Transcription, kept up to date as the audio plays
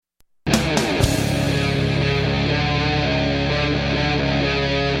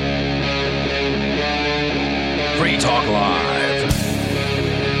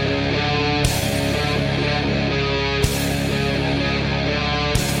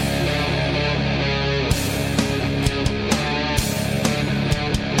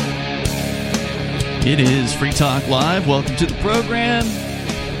It is Free Talk Live. Welcome to the program.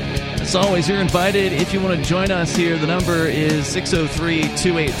 As always, you're invited. If you want to join us here, the number is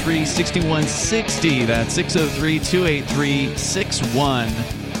 603-283-6160. That's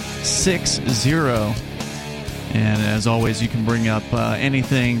 603-283-6160. And as always, you can bring up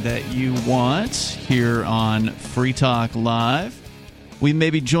anything that you want here on Free Talk Live. We may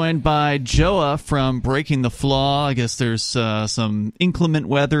be joined by Joa from Breaking the Flaw. I guess there's some inclement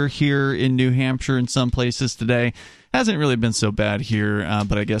weather here in New Hampshire in some places today. Hasn't really been so bad here,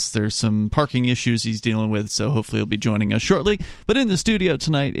 but I guess there's some parking issues he's dealing with, so hopefully he'll be joining us shortly. But in the studio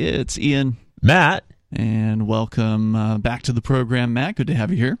tonight, it's Ian. Matt. And welcome back to the program, Matt. Good to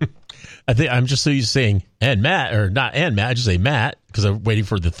have you here. I think I'm just so used to saying and Matt, or not and Matt, I just say Matt, because I'm waiting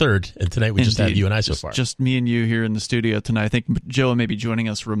for the third, and tonight we just have you and I so far. Just me and you here in the studio tonight. I think Joa may be joining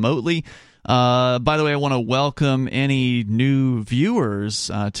us remotely. By the way, I want to welcome any new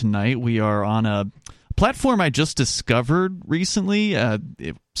viewers tonight. We are on a platform I just discovered recently.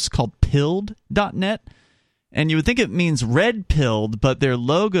 It's called pilled.net. And you would think it means red-pilled, but their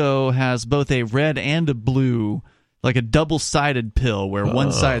logo has both a red and a blue, like a double-sided pill, where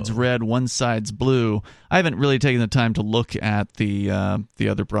one side's red, one side's blue. I haven't really taken the time to look at the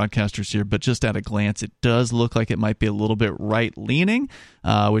other broadcasters here, but just at a glance, it does look like it might be a little bit right-leaning,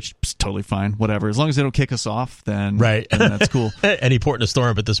 which is totally fine, whatever. As long as they don't kick us off, then that's cool. Any port in a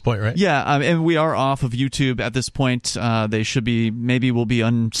storm at this point, right? Yeah, and we are off of YouTube at this point. They should be, maybe we'll be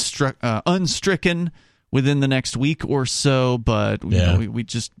unstricken within the next week or so, but you know, we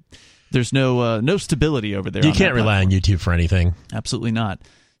just there's no stability over there. You can't rely on YouTube for anything. Absolutely not.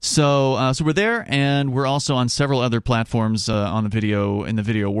 So we're there, and we're also on several other platforms in the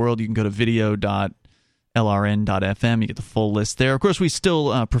video world. You can go to video.lrn.fm. You get the full list there. Of course, we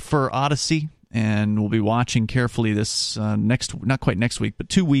still prefer Odyssey, and we'll be watching carefully this not quite next week, but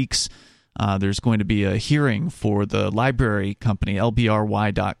 2 weeks. There's going to be a hearing for the library company,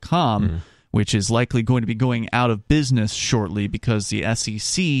 lbry.com, which is likely going to be going out of business shortly because the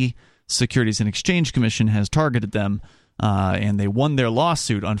SEC, Securities and Exchange Commission, has targeted them, and they won their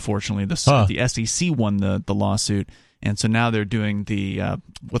lawsuit, unfortunately. The SEC won the lawsuit, and so now they're doing the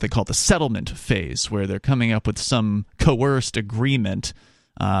what they call the settlement phase, where they're coming up with some coerced agreement,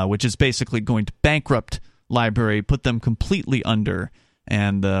 which is basically going to bankrupt library, put them completely under.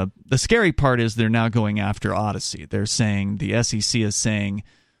 And the scary part is they're now going after Odyssey. They're saying, the SEC is saying,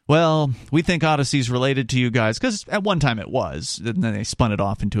 well, we think Odyssey's related to you guys, because at one time it was, and then they spun it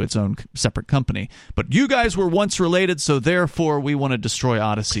off into its own separate company. But you guys were once related, so therefore we want to destroy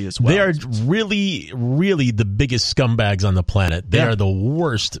Odyssey as well. They are really, really the biggest scumbags on the planet. They are the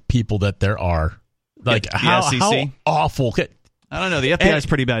worst people that there are. Like, how awful. I don't know. The FBI is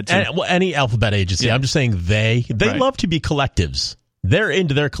pretty bad, too. Any alphabet agency. Yeah. I'm just saying they love to be collectives. They're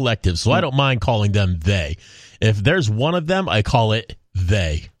into their collectives, so I don't mind calling them they. If there's one of them, I call it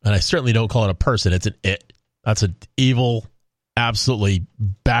they. And I certainly don't call it a person. It's an it. That's an evil, absolutely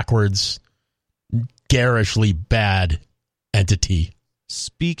backwards, garishly bad entity.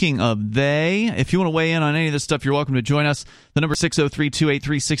 Speaking of they, if you want to weigh in on any of this stuff, you're welcome to join us. The number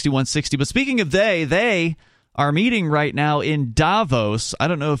 603-283-6160. But speaking of they are meeting right now in Davos. I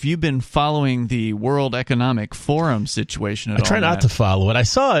don't know if you've been following the World Economic Forum situation at all. I try not to follow it. I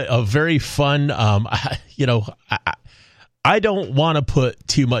saw a very fun, I don't want to put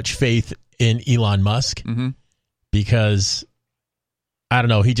too much faith in Elon Musk because, I don't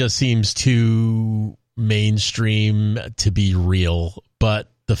know, he just seems too mainstream to be real.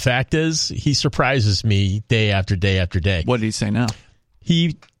 But the fact is, he surprises me day after day after day. What did he say now?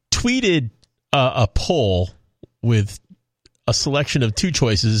 He tweeted a poll with a selection of two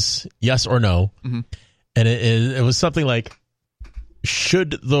choices, yes or no. And it was something like,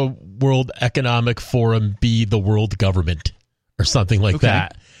 should the World Economic Forum be the world government, or something like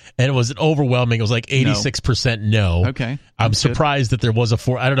that? And it was an overwhelming, it was like 86% no. Okay. I'm surprised that there was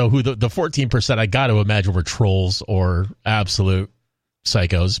I don't know who the 14% I got to imagine were trolls or absolute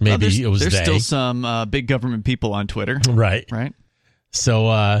psychos. Maybe it was there's still some big government people on Twitter. Right.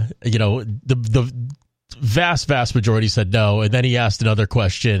 So, the vast majority said no. And then he asked another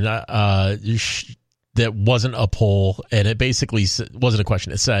question that wasn't a poll, and it basically wasn't a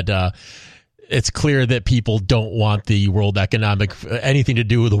question. It said, it's clear that people don't want the anything to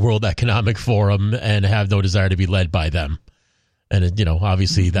do with the World Economic Forum and have no desire to be led by them. And,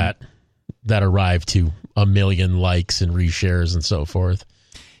 obviously that arrived to 1 million likes and reshares and so forth.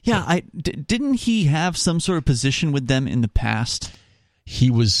 Yeah, didn't he have some sort of position with them in the past? He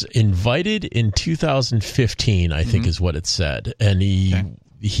was invited in 2015, I think is what it said. And he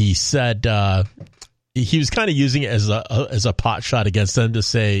said he was kind of using it as a pot shot against them to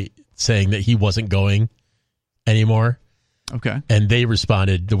say saying that he wasn't going anymore. Okay. And they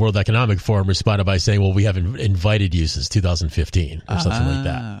responded, the World Economic Forum responded by saying, well, we haven't invited you since 2015 or something like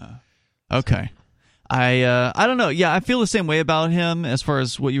that. Okay. I don't know. Yeah, I feel the same way about him as far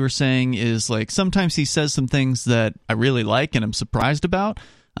as what you were saying is like sometimes he says some things that I really like and I'm surprised about.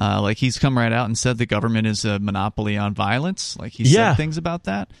 Like he's come right out and said the government is a monopoly on violence. Like he said things about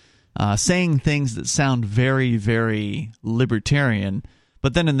that. Saying things that sound very, very libertarian.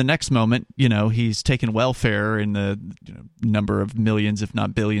 But then in the next moment, he's taken welfare in the number of millions, if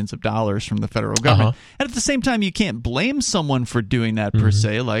not billions of dollars from the federal government. And at the same time, you can't blame someone for doing that per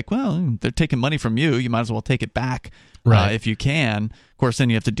se. Like, well, they're taking money from you. You might as well take it back if you can. Of course,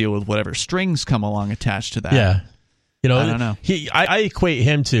 then you have to deal with whatever strings come along attached to that. Yeah. I don't know. I equate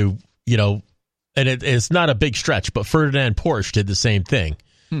him to, and it's not a big stretch, but Ferdinand Porsche did the same thing.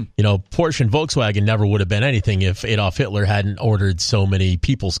 Porsche and Volkswagen never would have been anything if Adolf Hitler hadn't ordered so many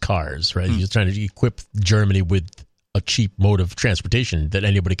people's cars, right? He was trying to equip Germany with a cheap mode of transportation that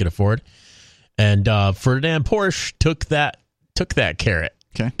anybody could afford. And Ferdinand Porsche took that carrot.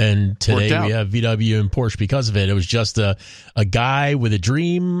 Okay. And today we have VW and Porsche because of it. It was just a guy with a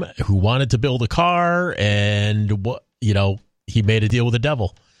dream who wanted to build a car, and he made a deal with the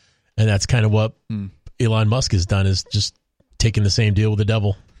devil. And that's kind of what Elon Musk has done, is just taking the same deal with the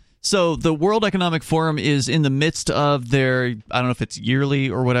devil. So the World Economic Forum is in the midst of their, I don't know if it's yearly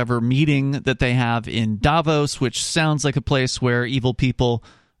or whatever, meeting that they have in Davos, which sounds like a place where evil people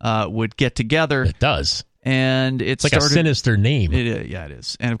would get together. It does. And it's like a sinister name. It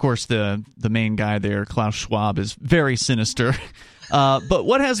is. And of course, the main guy there, Klaus Schwab, is very sinister. But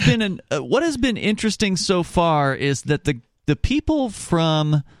what has been interesting so far is that the people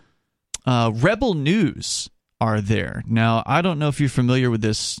from Rebel News are there. Now, I don't know if you're familiar with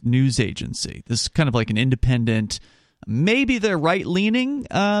this news agency. This is kind of like an independent, maybe they're right-leaning.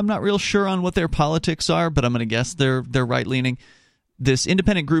 I'm not real sure on what their politics are, but I'm going to guess they're right-leaning. This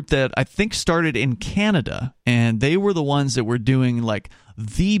independent group that I think started in Canada, and they were the ones that were doing like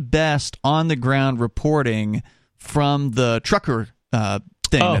the best on-the-ground reporting from the trucker thing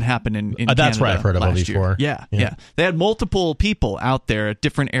that happened in Canada. That's where I've heard of it before. Yeah. They had multiple people out there at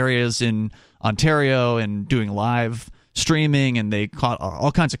different areas in Ontario and doing live streaming, and they caught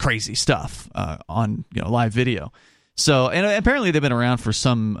all kinds of crazy stuff on live video. So, and apparently they've been around for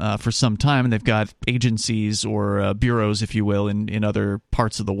some time, and they've got agencies or bureaus, if you will, in other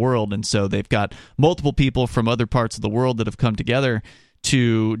parts of the world, and so they've got multiple people from other parts of the world that have come together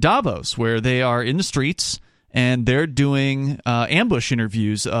to Davos, where they are in the streets and they're doing ambush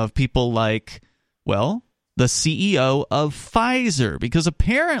interviews of people like, well, the CEO of Pfizer, because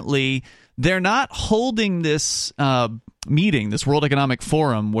apparently they're not holding this meeting, this World Economic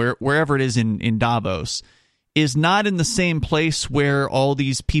Forum, wherever it is in Davos, is not in the same place where all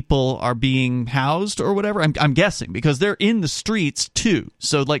these people are being housed or whatever. I'm guessing, because they're in the streets too.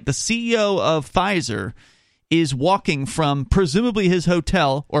 So like the CEO of Pfizer is walking from presumably his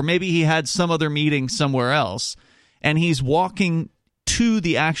hotel, or maybe he had some other meeting somewhere else, and he's walking to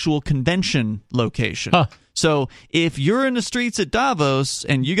the actual convention location. So if you're in the streets at Davos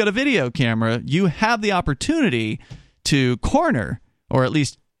and you got a video camera, you have the opportunity to corner, or at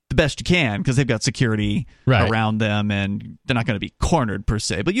least the best you can, because they've got security around them and they're not going to be cornered per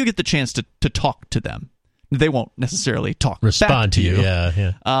se, but you get the chance to talk to them. They won't necessarily respond back to you.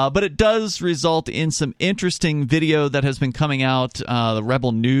 Yeah. But it does result in some interesting video that has been coming out. The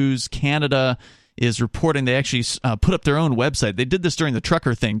Rebel News Canada is reporting they actually put up their own website. They did this during the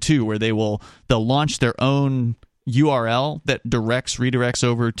trucker thing too, where they'll launch their own URL that redirects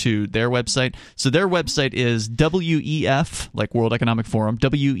over to their website. So their website is WEF, like World Economic Forum,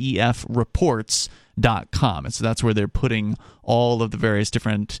 WEFreports.com. And so that's where they're putting all of the various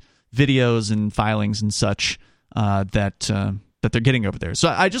different videos and filings and such that they're getting over there. So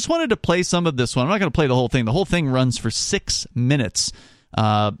I just wanted to play some of this one. I'm not going to play the whole thing. The whole thing runs for 6 minutes.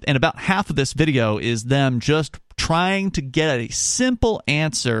 And about half of this video is them just trying to get a simple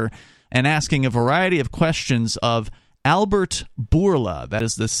answer and asking a variety of questions of Albert Bourla. That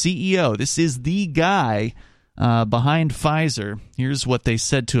is the CEO. This is the guy behind Pfizer. Here's what they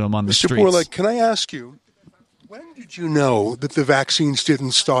said to him on the streets. Mr. Bourla, can I ask you, when did you know that the vaccines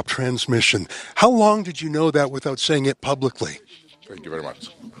didn't stop transmission? How long did you know that without saying it publicly? Thank you very much.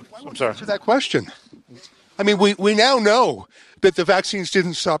 I'm sorry. Answer that question. I mean, we now know that the vaccines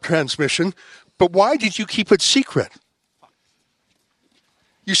didn't stop transmission, but why did you keep it secret?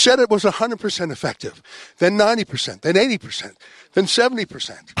 You said it was 100% effective, then 90%, then 80%, then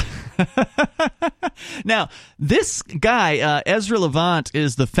 70%. Now, this guy, Ezra Levant,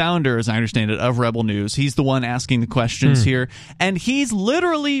 is the founder, as I understand it, of Rebel News. He's the one asking the questions here. And he's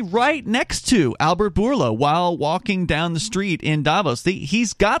literally right next to Albert Bourla while walking down the street in Davos.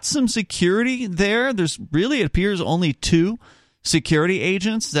 He's got some security there. There's really, it appears, only 2 security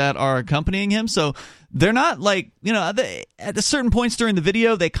agents that are accompanying him. So they're not like, at certain points during the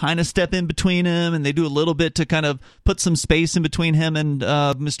video, they kind of step in between him and they do a little bit to kind of put some space in between him and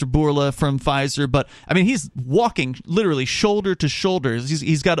Mr. Bourla from Pfizer. But, I mean, he's walking literally shoulder to shoulder.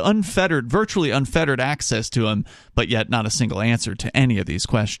 He's got virtually unfettered access to him, but yet not a single answer to any of these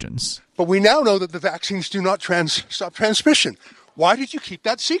questions. But we now know that the vaccines do not stop transmission. Why did you keep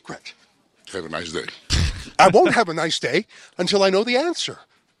that secret? Have a nice day. I won't have a nice day until I know the answer.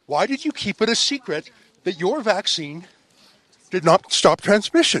 Why did you keep it a secret that your vaccine did not stop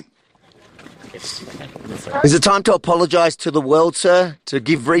transmission? Is it time to apologise to the world, sir? To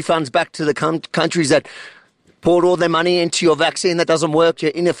give refunds back to the countries that poured all their money into your vaccine that doesn't work,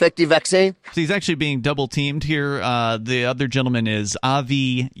 your ineffective vaccine? So he's actually being double teamed here. The other gentleman is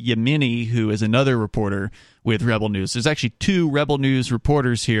Avi Yemini, who is another reporter with Rebel News. There's actually 2 Rebel News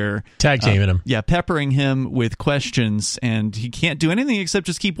reporters here. Tag teaming him. Yeah, peppering him with questions, and he can't do anything except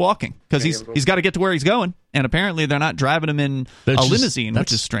just keep walking because he's got to get to where he's going. And apparently they're not driving him in a limousine,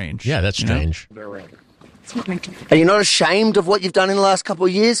 which is strange. Yeah, that's strange. Are you not ashamed of what you've done in the last couple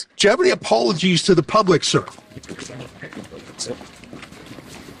of years? Do you have any apologies to the public, sir?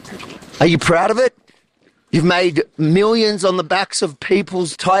 Are you proud of it? You've made millions on the backs of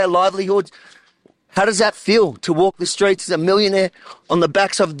people's entire livelihoods. How does that feel to walk the streets as a millionaire on the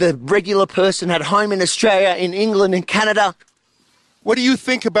backs of the regular person at home in Australia, in England, in Canada? What do you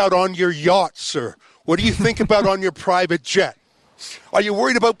think about on your yacht, sir? What do you think about on your private jet? Are you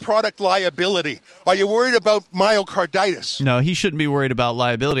worried about product liability? Are you worried about myocarditis? No, he shouldn't be worried about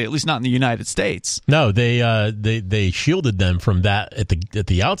liability, at least not in the United States. No, they shielded them from that at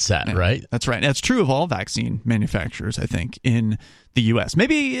the outset, right? That's right. That's true of all vaccine manufacturers, I think, in the U.S.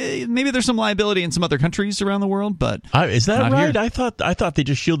 Maybe there's some liability in some other countries around the world, but is that not right? here. I thought they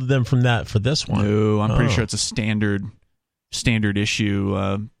just shielded them from that for this one. No, I'm pretty sure it's a standard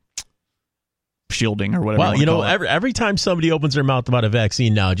issue shielding or whatever. Well, every time somebody opens their mouth about a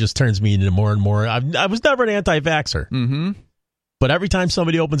vaccine now, it just turns me into more and more. I was never an anti-vaxxer. Mm-hmm. But every time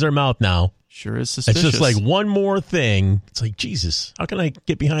somebody opens their mouth now, sure is suspicious. It's just like one more thing. It's like, Jesus, how can I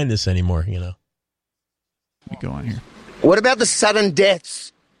get behind this anymore? Let me go on here. What about the sudden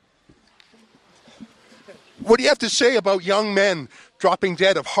deaths? What do you have to say about young men dropping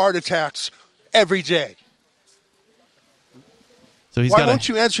dead of heart attacks every day? So Why won't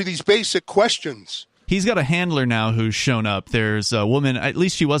you answer these basic questions? He's got a handler now who's shown up. There's a woman, at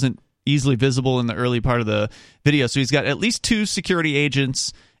least she wasn't easily visible in the early part of the video. So he's got at least 2 security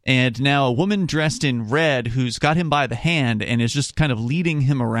agents and now a woman dressed in red who's got him by the hand and is just kind of leading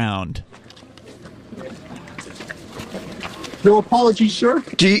him around. No apologies, sir.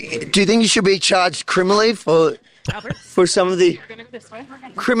 Do you think you should be charged criminally for some of the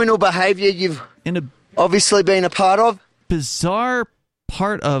criminal behaviour you've obviously been a part of? Bizarre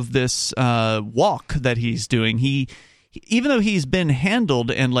part of this walk that he's doing. Even though he's been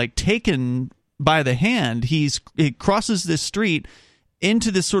handled and taken by the hand, he crosses this street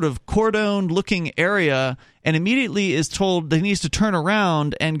into this sort of cordoned looking area and immediately is told that he needs to turn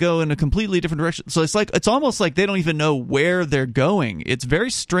around and go in a completely different direction. So it's almost like they don't even know where they're going. It's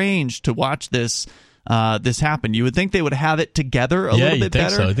very strange to watch this happen. You would think they would have it together a little bit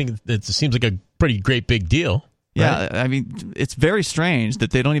better. So I think it seems like a pretty great big deal. Yeah, right? I mean, it's very strange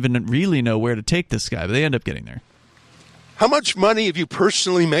that they don't even really know where to take this guy, but they end up getting there. How much money have you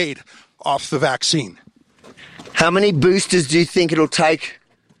personally made off the vaccine? How many boosters do you think it'll take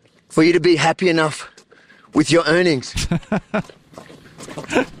for you to be happy enough with your earnings?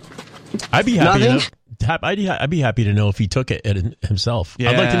 I'd be happy. I'd be happy to know if he took it himself. Yeah.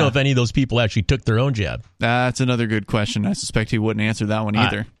 I'd like to know if any of those people actually took their own jab. That's another good question. I suspect he wouldn't answer that one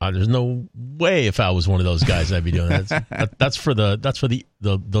either. There's no way if I was one of those guys I'd be doing that. That's for the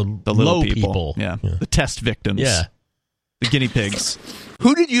low people. Yeah, the test victims. Yeah, the guinea pigs.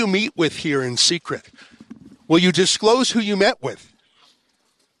 Who did you meet with here in secret? Will you disclose who you met with?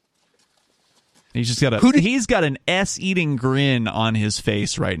 He's got an S-eating grin on his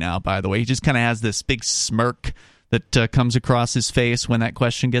face right now, by the way. He just kind of has this big smirk that comes across his face when that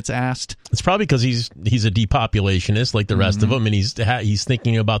question gets asked. It's probably because he's a depopulationist like the rest of them, and he's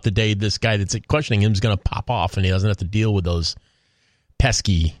thinking about the day this guy that's questioning him is going to pop off, and he doesn't have to deal with those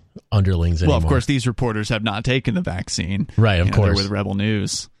pesky underlings anymore. Well, of course, these reporters have not taken the vaccine. Right, of course. They're with Rebel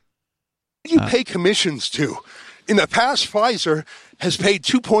News. Who do you pay commissions to? In the past, Pfizer has paid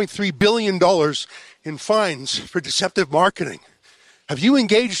 $2.3 billion in fines for deceptive marketing. Have you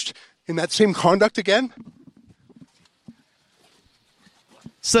engaged in that same conduct again?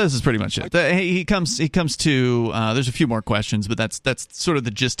 So this is pretty much it. He comes to. There's a few more questions, but that's sort of the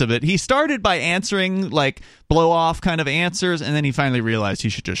gist of it. He started by answering like blow off kind of answers, and then he finally realized he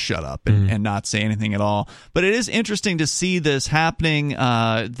should just shut up and not say anything at all. But it is interesting to see this happening.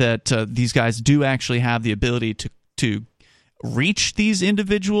 That these guys do actually have the ability to reach these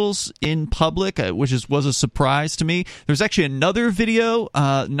individuals in public, which was a surprise to me. There's actually another video,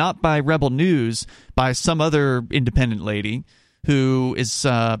 not by Rebel News, by some other independent lady who is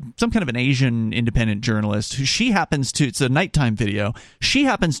some kind of an Asian independent journalist. Who she happens to, it's a nighttime video, she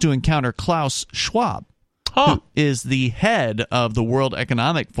happens to encounter Klaus Schwab, who is the head of the World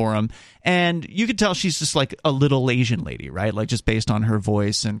Economic Forum. And you could tell she's just like a little Asian lady, right? Like just based on her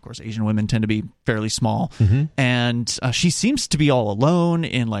voice. And of course, Asian women tend to be fairly small. And she seems to be all alone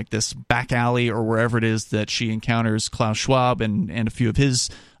in like this back alley or wherever it is that she encounters Klaus Schwab and a few of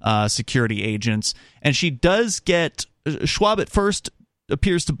his security agents. And she does get... Schwab at first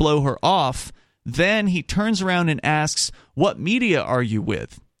appears to blow her off. Then he turns around and asks, "What media are you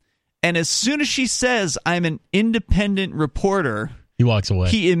with?" And as soon as she says, "I'm an independent reporter," he walks away.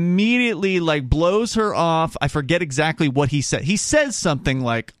 He immediately like blows her off. I forget exactly what he said. He says something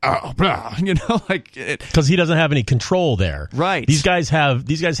like, "Oh, blah," like because he doesn't have any control there. Right. These guys have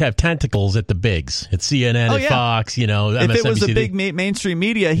tentacles at the bigs. At CNN, at Fox. MSNBC. If it was a big mainstream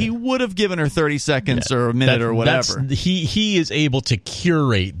media, he would have given her 30 seconds or a minute or whatever. He is able to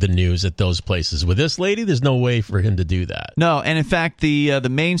curate the news at those places. With this lady, there's no way for him to do that. No, and in fact, the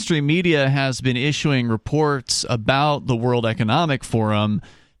mainstream media has been issuing reports about the World Economic Forum,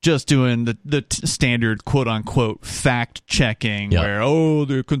 just doing the standard quote-unquote fact-checking, where,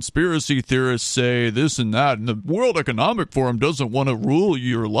 the conspiracy theorists say this and that, and the World Economic Forum doesn't want to rule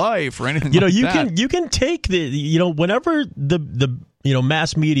your life or anything like that. You can take whenever the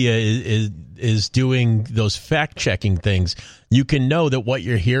mass media is doing those fact-checking things, you can know that what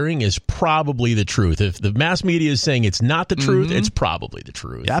you're hearing is probably the truth. If the mass media is saying it's not the truth, it's probably the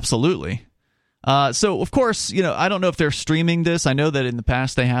truth. Yeah, absolutely. So, of course, I don't know if they're streaming this. I know that in the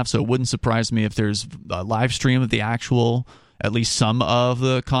past they have, so it wouldn't surprise me if there's a live stream of the actual, at least some of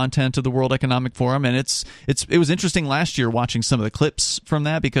the content of the World Economic Forum. And it was interesting last year watching some of the clips from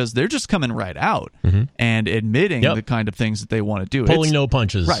that, because they're just coming right out and admitting the kind of things that they want to do. Pulling no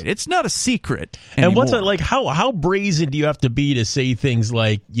punches. Right. It's not a secret anymore. And what's how brazen do you have to be to say things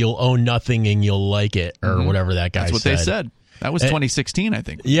like you'll own nothing and you'll like it, or whatever that guy said? That's what they said. That was 2016, I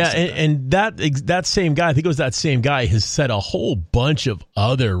think. Yeah, and that same guy, I think it was that same guy, has said a whole bunch of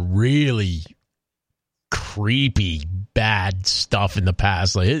other really creepy, bad stuff in the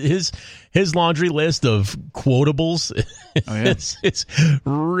past. Like his laundry list of quotables is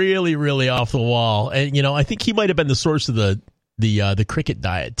really, really off the wall. And I think he might have been the source of the cricket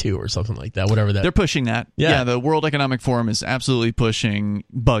diet too, or something like that. Whatever that. They're pushing that. Yeah, the World Economic Forum is absolutely pushing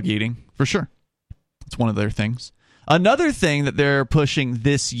bug eating for sure. It's one of their things. Another thing that they're pushing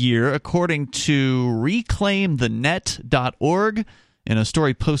this year, according to reclaimthenet.org, in a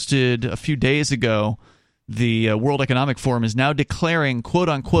story posted a few days ago, the World Economic Forum is now declaring,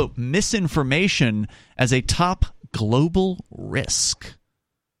 quote-unquote, misinformation as a top global risk.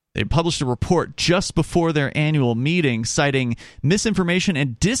 They published a report just before their annual meeting citing misinformation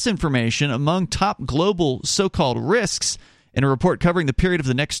and disinformation among top global so-called risks in a report covering the period of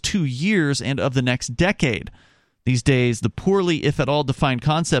the next 2 years and of the next decade. These days, the poorly, if at all, defined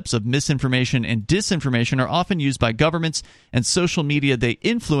concepts of misinformation and disinformation are often used by governments and social media they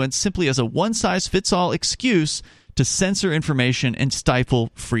influence simply as a one-size-fits-all excuse to censor information and stifle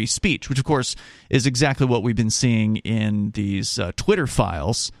free speech, which, of course, is exactly what we've been seeing in these Twitter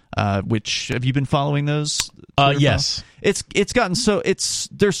files. Which, have you been following those? Yes. It's gotten so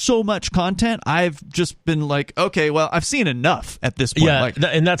there's so much content. I've just been like, okay, well, I've seen enough at this point. Yeah,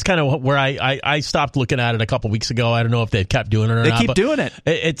 and that's kind of where I stopped looking at it a couple weeks ago. I don't know if they've kept doing it or not. They keep doing it.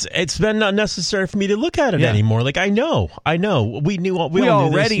 It's been unnecessary for me to look at it anymore. Like I know, we knew we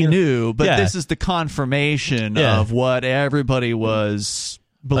already knew, but this is the confirmation of what everybody was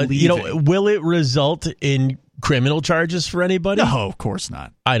believing. Will it result in criminal charges for anybody? No, of course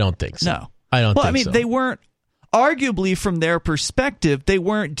not. I don't think so. No, I don't think so. Well, I mean, they weren't, arguably from their perspective, they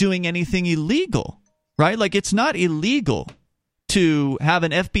weren't doing anything illegal, right? Like, it's not illegal to have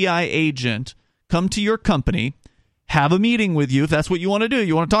an FBI agent come to your company, have a meeting with you, if that's what you want to do.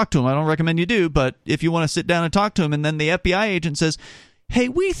 You want to talk to him. I don't recommend you do, but if you want to sit down and talk to him, and then the FBI agent says, hey,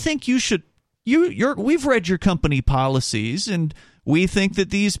 we think you should, we've read your company policies, and we think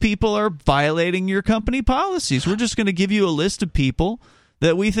that these people are violating your company policies. We're just going to give you a list of people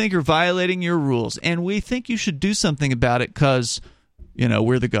that we think are violating your rules, and we think you should do something about it because,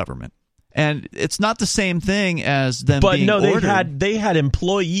 we're the government. And it's not the same thing as them being ordered. But they had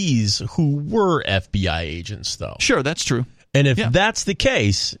employees who were FBI agents, though. Sure, that's true. And if that's the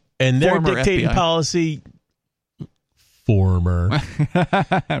case, and they're Former dictating FBI policy...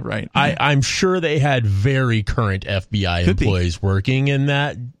 Right. I'm sure they had very current FBI employees working in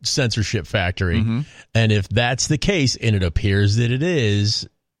that censorship factory. Mm-hmm. And if that's the case, and it appears that it is,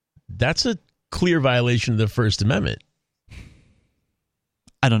 that's a clear violation of the First Amendment.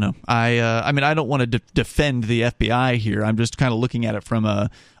 I don't know. I mean, I don't want to defend the FBI here. I'm just kind of looking at it from a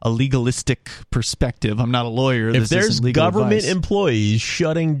legalistic perspective. I'm not a lawyer. If there's government advice. Employees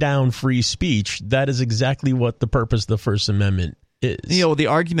shutting down free speech, that is exactly what the purpose of the First Amendment is. Their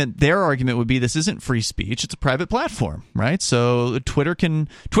argument would be this isn't free speech. It's a private platform, right? So Twitter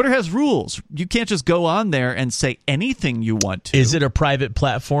has rules. You can't just go on there and say anything you want to. Is it a private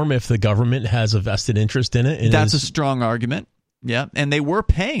platform if the government has a vested interest in it? That's a strong argument. Yeah, and they were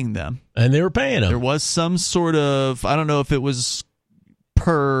paying them. And they were paying them. There was some sort of, I don't know if it was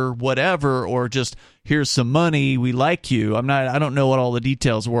per whatever or just here's some money, we like you. I don't know what all the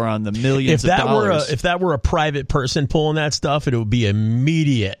details were on the millions of dollars. If that were a private person pulling that stuff, it would be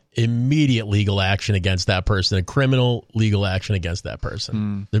immediate legal action against that person, a criminal legal action against that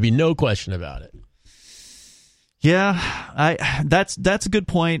person. There'd be no question about it. Yeah, that's a good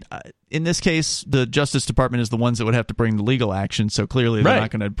point. In this case, the Justice Department is the ones that would have to bring the legal action, so clearly they're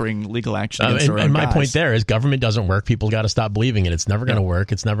not going to bring legal action against their own And my guys. point there is government doesn't work. People got to stop believing it. It's never going to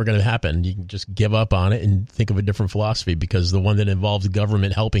work. It's never going to happen. You can just give up on it and think of a different philosophy because the one that involves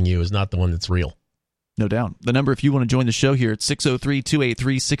government helping you is not the one that's real. No doubt. The number, if you want to join the show here, it's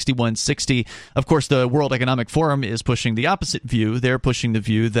 603-283-6160. Of course, the World Economic Forum is pushing the opposite view. They're pushing the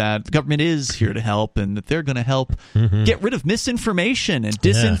view that the government is here to help and that they're going to help get rid of misinformation and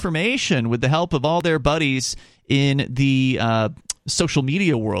disinformation with the help of all their buddies in the social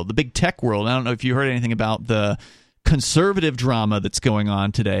media world, the big tech world. I don't know if you heard anything about the conservative drama that's going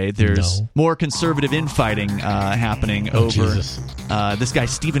on today. There's more conservative infighting happening over this guy,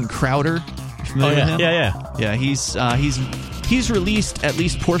 Steven Crowder. Familiar with him? Yeah. He's released at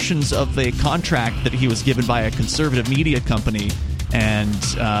least portions of a contract that he was given by a conservative media company, and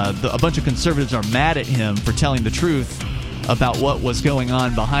a bunch of conservatives are mad at him for telling the truth about what was going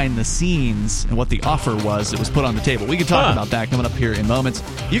on behind the scenes and what the offer was that was put on the table. We can talk about that coming up here in moments.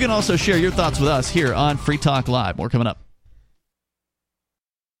 You can also share your thoughts with us here on Free Talk Live. More coming up.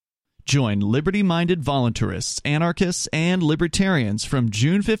 Join liberty-minded voluntarists, anarchists, and libertarians from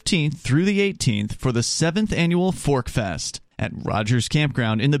June 15th through the 18th for the 7th annual Fork Fest at Rogers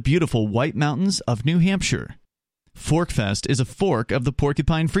Campground in the beautiful White Mountains of New Hampshire. Fork Fest is a fork of the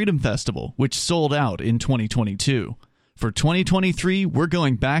Porcupine Freedom Festival, which sold out in 2022. For 2023, we're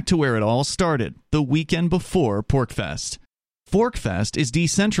going back to where it all started, the weekend before PorcFest. ForkFest is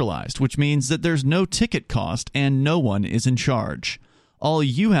decentralized, which means that there's no ticket cost and no one is in charge. All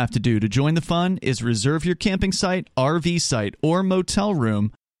you have to do to join the fun is reserve your camping site, RV site, or motel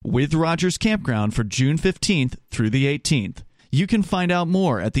room with Rogers Campground for June 15th through the 18th. You can find out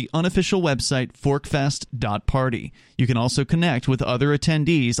more at the unofficial website forkfest.party. You can also connect with other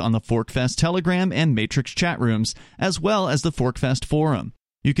attendees on the ForkFest Telegram and Matrix chat rooms, as well as the ForkFest forum.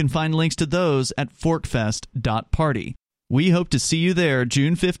 You can find links to those at forkfest.party. We hope to see you there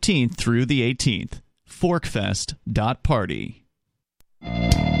June 15th through the 18th. forkfest.party.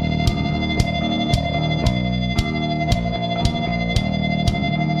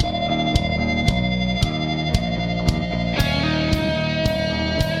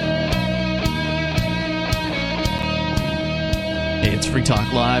 Hey, it's Free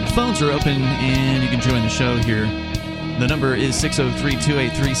Talk Live. Phones are open and you can join the show here. The number is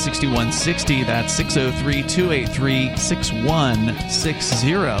 603-283-6160. That's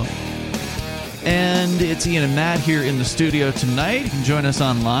 603-283-6160. And it's Ian and Matt here in the studio tonight. You can join us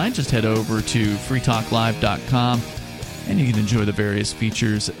online. Just head over to freetalklive.com and you can enjoy the various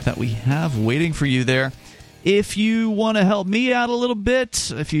features that we have waiting for you there. If you want to help me out a little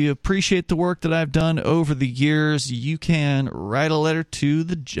bit, if you appreciate the work that I've done over the years, you can write a letter to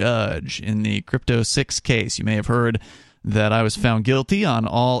the judge in the Crypto 6 case. You may have heard that I was found guilty on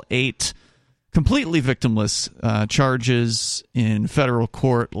all 8 completely victimless charges in federal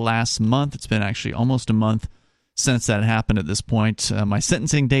court last month. It's been actually almost a month since that happened at this point. My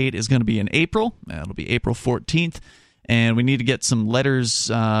sentencing date is going to be in April. It'll be April 14th. And we need to get some letters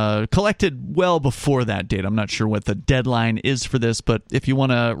collected well before that date. I'm not sure what the deadline is for this, but if you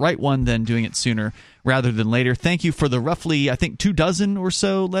want to write one, then doing it sooner rather than later. Thank you for the roughly, I think, 24 or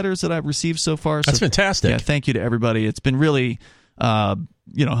so letters that I've received so far. That's fantastic. Yeah, thank you to everybody. It's been really,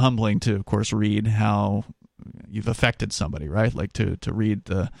 humbling to, of course, read how you've affected somebody, right? Like to read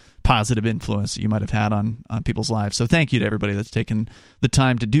the positive influence that you might have had on people's lives. So thank you to everybody that's taken the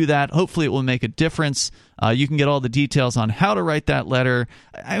time to do that. Hopefully it will make a difference. You can get all the details on how to write that letter.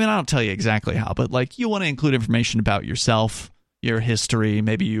 I mean, I don't tell you exactly how, but like you want to include information about yourself, your history.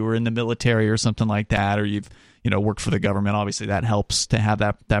 Maybe you were in the military or something like that, or you've worked for the government. Obviously that helps to have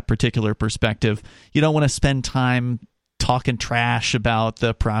that particular perspective. You don't want to spend time talking trash about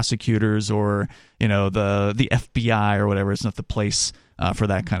the prosecutors or the FBI or whatever. It's not the place for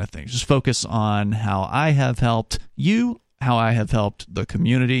that kind of thing. Just focus on how I have helped you, how I have helped the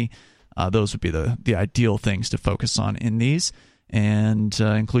community. Those would be the ideal things to focus on in these, and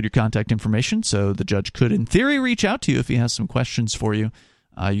include your contact information so the judge could, in theory, reach out to you if he has some questions for you.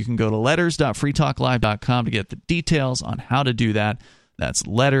 You can go to letters.freetalklive.com to get the details on how to do that. That's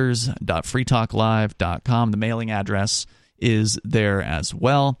letters.freetalklive.com. The mailing address is there as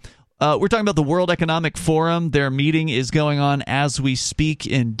well. We're talking about the World Economic Forum. Their meeting is going on as we speak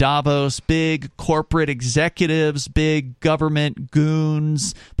in Davos. Big corporate executives, big government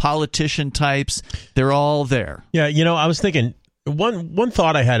goons, politician types. They're all there. Yeah, I was thinking, one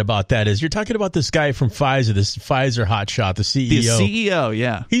thought I had about that is you're talking about this guy from Pfizer, this Pfizer hotshot, the CEO. The CEO,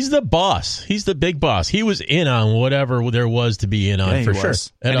 yeah. He's the boss. He's the big boss. He was in on whatever there was to be in on, for sure.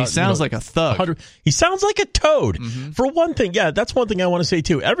 And he sounds like a thug. He sounds like a toad. Mm-hmm. For one thing, yeah, that's one thing I want to say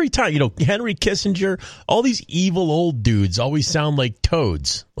too. Every time, Henry Kissinger, all these evil old dudes always sound like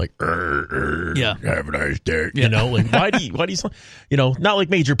toads. Like, yeah, have a nice day. Yeah. Like why do you sound, not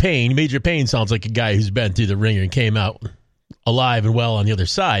like Major Payne. Major Payne sounds like a guy who's been through the ringer and came out alive and well on the other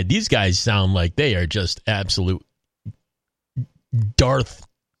side. These guys sound like they are just absolute Darth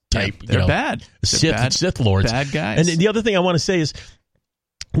type. Yeah, they're bad. Sith lords. Bad guys. And the other thing I want to say is,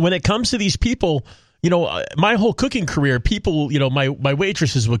 when it comes to these people, my whole cooking career, people, my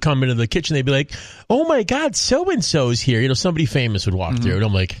waitresses would come into the kitchen. They'd be like, "Oh my God, so-and-so's here." Somebody famous would walk through, and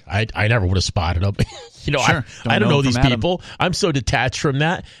I'm like, I never would have spotted them. Sure. I don't know these people. I'm so detached from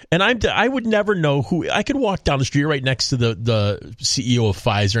that. And I would never know who. I could walk down the street right next to the CEO of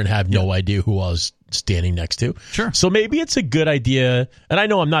Pfizer and have no idea who I was standing next to. Sure. So maybe it's a good idea. And I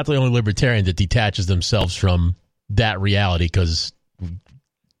know I'm not the only libertarian that detaches themselves from that reality, because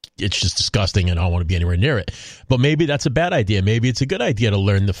it's just disgusting and I don't want to be anywhere near it. But maybe that's a bad idea. Maybe it's a good idea to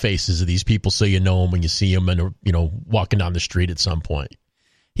learn the faces of these people so you know them when you see them and walking down the street at some point.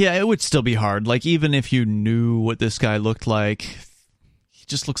 Yeah, it would still be hard. Like, even if you knew what this guy looked like, he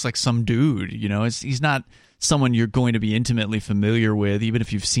just looks like some dude, he's not someone you're going to be intimately familiar with, even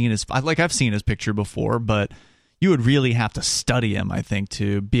if you've seen I've seen his picture before, but you would really have to study him, I think,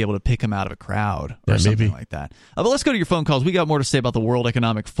 to be able to pick him out of a crowd or something like that. But let's go to your phone calls. We got more to say about the World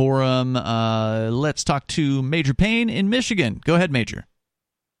Economic Forum. Let's talk to Major Payne in Michigan. Go ahead, Major.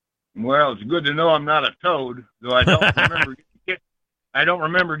 Well, it's good to know I'm not a toad, though I don't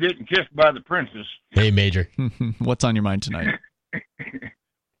remember getting kissed by the princess. Hey, Major. What's on your mind tonight?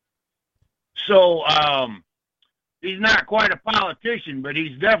 So, he's not quite a politician, but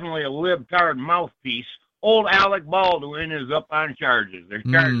he's definitely a libtard mouthpiece. Old Alec Baldwin is up on charges. They're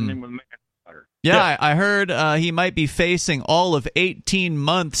charging him with manslaughter. Yeah, I heard he might be facing all of 18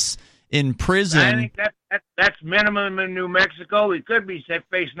 months in prison. I think that's minimum in New Mexico. He could be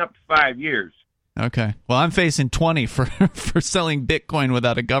facing up to 5 years. Okay. Well, I'm facing 20 for selling Bitcoin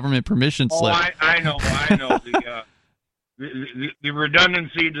without a government permission slip. Oh, I know. The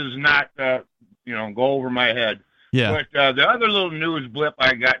redundancy does not, go over my head. Yeah. But the other little news blip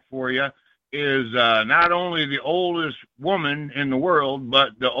I got for you is not only the oldest woman in the world,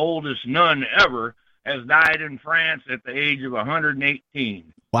 but the oldest nun ever has died in France at the age of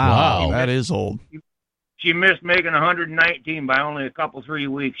 118. Wow. That is old. She missed making 119 by only a couple, 3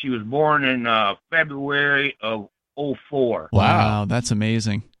 weeks. She was born in February of 2004. Wow, that's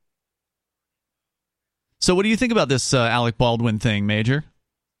amazing. So what do you think about this Alec Baldwin thing, Major?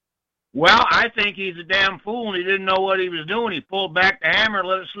 Well, I think he's a damn fool, and he didn't know what he was doing. He pulled back the hammer,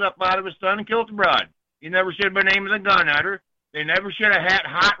 let it slip out of his son, and killed the broad. He never should have been aiming the gun at her. They never should have had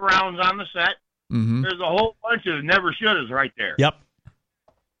hot rounds on the set. Mm-hmm. There's a whole bunch of never shouldas right there. Yep.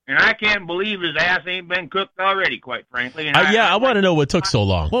 And I can't believe his ass ain't been cooked already, quite frankly. And I want to know what took so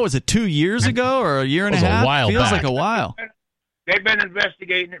long. What was it, 2 years ago or a year and a half? A while Feels back. like a while. They've been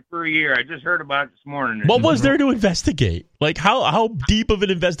investigating it for a year. I just heard about it this morning. What was there to investigate? Like, how deep of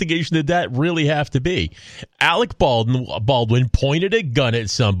an investigation did that really have to be? Alec Baldwin pointed a gun at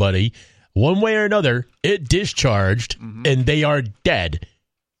somebody. One way or another, it discharged, and they are dead.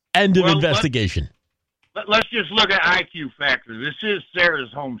 End of investigation. let's just look at IQ factor. This is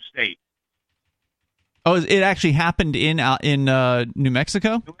Sarah's home state. Oh, it actually happened in New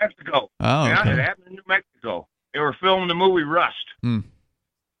Mexico? New Mexico. Oh, yeah, okay. It happened in New Mexico. They were filming the movie Rust. Mm.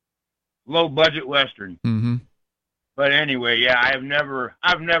 Low budget Western. Mm-hmm. But anyway, yeah, I've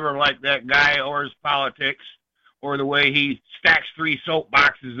never liked that guy or his politics or the way he stacks 3 soap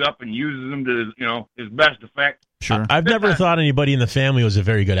boxes up and uses them to, his best effect. Sure. I've never thought anybody in the family was a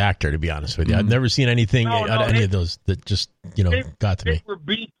very good actor, to be honest with you. I've never seen anything out of any of those that just, got to me. They were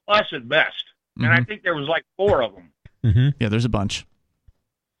B+ at best. Mm-hmm. And I think there was like 4 of them. Mm-hmm. Yeah, there's a bunch.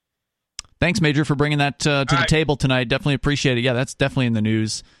 Thanks, Major, for bringing that to the table tonight. Definitely appreciate it. Yeah, that's definitely in the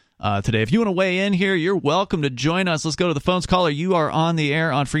news today. If you want to weigh in here, you're welcome to join us. Let's go to the phones. Caller, you are on the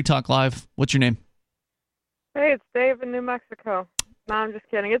air on Free Talk Live. What's your name? Hey, it's Dave in New Mexico. No, I'm just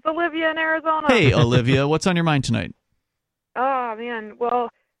kidding. It's Olivia in Arizona. Hey, Olivia. What's on your mind tonight? Oh, man. Well,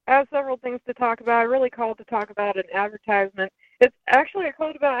 I have several things to talk about. I really called to talk about an advertisement. It's actually a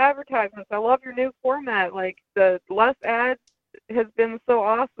code about advertisements. I love your new format. Like, the less ads has been so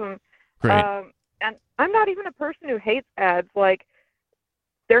awesome. Great. And I'm not even a person who hates ads. Like,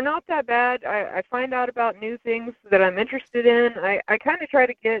 they're not that bad. I find out about new things that I'm interested in. I kind of try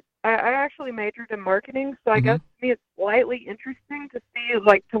to get – I actually majored in marketing, so I guess to me it's slightly interesting to see,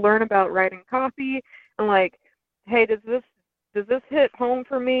 like, to learn about writing copy and, like, hey, does this hit home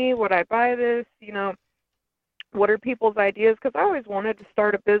for me? Would I buy this? What are people's ideas? Because I always wanted to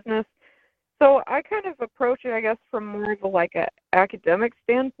start a business. So I kind of approach it, I guess, from more of a academic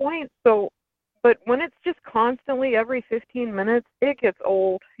standpoint. But when it's just constantly every 15 minutes, it gets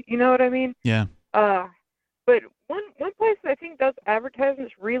old. You know what I mean? Yeah. But one place I think does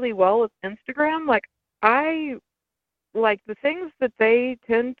advertisements really well is Instagram. Like, I like the things that they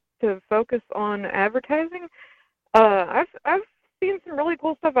tend to focus on advertising. I've seen some really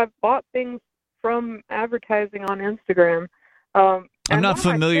cool stuff. I've bought things from advertising on Instagram. I'm not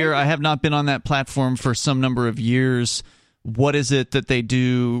familiar. I have not been on that platform for some number of years. What is it that they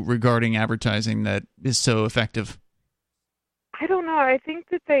do regarding advertising that is so effective? I don't know. I think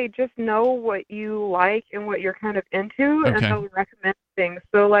that they just know what you like and what you're kind of into, and they'll recommend things.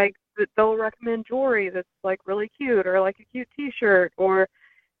 So, like, they'll recommend jewelry that's, like, really cute, or, like, a cute T-shirt, or,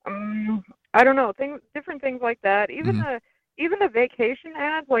 I don't know, different things like that. Even the vacation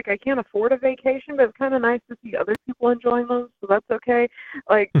ads, like, I can't afford a vacation, but it's kind of nice to see other people enjoying them, so that's okay.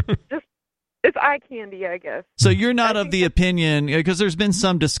 Like, just it's eye candy, I guess. So you're not of the opinion, because there's been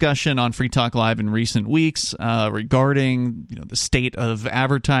some discussion on Free Talk Live in recent weeks regarding the state of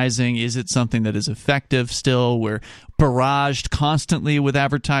advertising. Is it something that is effective still? We're barraged constantly with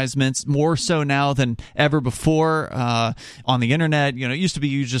advertisements, more so now than ever before on the internet. It used to be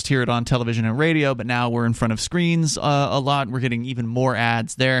you just hear it on television and radio, but now we're in front of screens a lot. We're getting even more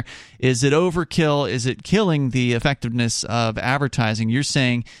ads there. Is it overkill? Is it killing the effectiveness of advertising? You're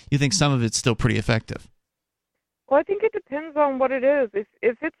saying you think some of it's still pretty effective. Well, I think it depends on what it is.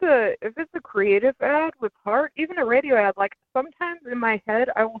 If it's a creative ad with heart, even a radio ad, like, sometimes in my head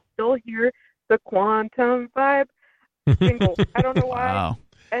I will still hear the Quantum Vibe jingle. I don't know why. Wow.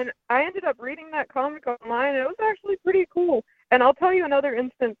 And I ended up reading that comic online, and it was actually pretty cool. And I'll tell you another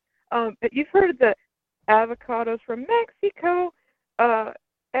instance. You've heard the avocados from Mexico ads.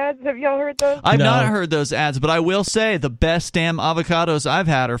 Have y'all heard those? I've not heard those ads, but I will say the best damn avocados I've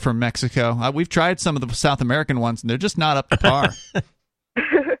had are from Mexico. We've tried some of the South American ones, and they're just not up to par.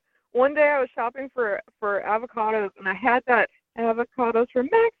 One day I was shopping for avocados, and I had that avocados from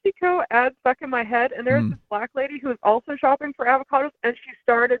Mexico ad stuck in my head, and there's this black lady who was also shopping for avocados, and she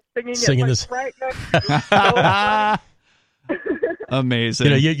started singing this right next to me.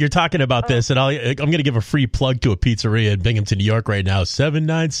 Amazing. You're talking about this, and I'm going to give a free plug to a pizzeria in Binghamton, New York right now.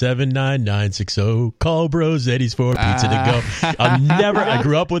 797-9960. Call Bros Eddie's for pizza to go. I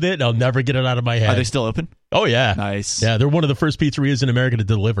grew up with it, and I'll never get it out of my head. Are they still open? Oh, yeah. Nice. Yeah, they're one of the first pizzerias in America to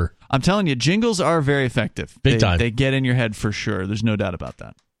deliver. I'm telling you, jingles are very effective. Big time. They get in your head for sure. There's no doubt about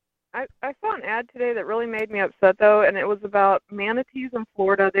that. I saw an ad today that really made me upset, though, and it was about manatees in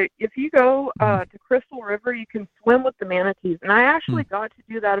Florida. If you go to Crystal River, you can swim with the manatees. And I actually got to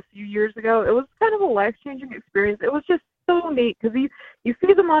do that a few years ago. It was kind of a life-changing experience. It was just so neat because you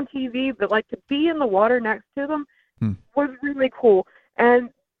see them on TV, but, like, to be in the water next to them was really cool. And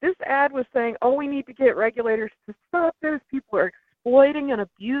this ad was saying, we need to get regulators to stop this. People are exploiting and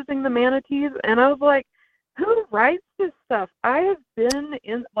abusing the manatees. And I was like, who writes this stuff? I have been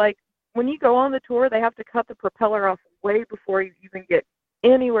in, like, when you go on the tour, they have to cut the propeller off way before you even get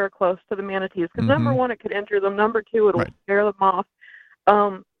anywhere close to the manatees. Because number one, it could injure them. Number two, it'll scare them off.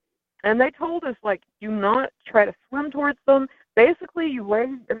 And they told us, like, do not try to swim towards them. Basically, you lay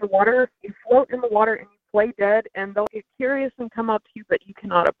in the water, you float in the water, and you play dead, and they'll get curious and come up to you, but you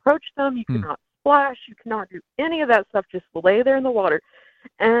cannot approach them. You cannot splash. You cannot do any of that stuff. Just lay there in the water.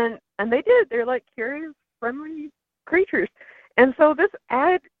 And they did. They're like curious, friendly creatures. And so this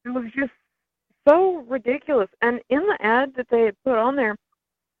ad was just so ridiculous. And in the ad that they had put on there,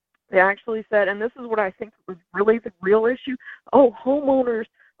 they actually said, and this is what I think was really the real issue, homeowners,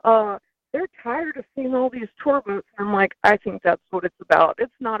 they're tired of seeing all these tour boats. And I'm like, I think that's what it's about.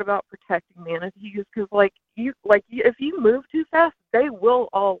 It's not about protecting manatees, because if you move too fast, they will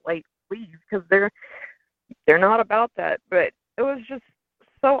all leave, because they're not about that. But it was just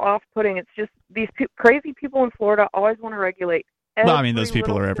so off-putting. It's just these crazy people in Florida always want to regulate. Well, I mean, those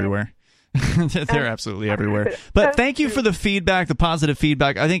people are everywhere. They're absolutely everywhere. But thank you for the feedback, the positive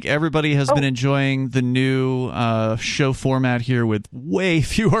feedback. I think everybody has been enjoying the new show format here with way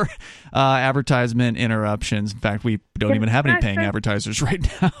fewer advertisement interruptions. In fact, we don't even have any paying advertisers right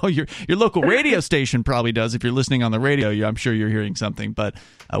now. Your local radio station probably does. If you're listening on the radio, I'm sure you're hearing something. But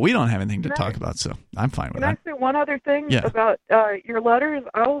we don't have anything to talk about, so I'm fine with that. Can I say one other thing about your letters?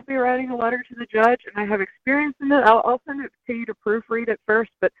 I will be writing a letter to the judge, and I have experience in it. I'll send it to you to proofread it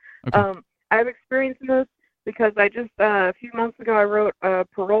first, but I have experience in this because I just, a few months ago, I wrote a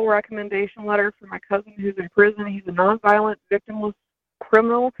parole recommendation letter for my cousin who's in prison. He's a nonviolent, victimless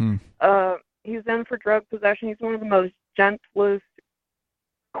criminal. He's in for drug possession. He's one of the most gentlest,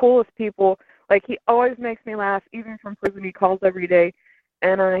 coolest people. Like, he always makes me laugh, even from prison. He calls every day.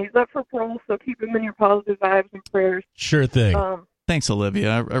 And he's up for parole, so keep him in your positive vibes and prayers. Sure thing. Thanks,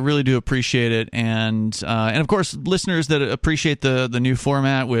 Olivia. I really do appreciate it, and of course, listeners that appreciate the new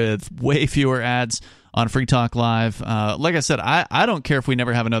format with way fewer ads on Free Talk Live. Like I said, I don't care if we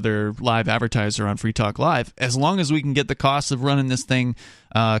never have another live advertiser on Free Talk Live, as long as we can get the costs of running this thing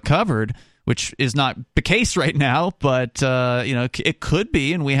covered, which is not the case right now, but it could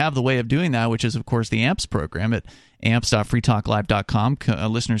be, and we have the way of doing that, which is, of course, the AMPS program at amps.freetalklive.com.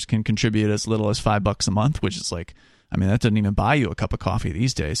 Listeners can contribute as little as $5 a month, which is like, I mean, that doesn't even buy you a cup of coffee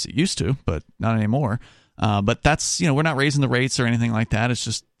these days. It used to, but not anymore. But that's, we're not raising the rates or anything like that. It's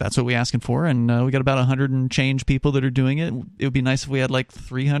just, that's what we're asking for. And we got about 100 and change people that are doing it. It would be nice if we had like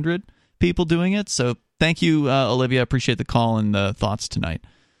 300 people doing it. So thank you, Olivia. I appreciate the call and the thoughts tonight.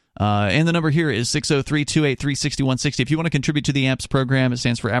 And the number here is 603-283-6160. If you want to contribute to the AMPS program, it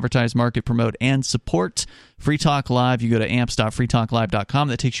stands for Advertise, Market, Promote, and Support Free Talk Live. You go to amps.freetalklive.com.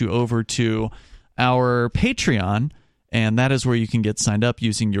 That takes you over to our Patreon. And that is where you can get signed up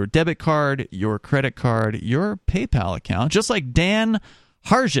using your debit card, your credit card, your PayPal account, just like Dan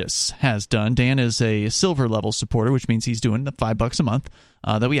Hargis has done. Dan is a silver level supporter, which means he's doing the $5 a month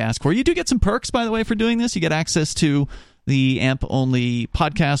that we ask for. You do get some perks, by the way, for doing this. You get access to the AMP-only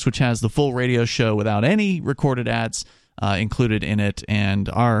podcast, which has the full radio show without any recorded ads included in it, and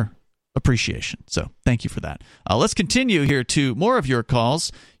our appreciation. So thank you for that. Let's continue here to more of your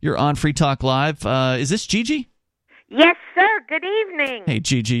calls. You're on Free Talk Live. Is this Gigi? Yes, sir. Good evening. Hey,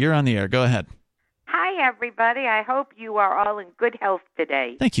 Gigi, you're on the air. Go ahead. Hi, everybody. I hope you are all in good health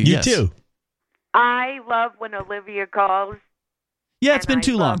today. Thank you. You yes. too. I love when Olivia calls. Yeah, it's been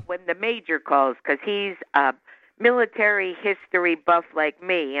too long. I love when the Major calls, because he's a military history buff like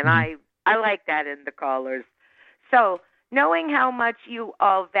me, and I like that in the callers. So, knowing how much you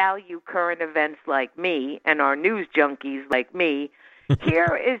all value current events like me and our news junkies like me,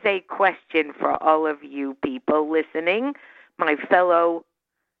 here is a question for all of you people listening, my fellow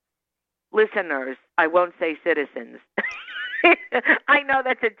listeners. I won't say citizens. I know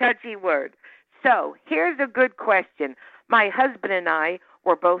that's a touchy word. So here's a good question. My husband and I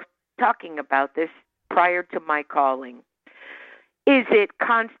were both talking about this prior to my calling. Is it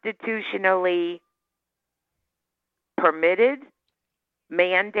constitutionally permitted,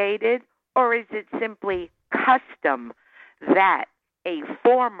 mandated, or is it simply custom that a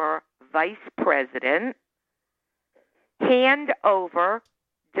former vice president hand over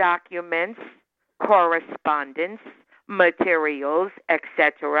documents, correspondence, materials,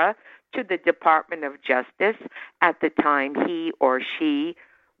 etc., to the Department of Justice at the time he or she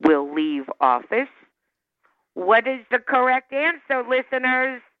will leave office? What is the correct answer,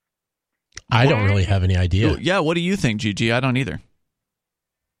 listeners? I don't really have any idea. Yeah, what do you think, Gigi? I don't either.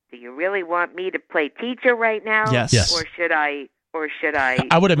 Do you really want me to play teacher right now? Yes. Or should I?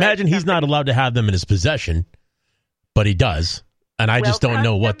 I would imagine he's not allowed to have them in his possession, but he does. And I just don't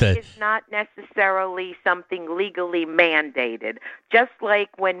know what the... It's not necessarily something legally mandated. Just like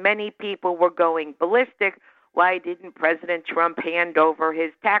when many people were going ballistic, why didn't President Trump hand over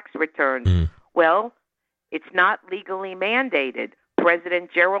his tax returns? Well, it's not legally mandated.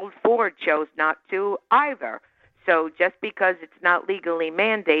 President Gerald Ford chose not to either. So just because it's not legally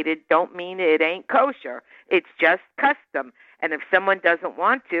mandated don't mean it ain't kosher. It's just custom. And if someone doesn't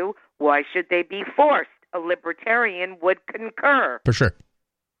want to, why should they be forced? A libertarian would concur. For sure.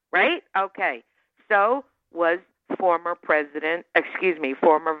 Right? Okay. So was former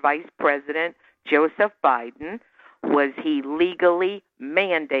Vice President Joseph Biden, was he legally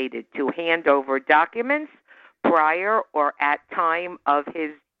mandated to hand over documents prior or at time of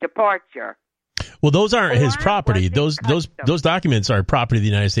his departure? Well, those aren't his property. Those documents are property of the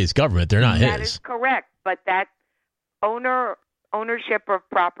United States government. They're not his. That is correct, but that ownership of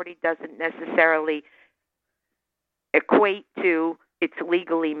property doesn't necessarily equate to it's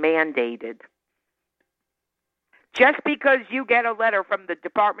legally mandated. Just because you get a letter from the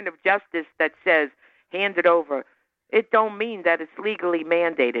Department of Justice that says hand it over, it don't mean that it's legally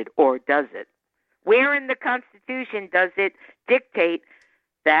mandated, or does it? Where in the Constitution does it dictate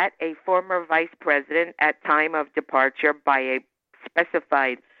that a former vice president at time of departure by a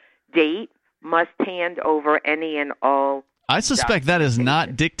specified date must hand over any and all? I suspect that is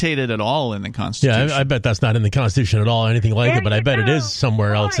not dictated at all in the Constitution. Yeah, I bet that's not in the Constitution at all, anything like it, but I bet it is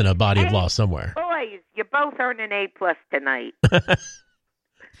somewhere else in a body of law somewhere. Boys, you both earned an A+ tonight.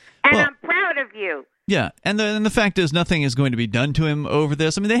 And I'm proud of you. Yeah, and the fact is nothing is going to be done to him over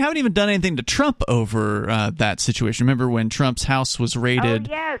this. I mean, they haven't even done anything to Trump over that situation. Remember when Trump's house was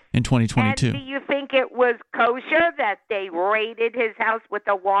raided in 2022? And do you think it was kosher that they raided his house with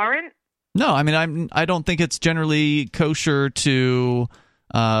a warrant? No, I mean, I don't think it's generally kosher to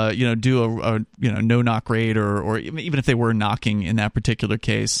do a no-knock raid or even if they were knocking in that particular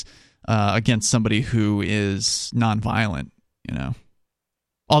case against somebody who is nonviolent,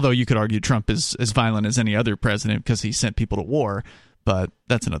 Although you could argue Trump is as violent as any other president because he sent people to war, but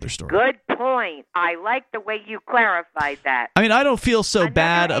that's another story. Good point. I like the way you clarified that. I mean, I don't feel so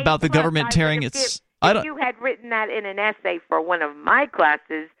bad about the government tearing its... If you had written that in an essay for one of my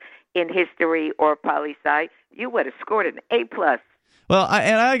classes in history or poli-sci, you would have scored an A+. Well,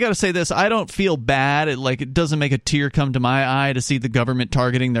 I got to say this. I don't feel bad. It doesn't make a tear come to my eye to see the government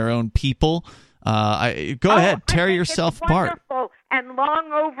targeting their own people. Go ahead, tear yourself apart. Wonderful and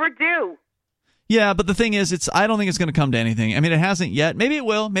long overdue. Yeah, but the thing is, I don't think it's going to come to anything. I mean, it hasn't yet. Maybe it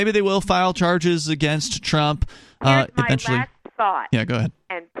will. Maybe they will file charges against Trump eventually. My last thought. Yeah, go ahead.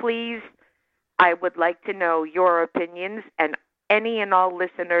 And please, I would like to know your opinions and any and all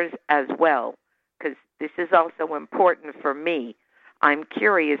listeners as well, because this is also important for me. I'm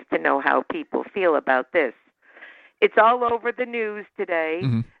curious to know how people feel about this. It's all over the news today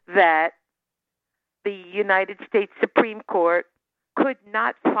that the United States Supreme Court could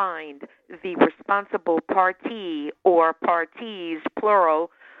not find the responsible party or parties,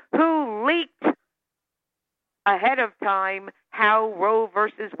 plural, who leaked ahead of time how Roe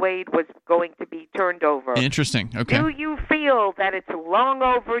versus Wade was going to be turned over. Interesting. Okay. Do you feel that it's long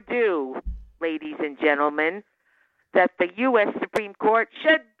overdue, ladies and gentlemen, that the U.S. Supreme Court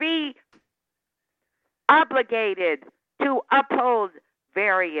should be obligated to uphold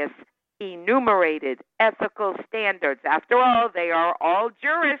various enumerated ethical standards? After all, they are all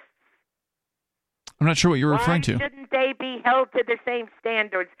jurists. I'm not sure what you're referring to. Why shouldn't they be held to the same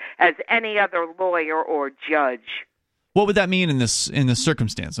standards as any other lawyer or judge? What would that mean in this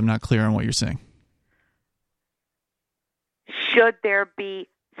circumstance? I'm not clear on what you're saying. Should there be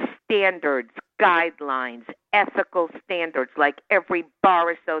standards, guidelines, ethical standards like every bar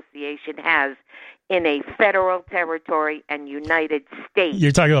association has in a federal territory and United States?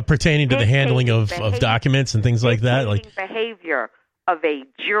 You're talking about pertaining to the handling of documents and things like that? Like behavior of a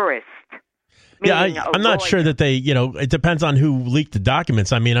jurist. Yeah, I'm not sure that they, it depends on who leaked the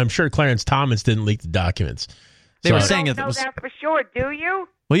documents. I mean, I'm sure Clarence Thomas didn't leak the documents. They were saying it was... that for sure, do you?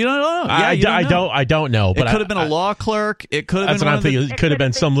 Well, you don't know. Yeah, I don't know. But it could have been a law clerk. It could have been. That's what I'm thinking. It could have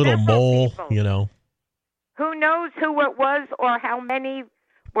been some little mole. People. Who knows who it was or how many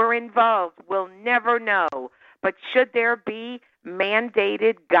were involved? We'll never know. But should there be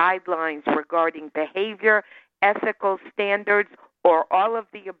mandated guidelines regarding behavior, ethical standards, or all of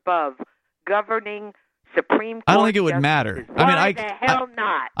the above governing Supreme Court? I don't think it would matter. Why the hell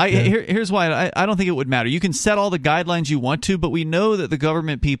not? Here's why I don't think it would matter. You can set all the guidelines you want to, but we know that the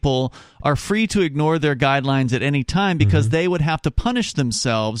government people are free to ignore their guidelines at any time because they would have to punish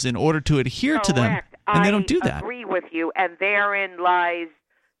themselves in order to adhere to them, and they don't do that. I agree with you, and therein lies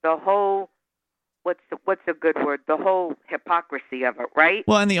the whole, what's a good word, the whole hypocrisy of it, right?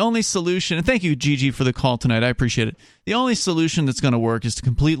 Well, and the only solution, and thank you, Gigi, for the call tonight. I appreciate it. The only solution that's going to work is to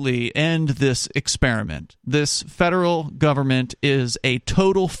completely end this experiment. This federal government is a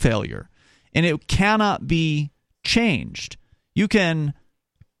total failure, and it cannot be changed. You can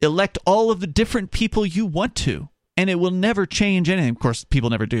elect all of the different people you want to. and it will never change anything. Of course,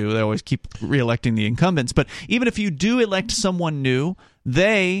 people never do. They always keep reelecting the incumbents. But even if you do elect someone new,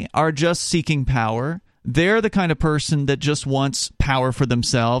 they are just seeking power. They're the kind of person that just wants power for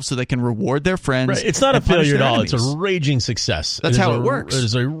themselves so they can reward their friends. Right. It's not a failure at all. Enemies. It's a raging success. That's how it works. It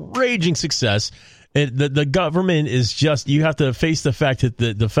is a raging success. The government is just, you have to face the fact that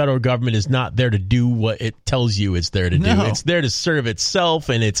the federal government is not there to do what it tells you it's there to do. It's there to serve itself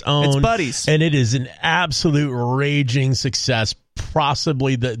and its own. Its buddies. And it is an absolute raging success,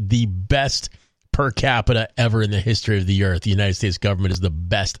 possibly the best per capita ever in the history of the earth. The United States government is the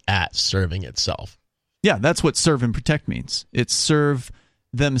best at serving itself. Yeah, that's what serve and protect means. It's serve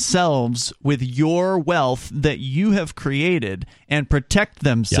themselves with your wealth that you have created and protect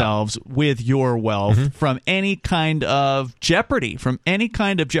themselves with your wealth from any kind of jeopardy,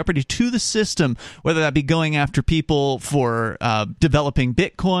 to the system, whether that be going after people for developing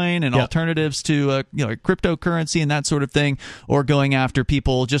Bitcoin and alternatives to cryptocurrency and that sort of thing, or going after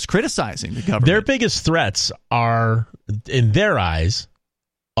people just criticizing the government. Their biggest threats are, in their eyes,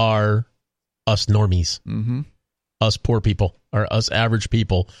 are us normies. Us poor people, or us average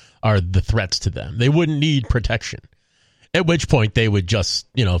people, are the threats to them. They wouldn't need protection. At which point they would just,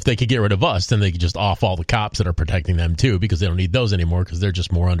 if they could get rid of us, then they could just off all the cops that are protecting them too, because they don't need those anymore because they're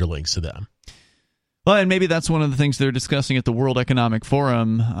just more underlings to them. Well, and maybe that's one of the things they're discussing at the World Economic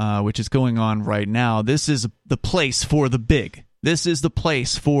Forum, which is going on right now. This is the place for the big. This is the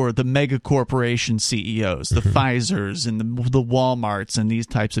place for the mega corporation CEOs, the Pfizers and the Walmarts and these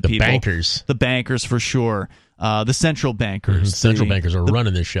types of people. The bankers, for sure. The central bankers. Central bankers are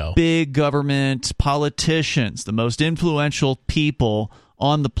running this show. Big government politicians, the most influential people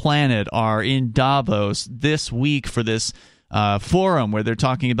on the planet, are in Davos this week for this forum where they're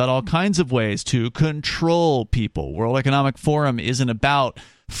talking about all kinds of ways to control people. World Economic Forum isn't about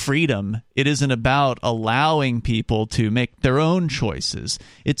freedom. It isn't about allowing people to make their own choices.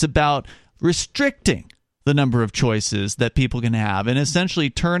 It's about restricting the number of choices that people can have and essentially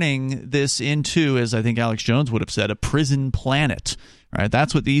turning this into, as I think Alex Jones would have said, a prison planet. Right?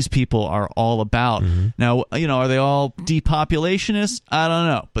 That's what these people are all about. Now, are they all depopulationists? I don't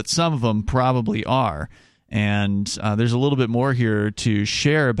know, but some of them probably are. And there's a little bit more here to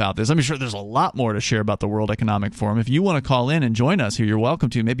share about this. I'm sure there's a lot more to share about the World Economic Forum. If you want to call in and join us here, you're welcome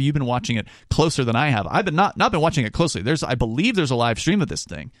to. Maybe you've been watching it closer than I have. I've been not been watching it closely. I believe there's a live stream of this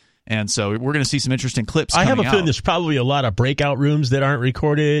thing. And so we're going to see some interesting clips coming out. I have a feeling there's probably a lot of breakout rooms that aren't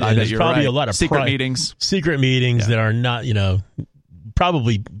recorded. And there's probably a lot of secret meetings that are not,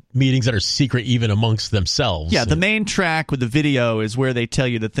 probably meetings that are secret even amongst themselves. Yeah, the main track with the video is where they tell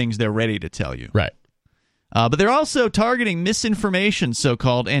you the things they're ready to tell you. Right. But they're also targeting misinformation,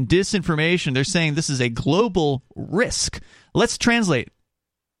 so-called, and disinformation. They're saying this is a global risk. Let's translate.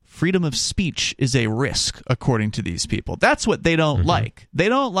 Freedom of speech is a risk, according to these people. That's what they don't like. They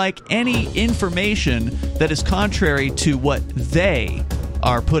don't like any information that is contrary to what they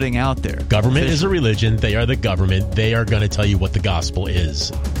are putting out there. Government is a religion. They are the government. They are going to tell you what the gospel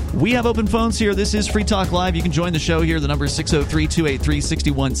is. We have open phones here. This is Free Talk Live. You can join the show here. The number is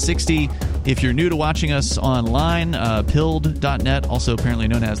 603-283-6160. If you're new to watching us online, pilled.net, also apparently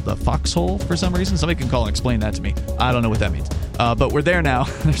known as the Foxhole for some reason. Somebody can call and explain that to me. I don't know what that means. But we're there now.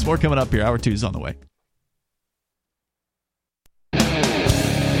 There's more coming up here. Hour 2 is on the way.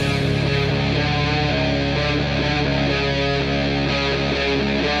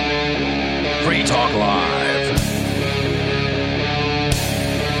 Free Talk Live.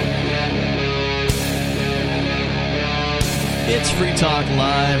 It's Free Talk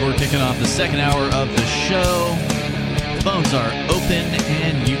Live. We're kicking off the second hour of the show. Phones are open,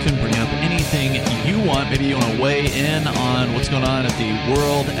 and you can bring up anything you want. Maybe you want to weigh in on what's going on at the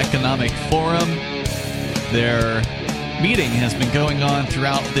World Economic Forum. Their meeting has been going on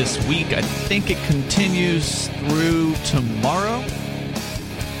throughout this week. I think it continues through tomorrow.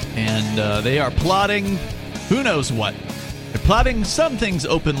 And they are plotting who knows what. They're plotting some things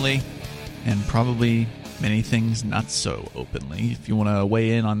openly and probably many things not so openly. If you want to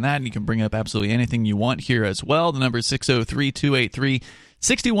weigh in on that, you can bring up absolutely anything you want here as well. The number is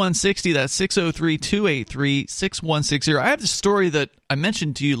 603-283-6160. That's 603-283-6160. I have the story that I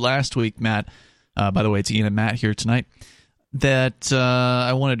mentioned to you last week, Matt. By the way, it's Ian and Matt here tonight. That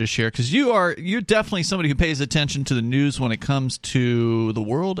I wanted to share because you're definitely somebody who pays attention to the news when it comes to the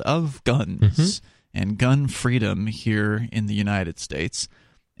world of guns and gun freedom here in the United States.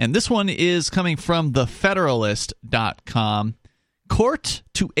 And this one is coming from thefederalist.com. Court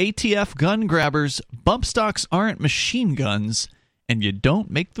to ATF gun grabbers. Bump stocks aren't machine guns, and you don't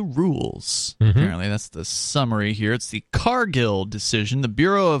make the rules. Apparently, that's the summary here. It's the Cargill decision. The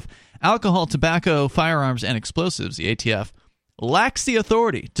Bureau of Alcohol, Tobacco, Firearms, and Explosives, the ATF, lacks the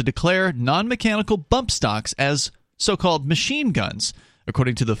authority to declare non-mechanical bump stocks as so-called machine guns,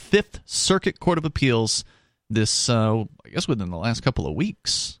 according to the Fifth Circuit Court of Appeals. This, I guess, within the last couple of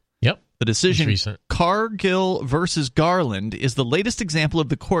weeks. Yep. The decision, Cargill versus Garland, is the latest example of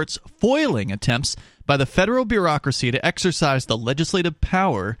the court's foiling attempts by the federal bureaucracy to exercise the legislative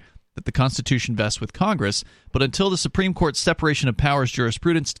power that the Constitution vests with Congress. But until the Supreme Court's separation of powers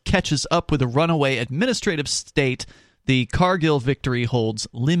jurisprudence catches up with a runaway administrative state, the Cargill victory holds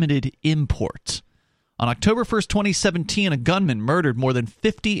limited import. On October 1st, 2017, a gunman murdered more than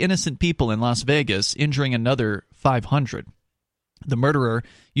 50 innocent people in Las Vegas, injuring another 500. The murderer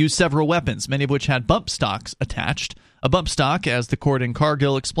used several weapons, many of which had bump stocks attached. A bump stock, as the court in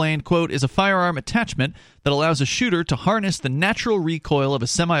Cargill explained, quote, is a firearm attachment that allows a shooter to harness the natural recoil of a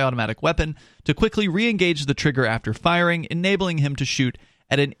semi-automatic weapon to quickly re-engage the trigger after firing, enabling him to shoot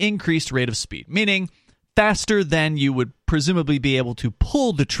at an increased rate of speed, meaning faster than you would presumably be able to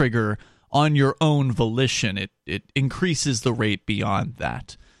pull the trigger on your own volition. It increases the rate beyond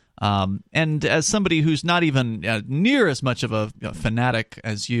that. And as somebody who's not even near as much of a fanatic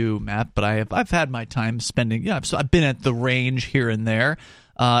as you, Matt, but I've had my time spending. So I've been at the range here and there,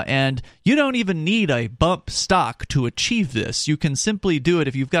 and you don't even need a bump stock to achieve this. You can simply do it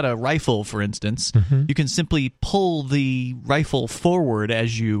if you've got a rifle, for instance. Mm-hmm. You can simply pull the rifle forward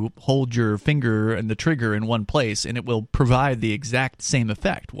as you hold your finger and the trigger in one place, and it will provide the exact same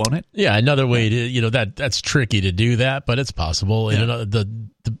effect, won't it? Yeah, another way to that's tricky to do that, but it's possible. Yeah. And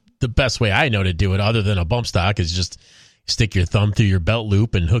the best way I know to do it, other than a bump stock, is just stick your thumb through your belt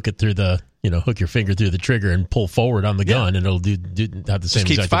loop and hook it through hook your finger through the trigger and pull forward on the gun, and it'll have the same. Just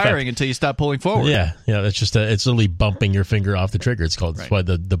keeps exact firing effect until you stop pulling forward. Yeah. It's just it's literally bumping your finger off the trigger. It's called. Right. That's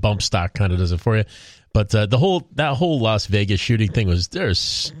why the bump stock kind of does it for you. But that whole Las Vegas shooting thing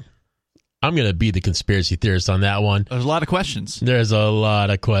I'm going to be the conspiracy theorist on that one. There's a lot of questions. There's a lot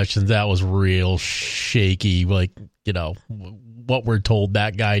of questions. That was real shaky. What we're told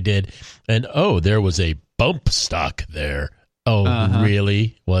that guy did. And, there was a bump stock there.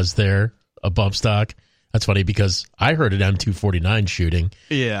 Really? Was there a bump stock? That's funny because I heard an M249 shooting.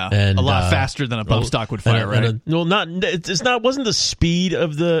 Yeah, and a lot faster than a bump stock would fire, right? Wasn't the speed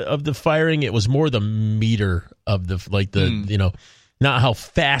of the firing. It was more the meter of not how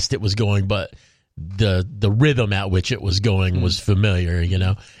fast it was going, but the rhythm at which it was going was familiar,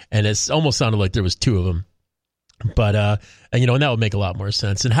 and it's almost sounded like there was two of them. But, and that would make a lot more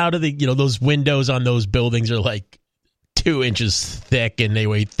sense. And how do they, those windows on those buildings are like 2 inches thick and they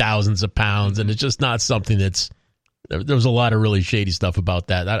weigh thousands of pounds. And it's just not something there was a lot of really shady stuff about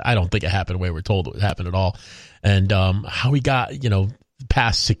that. I don't think it happened the way we're told it would happen at all. And how we got,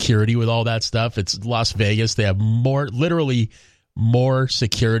 past security with all that stuff. It's Las Vegas. They have literally more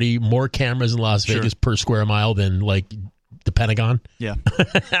security, more cameras in Las Vegas per square mile than like the Pentagon. Yeah.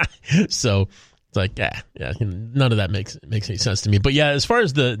 So it's like, none of that makes any sense to me. But yeah, as far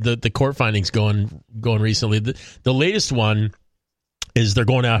as the court findings going recently, the latest one is they're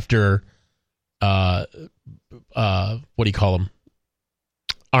going after what do you call them?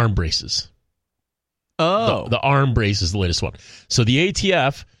 Arm braces. Oh, the arm brace is the latest one. So the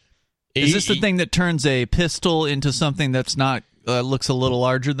ATF is this the thing that turns a pistol into something that's not looks a little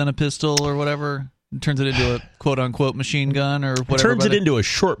larger than a pistol or whatever? It turns it into a quote-unquote machine gun or whatever. Turns it into a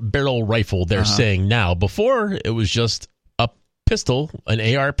short-barrel rifle, they're saying now. Before, it was just a pistol,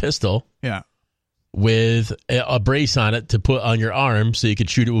 an AR pistol, with a brace on it to put on your arm so you could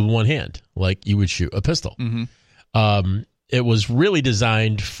shoot it with one hand, like you would shoot a pistol. Mm-hmm. It was really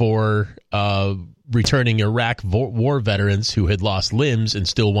designed for returning Iraq war veterans who had lost limbs and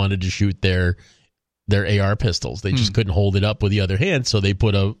still wanted to shoot their AR pistols. They just couldn't hold it up with the other hand, so they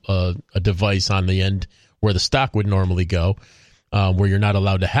put a device on the end where the stock would normally go, where you're not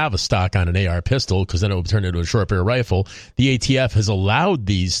allowed to have a stock on an AR pistol because then it would turn into a short barrel rifle. The ATF has allowed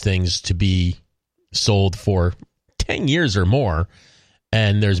these things to be sold for 10 years or more,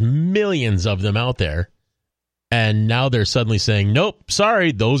 and there's millions of them out there. And now they're suddenly saying, nope,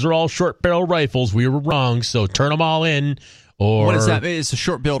 sorry, those are all short barrel rifles. We were wrong, so turn them all in. Or, what does that mean? Is a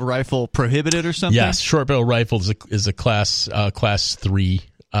short-barreled rifle prohibited or something? Yes, short-barreled rifle is a class 3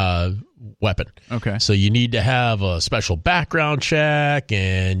 weapon. Okay. So you need to have a special background check,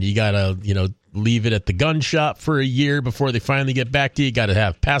 and you got to leave it at the gun shop for a year before they finally get back to you. You got to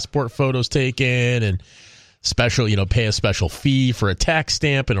have passport photos taken and special, pay a special fee for a tax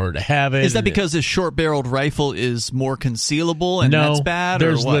stamp in order to have it. Is that because this short-barreled rifle is more concealable and that's bad?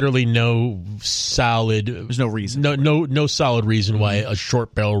 There's literally no solid. There's no reason. No solid reason why a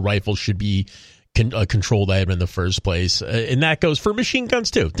short-barrel rifle should be a controlled item in the first place. And that goes for machine guns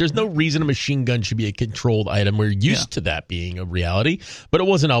too. There's no reason a machine gun should be a controlled item. We're used to that being a reality, but it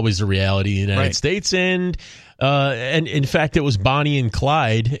wasn't always a reality in the United States. And in fact, it was Bonnie and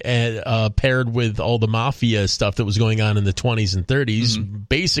Clyde paired with all the mafia stuff that was going on in the 20s and 30s,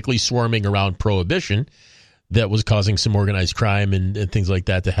 basically swarming around Prohibition, that was causing some organized crime and things like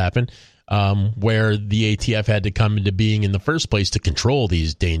that to happen. Where the ATF had to come into being in the first place to control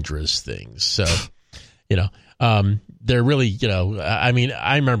these dangerous things. So, they're really, I mean,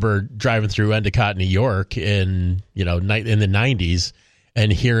 I remember driving through Endicott, New York in the 90s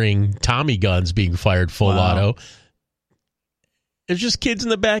and hearing Tommy guns being fired full auto. There's just kids in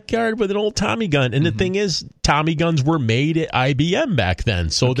the backyard with an old Tommy gun. And the thing is, Tommy guns were made at IBM back then.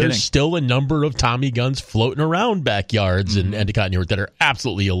 So there's still a number of Tommy guns floating around backyards in Endicott, New York that are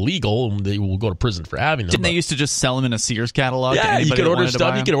absolutely illegal, and they will go to prison for having them. Didn't they used to just sell them in a Sears catalog? Yeah, you could order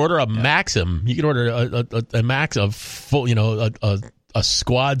stuff. You could order a Maxim. You could order a Max, a full, a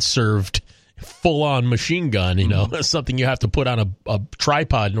squad served full-on machine gun, something you have to put on a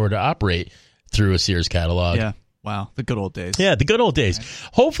tripod in order to operate through a Sears catalog. Yeah. Wow, the good old days. Yeah, the good old days.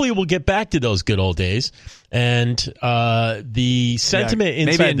 Hopefully we'll get back to those good old days. And the sentiment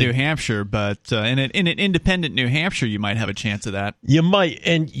inside maybe in New Hampshire, but in an independent New Hampshire, you might have a chance of that. You might.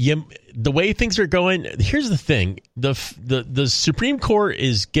 And the way things are going, here's the thing. The Supreme Court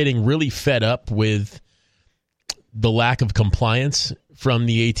is getting really fed up with the lack of compliance from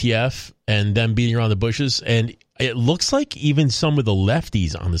the ATF and them beating around the bushes. And it looks like even some of the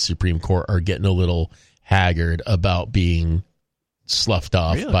lefties on the Supreme Court are getting a little haggard about being sloughed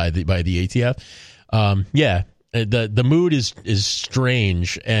off by the ATF. The mood is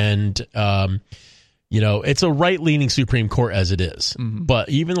strange, and it's a right-leaning Supreme Court as it is. But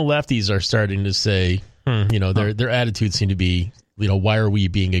even the lefties are starting to say, their attitudes seem to be, why are we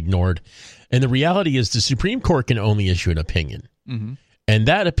being ignored? And the reality is the Supreme Court can only issue an opinion, and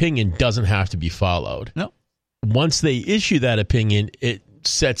that opinion doesn't have to be followed. No. Once they issue that opinion, it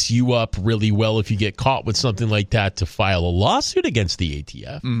sets you up really well if you get caught with something like that to file a lawsuit against the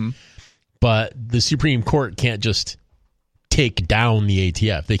ATF. But the Supreme Court can't just take down the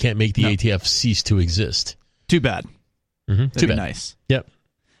ATF. They can't make the ATF cease to exist. Too bad. Too bad. Nice. Yep.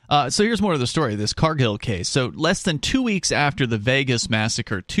 So here's more of the story, this Cargill case. So less than 2 weeks after the Vegas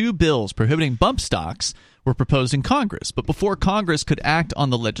massacre, 2 bills prohibiting bump stocks were proposed in Congress. But before Congress could act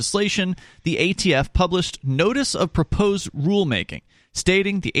on the legislation, the ATF published Notice of Proposed Rulemaking,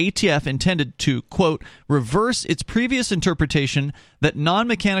 stating the ATF intended to, quote, reverse its previous interpretation that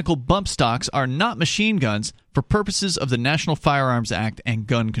non-mechanical bump stocks are not machine guns for purposes of the National Firearms Act and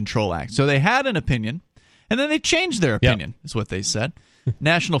Gun Control Act. So they had an opinion, and then they changed their opinion, is what they said.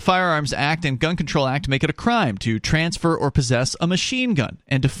 National Firearms Act and Gun Control Act make it a crime to transfer or possess a machine gun,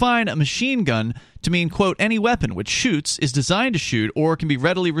 and define a machine gun to mean, quote, any weapon which shoots, is designed to shoot, or can be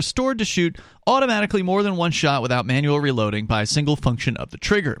readily restored to shoot automatically more than one shot without manual reloading by a single function of the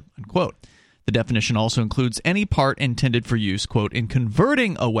trigger, unquote. The definition also includes any part intended for use, quote, in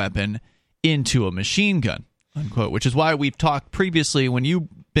converting a weapon into a machine gun, unquote, which is why we've talked previously when you've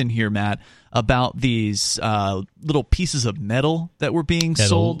been here, Matt, about these little pieces of metal that were being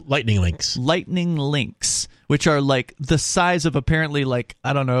sold. Lightning links. Lightning links, which are like the size of apparently like,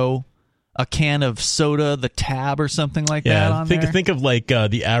 I don't know, a can of soda, the tab or something like that on there. Think of like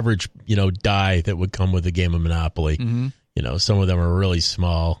the average, die that would come with a game of Monopoly. Some of them are really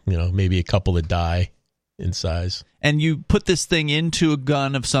small, maybe a couple of die in size. And you put this thing into a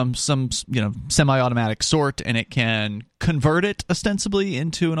gun of some semi-automatic sort, and it can convert it ostensibly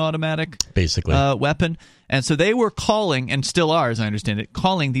into an automatic basically weapon. And so they were calling, and still are, as I understand it,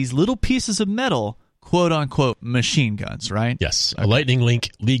 calling these little pieces of metal, quote-unquote, machine guns, right? Yes. Okay. A lightning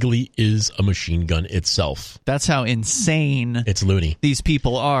link legally is a machine gun itself. That's how insane it's loony these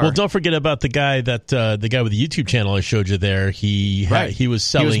people are. Well, don't forget about the guy with the YouTube channel I showed you there. He was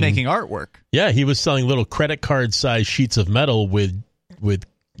selling... He was making artwork. Yeah, he was selling little credit card-sized sheets of metal with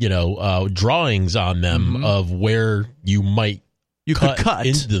drawings on them of where you might cut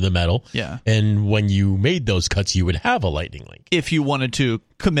into the metal. Yeah. And when you made those cuts, you would have a lightning link. If you wanted to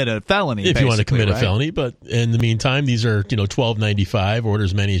commit a felony, if you want to commit a felony, but in the meantime, these are $12.95. Order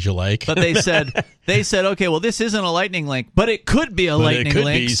as many as you like. But they said, okay, well, this isn't a lightning link, but it could be a lightning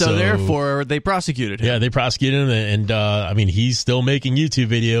link, so therefore they prosecuted him. Yeah, they prosecuted him, and he's still making YouTube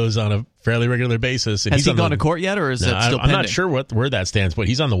videos on a fairly regular basis. And Has he gone to court yet, or is that still pending? I'm not sure where that stands, but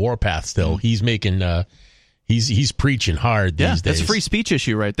he's on the warpath still. He's making... He's preaching hard these days. That's a free speech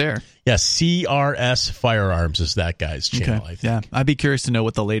issue right there. Yeah, CRS Firearms is that guy's channel, I think. Yeah, I'd be curious to know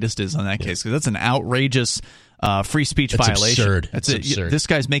what the latest is on that case, because that's an outrageous free speech It's violation. absurd. That's It's absurd. This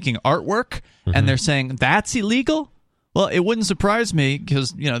guy's making artwork, and they're saying that's illegal. Well, it wouldn't surprise me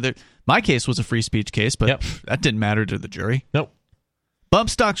because my case was a free speech case, but that didn't matter to the jury. Nope. Bump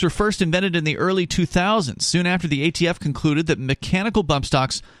stocks were first invented in the early 2000s, soon after the ATF concluded that mechanical bump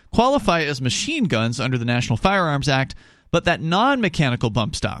stocks qualify as machine guns under the National Firearms Act, but that non-mechanical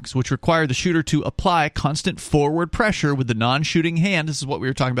bump stocks, which require the shooter to apply constant forward pressure with the non-shooting hand, this is what we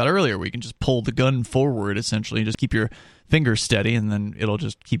were talking about earlier, where you can just pull the gun forward, essentially, and just keep your fingers steady, and then it'll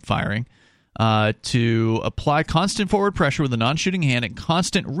just keep firing. To apply constant forward pressure with the non-shooting hand and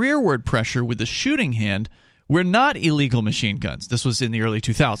constant rearward pressure with the shooting hand were not illegal machine guns. This was in the early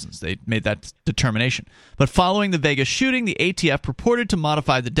 2000s. They made that determination. But following the Vegas shooting, the ATF purported to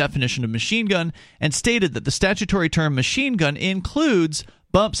modify the definition of machine gun and stated that the statutory term machine gun includes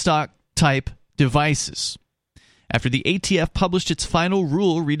bump stock type devices. After the ATF published its final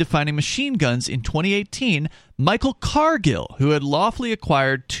rule redefining machine guns in 2018, Michael Cargill, who had lawfully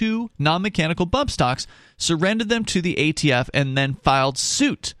acquired 2 non-mechanical bump stocks, surrendered them to the ATF and then filed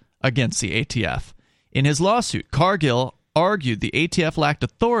suit against the ATF. In his lawsuit, Cargill argued the ATF lacked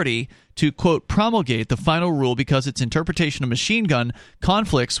authority to, quote, promulgate the final rule because its interpretation of machine gun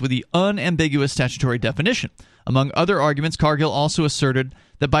conflicts with the unambiguous statutory definition. Among other arguments, Cargill also asserted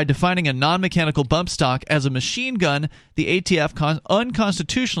that by defining a non-mechanical bump stock as a machine gun, the ATF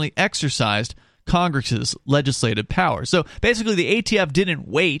unconstitutionally exercised Congress's legislative power. So basically, the ATF didn't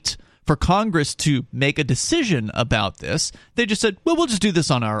wait for Congress to make a decision about this. They just said, well, we'll just do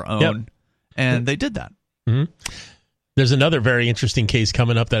this on our own. Yep. And they did that. Mm-hmm. There's another very interesting case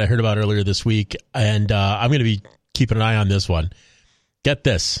coming up that I heard about earlier this week, and I'm going to be keeping an eye on this one. Get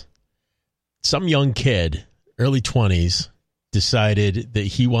this. Some young kid, early 20s, decided that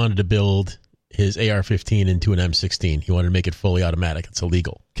he wanted to build his AR-15 into an M16. He wanted to make it fully automatic. It's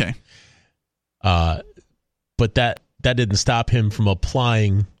illegal. Okay. But that didn't stop him from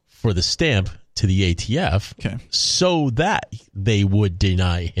applying for the stamp to the ATF so that they would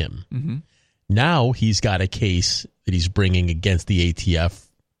deny him. Mm-hmm. Now he's got a case that he's bringing against the ATF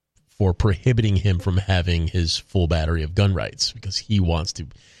for prohibiting him from having his full battery of gun rights because he wants to.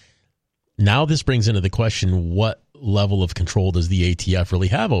 Now this brings into the question, what level of control does the ATF really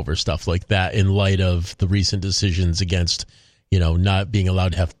have over stuff like that in light of the recent decisions against, not being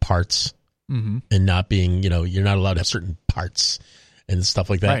allowed to have parts and not being, you're not allowed to have certain parts and stuff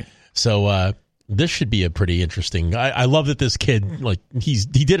like that. Right. So, this should be a pretty interesting. I love that this kid, he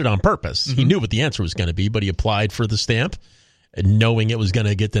did it on purpose. He knew what the answer was going to be, but he applied for the stamp, knowing it was going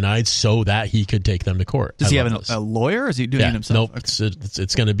to get denied, so that he could take them to court. Does he have a lawyer, or is he doing it himself? Nope. Okay.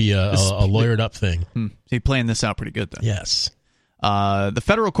 It's going to be a lawyered up thing. So he's playing this out pretty good then. Yes. The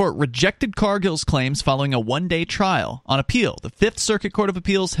federal court rejected Cargill's claims following a one-day trial. On appeal, the Fifth Circuit Court of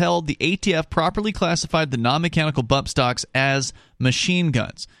Appeals held the ATF properly classified the non-mechanical bump stocks as machine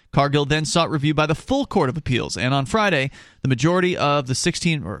guns. Cargill then sought review by the full Court of Appeals, and on Friday, the majority of the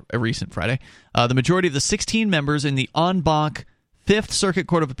 16 members in the en banc Fifth Circuit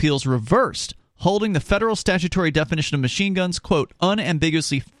Court of Appeals reversed, holding the federal statutory definition of machine guns, quote,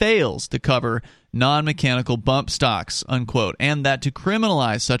 unambiguously fails to cover non-mechanical bump stocks, unquote, and that to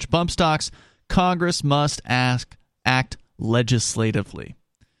criminalize such bump stocks, Congress must act legislatively,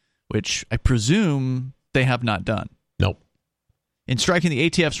 which I presume they have not done. Nope. In striking the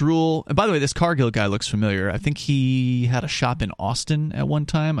ATF's rule, and by the way, this Cargill guy looks familiar. I think he had a shop in Austin at one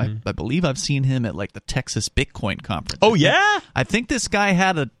time. I believe I've seen him at the Texas Bitcoin conference. Oh, yeah? I think this guy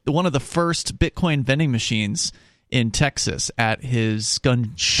had one of the first Bitcoin vending machines in Texas at his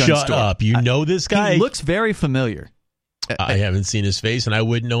gun store. Shut up. You know this guy? He looks very familiar. I haven't seen his face, and I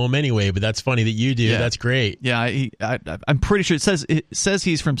wouldn't know him anyway, but that's funny that you do. Yeah. That's great. Yeah, I'm pretty sure it says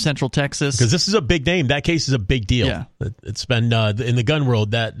he's from Central Texas. Because this is a big name. That case is a big deal. Yeah. It's been, in the gun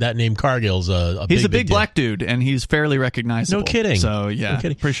world, that name Cargill's a he's big a big deal. black dude, and he's fairly recognizable. No kidding. So, yeah, no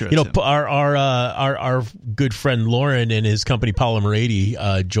kidding. pretty sure it's him. Our good friend Lauren and his company Polymer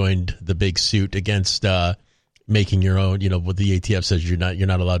 80 joined the big suit against making your own, what the ATF says you're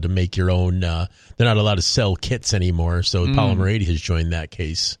not allowed to make your own. They're not allowed to sell kits anymore. So Polymer 80 has joined that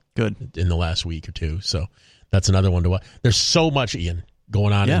case. Good. In the last week or two. So that's another one to watch. There's so much, Ian,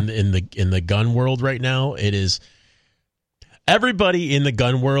 going on in the gun world right now. It is everybody in the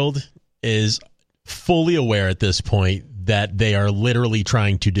gun world is fully aware at this point that they are literally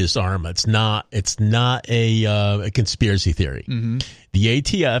trying to disarm. It's not a conspiracy theory. Mm-hmm. The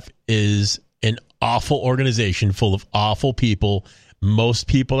ATF is an awful organization full of awful people. Most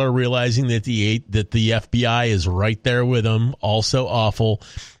people are realizing that the FBI is right there with them, also awful.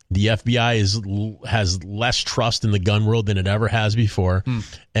 The FBI has less trust in the gun world than it ever has before.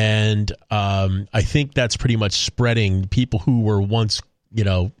 And I think that's pretty much spreading. People who were once,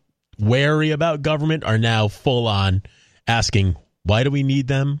 wary about government are now full on asking, why do we need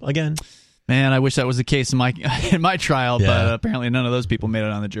them again? Man, I wish that was the case in my trial, but apparently none of those people made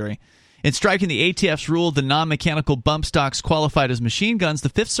it on the jury. In striking the ATF's rule, the non-mechanical bump stocks qualified as machine guns, the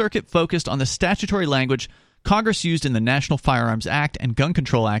Fifth Circuit focused on the statutory language Congress used in the National Firearms Act and Gun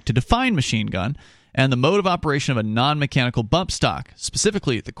Control Act to define machine gun and the mode of operation of a non-mechanical bump stock.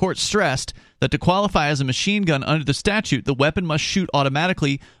 Specifically, the court stressed that to qualify as a machine gun under the statute, the weapon must shoot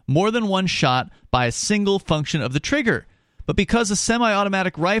automatically more than one shot by a single function of the trigger. But because a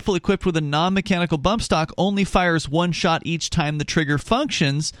semi-automatic rifle equipped with a non-mechanical bump stock only fires one shot each time the trigger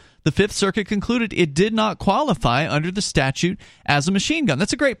functions, the Fifth Circuit concluded it did not qualify under the statute as a machine gun.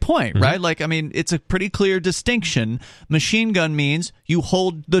 That's a great point, right? It's a pretty clear distinction. Machine gun means you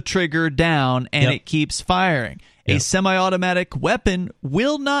hold the trigger down and it keeps firing. A semi-automatic weapon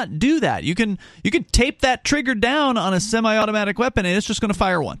will not do that. You can tape that trigger down on a semi-automatic weapon and it's just going to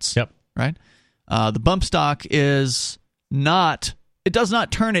fire once. Right? The bump stock is not... It does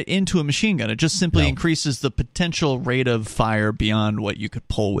not turn it into a machine gun. It just simply increases the potential rate of fire beyond what you could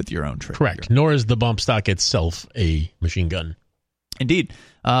pull with your own trigger. Correct. Nor is the bump stock itself a machine gun. Indeed.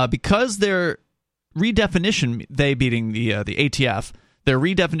 Because their redefinition, they beating the ATF, their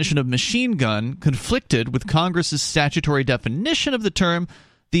redefinition of machine gun conflicted with Congress's statutory definition of the term,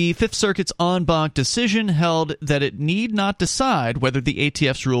 the Fifth Circuit's en banc decision held that it need not decide whether the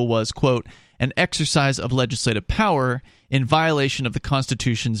ATF's rule was, quote, an exercise of legislative power in violation of the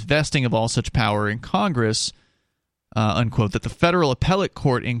Constitution's vesting of all such power in Congress, unquote, that the federal appellate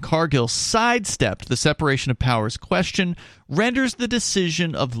court in Cargill sidestepped the separation of powers question, renders the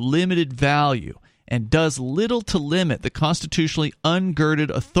decision of limited value, and does little to limit the constitutionally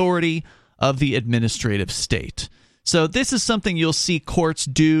ungirded authority of the administrative state. So this is something you'll see courts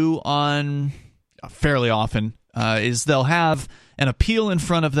do on fairly often, is they'll have an appeal in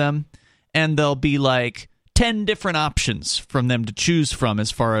front of them, and there'll be like 10 different options from them to choose from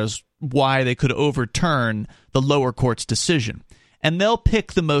as far as why they could overturn the lower court's decision. And they'll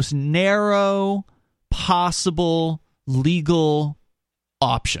pick the most narrow possible legal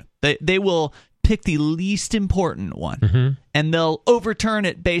option. They will pick the least important one, and they'll overturn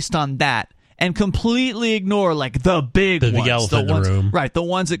it based on that and completely ignore like the big ones, elephant in the room. Right, the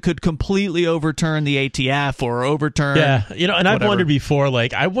ones that could completely overturn the ATF or overturn. Yeah, and whatever. I've wondered before,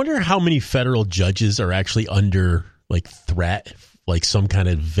 like, I wonder how many federal judges are actually under like threat, like some kind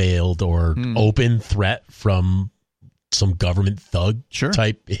of veiled or open threat from some government thug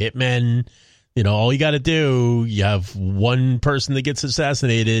type hitman. All you got to do, you have one person that gets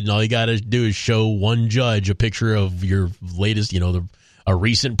assassinated, and all you got to do is show one judge a picture of your latest, a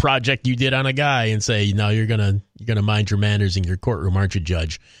recent project you did on a guy, and say, "No, you're gonna mind your manners in your courtroom, aren't you,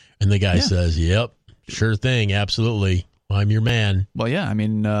 Judge?" And the guy says, "Yep, sure thing, absolutely, I'm your man." Well, yeah, I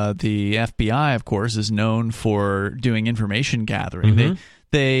mean, the FBI, of course, is known for doing information gathering.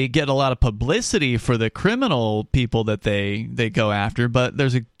 They get a lot of publicity for the criminal people that they go after, but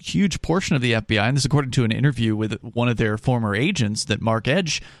there's a huge portion of the FBI, and this is according to an interview with one of their former agents that Mark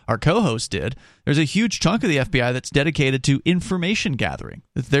Edge, our co-host, did. There's a huge chunk of the FBI that's dedicated to information gathering.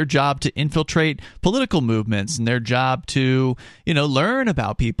 It's their job to infiltrate political movements, and their job to, learn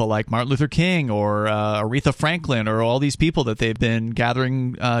about people like Martin Luther King or Aretha Franklin or all these people that they've been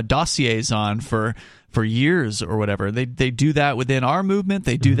gathering dossiers on for years or whatever. They do that within our movement.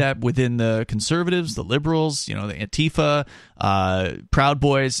 They do that within the conservatives, the liberals, the Antifa, Proud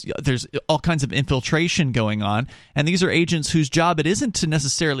Boys. There's all kinds of infiltration going on. And these are agents whose job it isn't to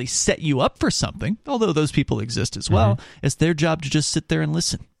necessarily set you up for something, although those people exist as well. It's their job to just sit there and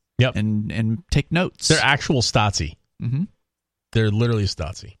listen and take notes. They're actual Stasi. They're literally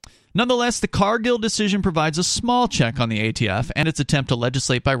Stasi. Nonetheless, the Cargill decision provides a small check on the ATF and its attempt to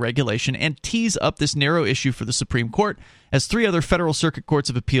legislate by regulation and tease up this narrow issue for the Supreme Court, as 3 other federal circuit courts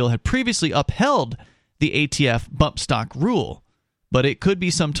of appeal had previously upheld the ATF bump stock rule. But it could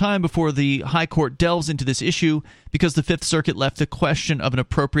be some time before the High Court delves into this issue because the Fifth Circuit left the question of an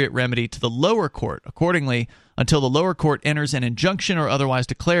appropriate remedy to the lower court. Accordingly, until the lower court enters an injunction or otherwise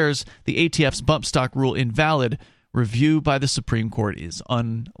declares the ATF's bump stock rule invalid, review by the Supreme Court is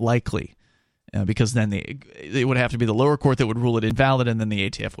unlikely, because then it would have to be the lower court that would rule it invalid, and then the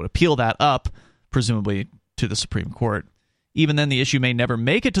ATF would appeal that up, presumably to the Supreme Court. Even then, the issue may never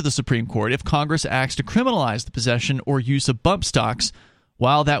make it to the Supreme Court if Congress acts to criminalize the possession or use of bump stocks.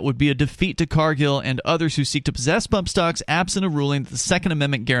 While that would be a defeat to Cargill and others who seek to possess bump stocks, absent a ruling that the Second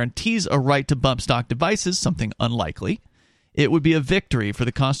Amendment guarantees a right to bump stock devices, something unlikely, it would be a victory for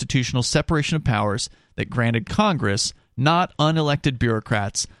the constitutional separation of powers that granted Congress, not unelected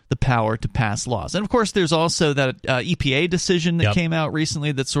bureaucrats, the power to pass laws. And of course, there's also that EPA decision that came out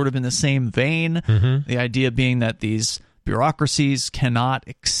recently that's sort of in the same vein. The idea being that these bureaucracies cannot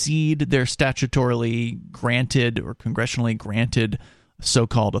exceed their statutorily granted or congressionally granted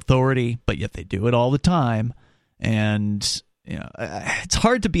so-called authority, but yet they do it all the time. And it's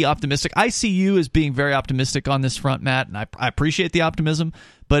hard to be optimistic. I see you as being very optimistic on this front, Matt, and I appreciate the optimism,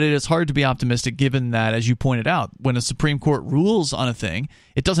 but it is hard to be optimistic given that, as you pointed out, when a Supreme Court rules on a thing,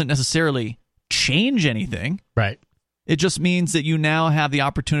 it doesn't necessarily change anything. Right. It just means that you now have the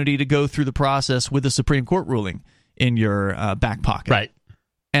opportunity to go through the process with a Supreme Court ruling in your back pocket. Right.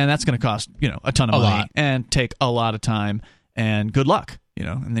 And that's going to cost, a ton of money lot. and take a lot of time and good luck.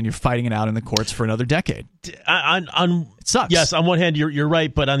 And then you're fighting it out in the courts for another decade. It sucks. Yes, on one hand, you're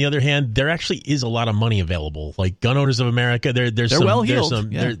right, but on the other hand, there actually is a lot of money available. Like Gun Owners of America, they're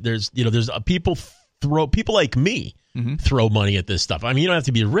well-heeled. There's people like me throw money at this stuff. I mean, you don't have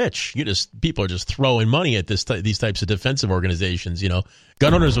to be rich. People are just throwing money at these types of defensive organizations.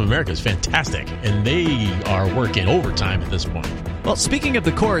 Gun Owners of America is fantastic, and they are working overtime at this point. Well, speaking of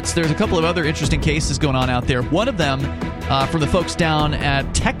the courts, there's a couple of other interesting cases going on out there. One of them from the folks down at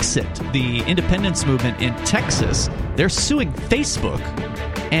Texit, the independence movement in Texas. They're suing Facebook,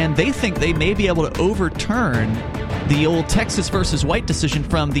 and they think they may be able to overturn the old Texas versus White decision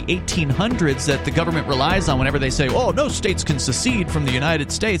from the 1800s that the government relies on whenever they say, oh, no states can secede from the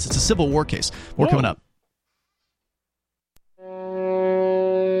United States. It's a Civil War case. More coming up.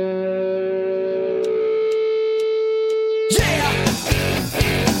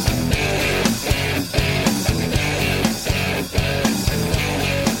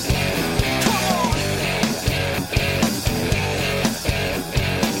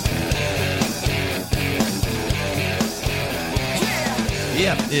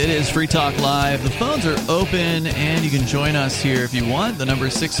 It is Free Talk Live. The phones are open, and you can join us here if you want. The number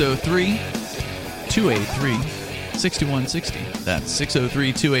is 603-283-6160. That's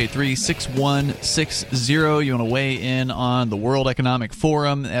 603-283-6160. You want to weigh in on the World Economic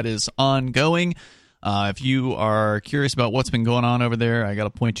Forum that is ongoing. If you are curious about what's been going on over there, I got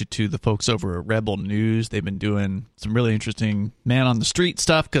to point you to the folks over at Rebel News. They've been doing some really interesting man-on-the-street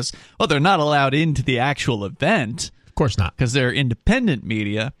stuff because, they're not allowed into the actual event. Of course not. Because they're independent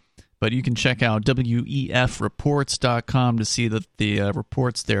media, but you can check out WEFreports.com to see the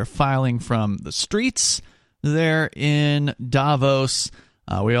reports they're filing from the streets there in Davos.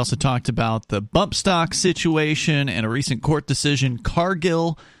 We also talked about the bump stock situation and a recent court decision,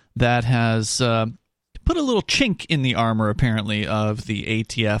 Cargill, that has put a little chink in the armor, apparently, of the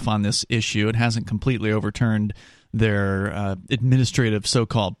ATF on this issue. It hasn't completely overturned their administrative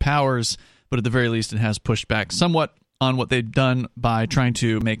so-called powers, but at the very least it has pushed back somewhat on what they've done by trying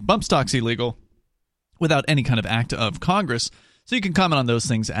to make bump stocks illegal without any kind of act of Congress. So you can comment on those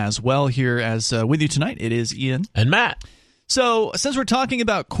things as well here. As with you tonight, it is Ian. And Matt. So since we're talking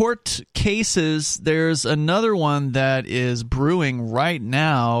about court cases, there's another one that is brewing right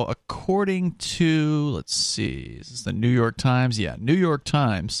now, according to, let's see, is this the New York Times? Yeah, New York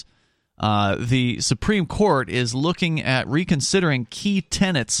Times. The Supreme Court is looking at reconsidering key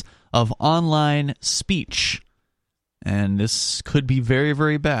tenets of online speech. And this could be very,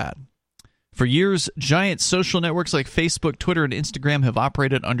 very bad. For years, giant social networks like Facebook, Twitter, and Instagram have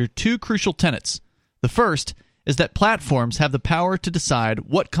operated under two crucial tenets. The first is that platforms have the power to decide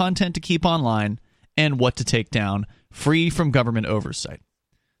what content to keep online and what to take down, free from government oversight.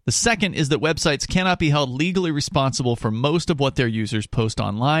 The second is that websites cannot be held legally responsible for most of what their users post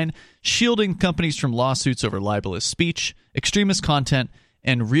online, shielding companies from lawsuits over libelous speech, extremist content,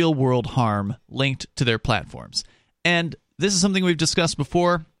 and real-world harm linked to their platforms. And this is something we've discussed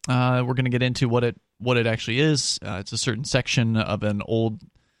before. We're going to get into what it actually is. It's a certain section of an old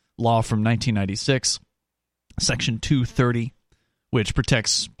law from 1996, Section 230, which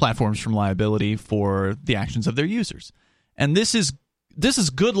protects platforms from liability for the actions of their users. And this is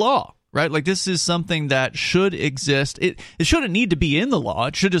good law, right? Like, this is something that should exist. It shouldn't need to be in the law.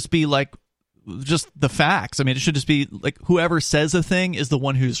 It should just be like just the facts. I mean, it should just be like whoever says a thing is the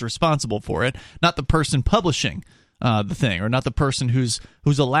one who's responsible for it, not the person publishing the thing, or not the person who's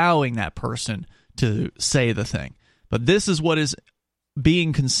allowing that person to say the thing. But this is what is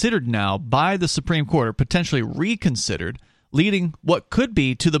being considered now by the Supreme Court, or potentially reconsidered, leading what could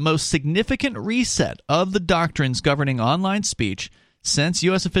be to the most significant reset of the doctrines governing online speech since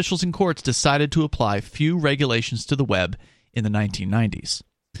U.S. officials and courts decided to apply few regulations to the web in the 1990s.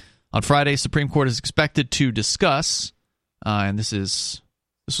 On Friday, Supreme Court is expected to discuss, and this was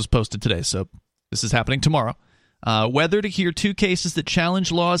posted today, so this is happening tomorrow, whether to hear two cases that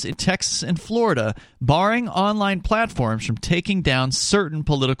challenge laws in Texas and Florida barring online platforms from taking down certain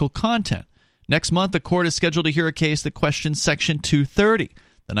political content. Next month, the court is scheduled to hear a case that questions Section 230,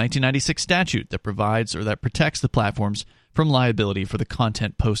 the 1996 statute that provides or that protects the platforms from liability for the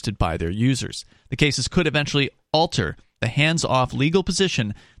content posted by their users. The cases could eventually alter the hands-off legal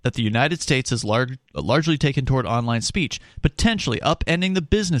position that the United States has largely taken toward online speech, potentially upending the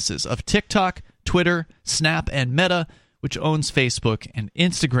businesses of TikTok, Twitter, Snap, and Meta, which owns Facebook and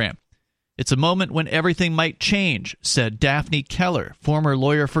Instagram. It's a moment when everything might change, said Daphne Keller, former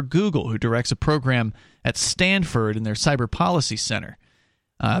lawyer for Google, who directs a program at Stanford in their Cyber Policy Center.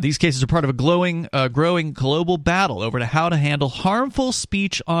 These cases are part of a growing global battle over how to handle harmful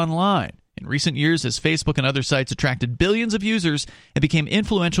speech online. In recent years, as Facebook and other sites attracted billions of users and became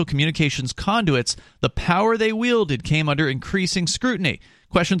influential communications conduits, the power they wielded came under increasing scrutiny.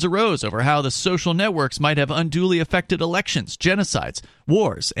 Questions arose over how the social networks might have unduly affected elections, genocides,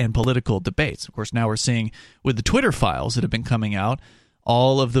 wars, and political debates. Of course, now we're seeing with the Twitter files that have been coming out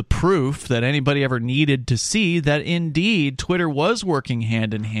all of the proof that anybody ever needed to see that indeed Twitter was working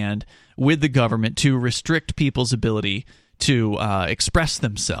hand in hand with the government to restrict people's ability to express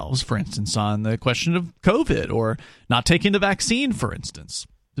themselves, for instance, on the question of COVID or not taking the vaccine, for instance.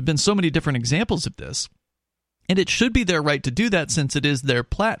 There have been so many different examples of this. And it should be their right to do that since it is their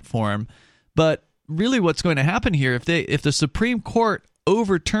platform. But really what's going to happen here, if the Supreme Court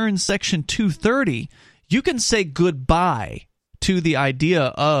overturns Section 230, you can say goodbye to the idea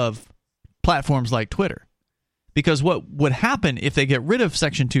of platforms like Twitter. Because what would happen if they get rid of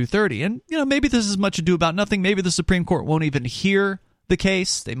Section 230, and maybe this is much ado about nothing, maybe the Supreme Court won't even hear the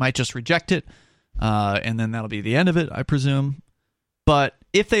case, they might just reject it, and then that'll be the end of it, I presume. But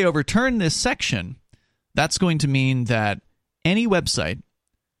if they overturn this section, that's going to mean that any website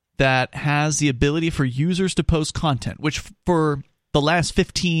that has the ability for users to post content, which for the last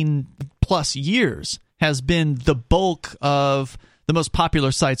 15 plus years has been the bulk of the most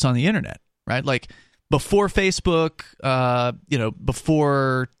popular sites on the internet, right? Like before Facebook,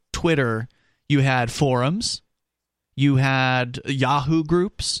 before Twitter, you had forums, you had Yahoo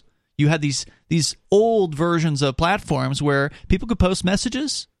groups, you had these old versions of platforms where people could post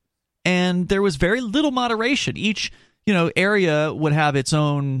messages, and there was very little moderation. Each area would have its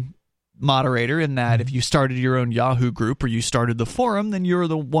own moderator, in that if you started your own Yahoo group or you started the forum, then you're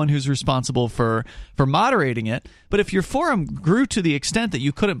the one who's responsible for moderating it. But if your forum grew to the extent that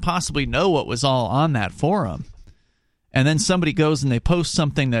you couldn't possibly know what was all on that forum, and then somebody goes and they post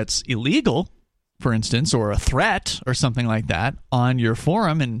something that's illegal, for instance, or a threat or something like that on your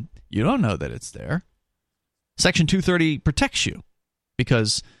forum, and you don't know that it's there, Section 230 protects you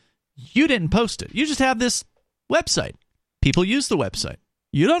because you didn't post it. You just have this website. People use the website.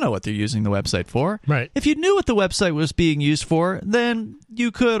 You don't know what they're using the website for. Right. If you knew what the website was being used for, then you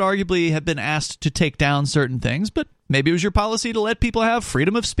could arguably have been asked to take down certain things, but maybe it was your policy to let people have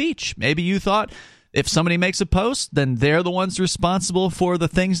freedom of speech. Maybe you thought if somebody makes a post, then they're the ones responsible for the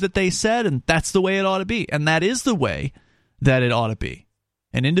things that they said, and that's the way it ought to be. And that is the way that it ought to be.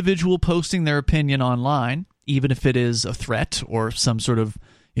 An individual posting their opinion online, even if it is a threat or some sort of,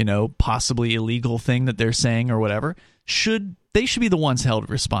 possibly illegal thing that they're saying or whatever, they should be the ones held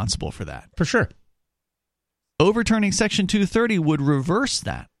responsible for that. For sure. Overturning Section 230 would reverse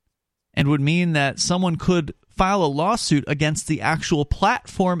that and would mean that someone could file a lawsuit against the actual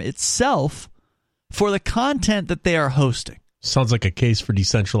platform itself for the content that they are hosting. Sounds like a case for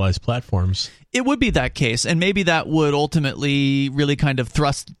decentralized platforms. It would be that case, and maybe that would ultimately really kind of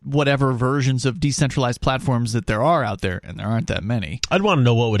thrust whatever versions of decentralized platforms that there are out there, and there aren't that many. I'd want to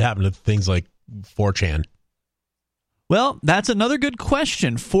know what would happen to things like 4chan. Well, that's another good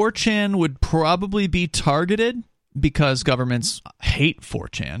question. 4chan would probably be targeted because governments hate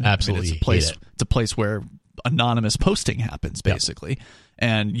 4chan. Absolutely. It's a place where anonymous posting happens, basically. Yep.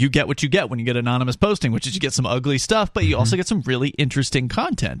 And you get what you get when you get anonymous posting, which is you get some ugly stuff, but you also get some really interesting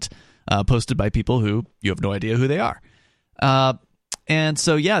content posted by people who you have no idea who they are. And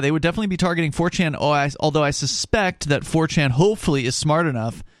so, they would definitely be targeting 4chan, although I suspect that 4chan hopefully is smart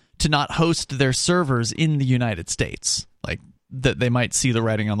enough to not host their servers in the United States. Like, that they might see the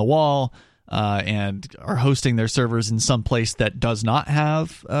writing on the wall and are hosting their servers in some place that does not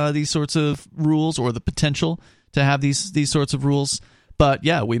have these sorts of rules or the potential to have these sorts of rules. But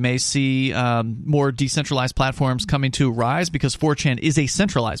we may see more decentralized platforms coming to rise because 4chan is a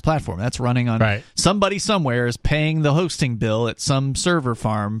centralized platform that's running on somebody somewhere is paying the hosting bill at some server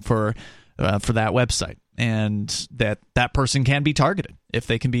farm for that website, and that person can be targeted if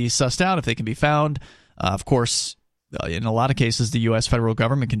they can be sussed out, if they can be found. Of course, in a lot of cases, the U.S. federal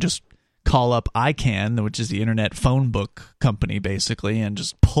government can just call up ICANN, which is the Internet Phone Book company, basically, and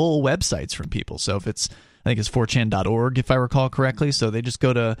just pull websites from people. So if it's, I think it's 4chan.org, if I recall correctly. So they just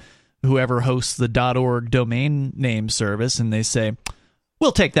go to whoever hosts the .org domain name service, and they say,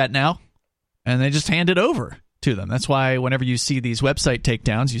 we'll take that now. And they just hand it over to them. That's why whenever you see these website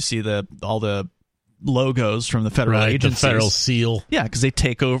takedowns, you see all the logos from the federal agencies. The federal seal. Yeah, because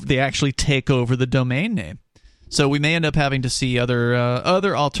they actually take over the domain name. So we may end up having to see other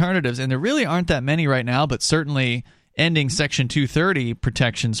alternatives, and there really aren't that many right now, but certainly ending Section 230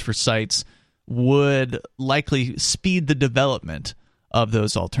 protections for sites would likely speed the development of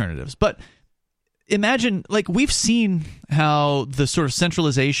those alternatives. But imagine, like, we've seen how the sort of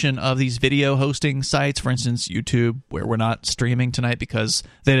centralization of these video hosting sites, for instance, YouTube, where we're not streaming tonight because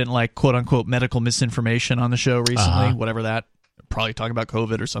they didn't like quote-unquote medical misinformation on the show recently, whatever that, probably talking about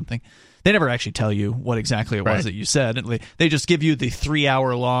COVID or something. They never actually tell you what exactly it was that you said. They just give you the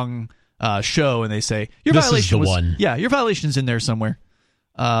 3-hour-long show, and they say, your violation's in there somewhere.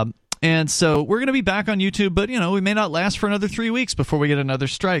 And so we're going to be back on YouTube, but, we may not last for another 3 weeks before we get another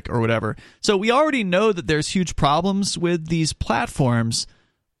strike or whatever. So we already know that there's huge problems with these platforms,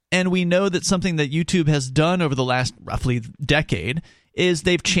 and we know that something that YouTube has done over the last roughly decade is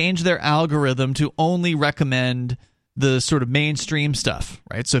they've changed their algorithm to only recommend the sort of mainstream stuff,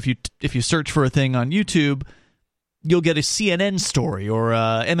 right? So if you search for a thing on YouTube, you'll get a CNN story or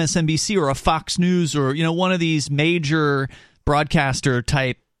a MSNBC or a Fox News or, one of these major broadcaster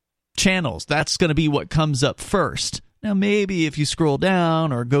type channels. That's going to be what comes up first. Now, maybe if you scroll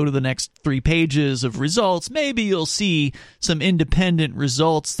down or go to the next 3 pages of results, maybe you'll see some independent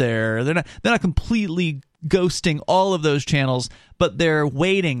results there. They're not completely ghosting all of those channels, but they're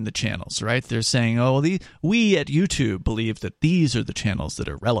weighting the channels, right? They're saying, we at YouTube believe that these are the channels that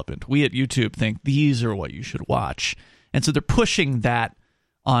are relevant. We at YouTube think these are what you should watch. And so they're pushing that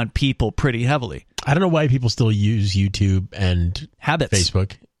on people pretty heavily. I don't know why people still use YouTube and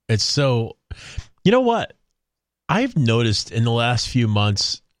Facebook. It's so... You know what? I've noticed in the last few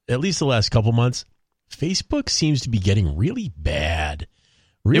months, at least the last couple months, Facebook seems to be getting really bad.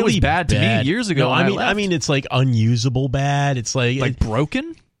 Really it was bad to me years ago. No, I mean, it's like unusable bad. It's like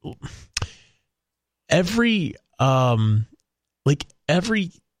broken. Every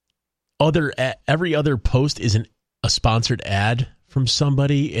other post is a sponsored ad from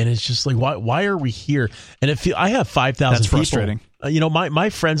somebody, and it's just like, why are we here? And I have 5,000 people. That's frustrating. My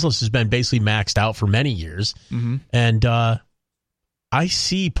friends list has been basically maxed out for many years, and I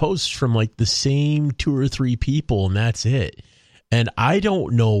see posts from like the same 2 or 3 people, and that's it. And I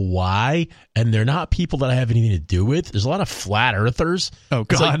don't know why, and they're not people that I have anything to do with. There's a lot of flat earthers. Oh,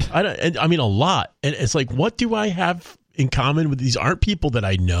 God. I mean, a lot. And it's like, what do I have in common with these? Aren't people that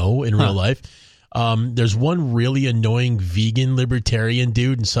I know in real life. There's one really annoying vegan libertarian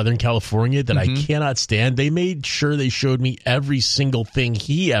dude in Southern California that I cannot stand. They made sure they showed me every single thing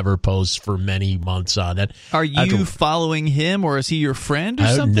he ever posts for many months on it. Are you following him, or is he your friend or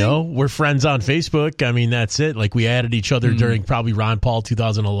something? No, we're friends on Facebook. I mean, that's it. Like, we added each other during probably Ron Paul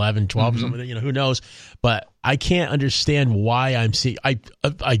 2011, 12 or something. Who knows? But I can't understand why I'm seeing. I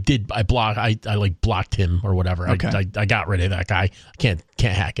blocked him or whatever. Okay. I got rid of that guy. I can't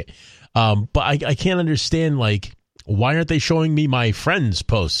hack it. But I can't understand, like, why aren't they showing me my friends'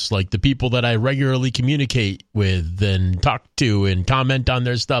 posts, like the people that I regularly communicate with and talk to and comment on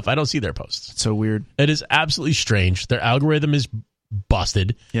their stuff? I don't see their posts. It's so weird. It is absolutely strange. Their algorithm is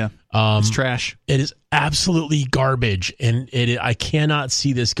busted. Yeah, it's trash. It is absolutely garbage, and I cannot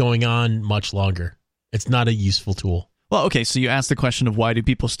see this going on much longer. It's not a useful tool. Well, okay, so you asked the question of why do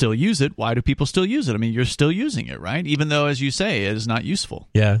people still use it? Why do people still use it? I mean, you're still using it, right? Even though, as you say, it is not useful.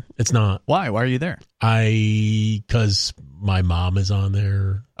 Yeah, it's not. Why? Why are you there? Because my mom is on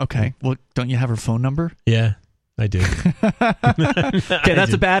there. Okay. Well, don't you have her phone number? Yeah, I do. Okay,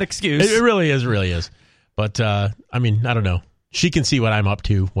 that's a bad excuse. It really is. But, I mean, I don't know. She can see what I'm up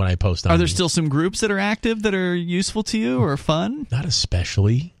to when I post on. Are there still some groups that are active that are useful to you or fun? Not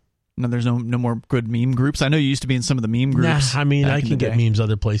especially. No, there's no more good meme groups. I know you used to be in some of the meme groups. Nah, I mean, I can get memes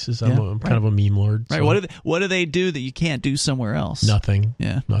other places. I'm kind of a meme lord. Right. So. What do they do that you can't do somewhere else? Nothing.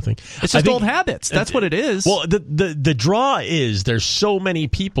 Yeah. Nothing. It's just old habits. That's what it is. Well, the draw is there's so many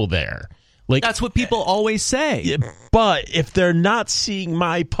people there. Like, that's what people always say. But if they're not seeing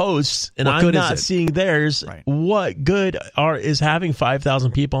my posts and I'm not seeing theirs, what good is having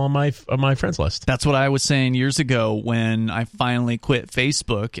 5,000 people on my friends list? That's what I was saying years ago when I finally quit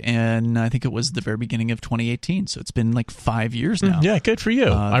Facebook, and I think it was the very beginning of 2018. So it's been like 5 years now. Yeah, good for you.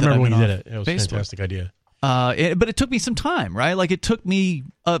 I remember when you did it. It was a fantastic idea. But it took me some time, right? Like, it took me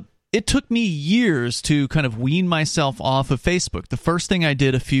it took me years to kind of wean myself off of Facebook. The first thing I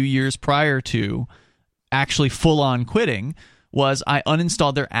did a few years prior to actually full-on quitting was I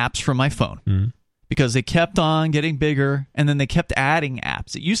uninstalled their apps from my phone because they kept on getting bigger, and then they kept adding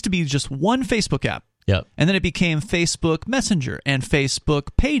apps. It used to be just one Facebook app. Yep. And then it became Facebook Messenger and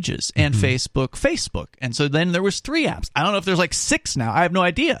Facebook Pages and Facebook. And so then there was 3 apps. I don't know if there's like 6 now. I have no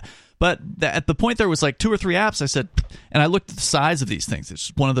idea. But at the point there was like 2 or 3 apps, I said, and I looked at the size of these things. It's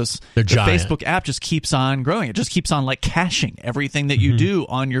just one of those. They're the giant. Facebook app just keeps on growing. It just keeps on like caching everything that you do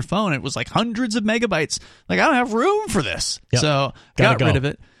on your phone. It was like hundreds of megabytes. Like, I don't have room for this. Yep. So got rid of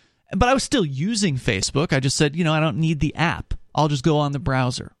it. But I was still using Facebook. I just said, I don't need the app. I'll just go on the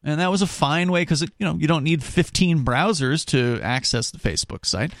browser. And that was a fine way because, you don't need 15 browsers to access the Facebook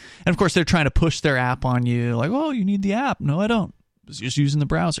site. And, of course, they're trying to push their app on you like, oh, you need the app. No, I don't. I was just using the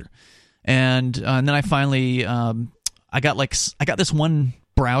browser. And then I finally I got this one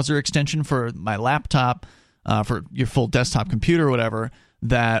browser extension for my laptop, for your full desktop computer or whatever,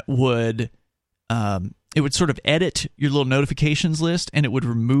 that would it would sort of edit your little notifications list, and it would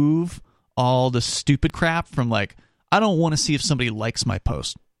remove all the stupid crap from like, I don't want to see if somebody likes my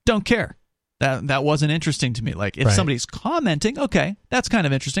post. Don't care. That wasn't interesting to me. Like, if somebody's commenting, okay, that's kind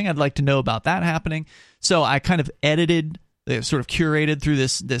of interesting. I'd like to know about that happening. So I kind of edited, sort of curated through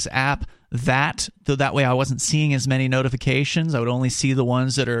this app so that way I wasn't seeing as many notifications. I would only see the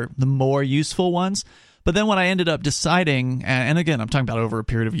ones that are the more useful ones. But then what I ended up deciding, and again, I'm talking about over a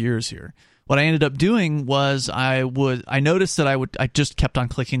period of years here, what I ended up doing was I noticed that I just kept on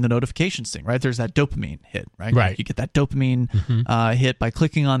clicking the notifications thing, right? There's that dopamine hit, right? Right. You get that dopamine hit by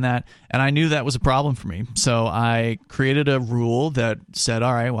clicking on that, and I knew that was a problem for me. So I created a rule that said,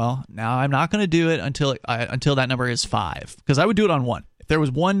 all right, well, now I'm not going to do it until that number is 5, because I would do it on 1. If there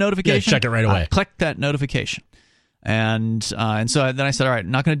was one notification, check it right away. I'd click that notification, and so then I said, all right,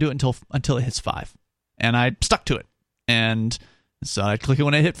 I'm not going to do it until it hits 5, and I stuck to it, and so I'd click it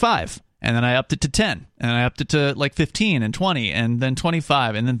when it hit 5. And then I upped it to 10, and I upped it to like 15 and 20, and then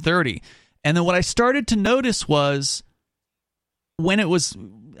 25, and then 30. And then what I started to notice was when it was,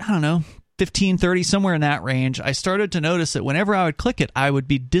 15, 30, somewhere in that range, I started to notice that whenever I would click it, I would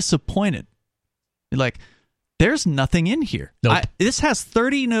be disappointed. Like, there's nothing in here. Nope. This has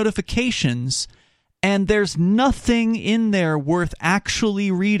 30 notifications, and there's nothing in there worth actually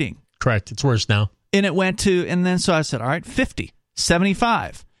reading. Correct. It's worse now. And it went to, and then so I said, all right, 50,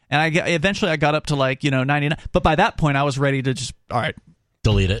 75. And eventually I got up to 99. But by that point, I was ready to just, all right,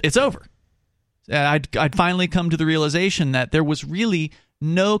 delete it. It's over. I'd finally come to the realization that there was really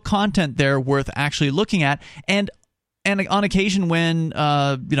no content there worth actually looking at. And on occasion when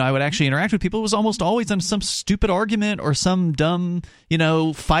I would actually interact with people, it was almost always on some stupid argument or some dumb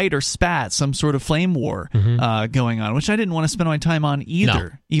fight or spat, some sort of flame war going on, which I didn't want to spend my time on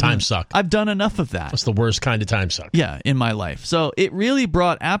either. No, time suck. I've done enough of that. That's the worst kind of time suck. Yeah, in my life. So it really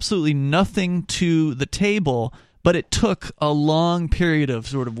brought absolutely nothing to the table, but it took a long period of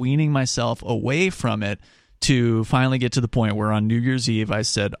sort of weaning myself away from it to finally get to the point where on New Year's Eve I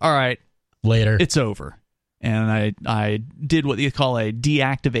said, all right, later, it's over. And I did what you call a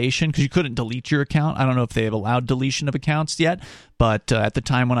deactivation, because you couldn't delete your account. I don't know if they have allowed deletion of accounts yet, but at the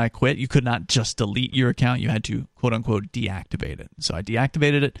time when I quit, you could not just delete your account. You had to, quote-unquote, deactivate it. So I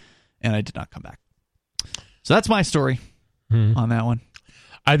deactivated it, and I did not come back. So that's my story on that one.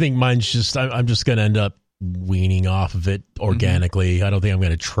 I think mine's just, I'm just going to end up weaning off of it organically. I don't think I'm going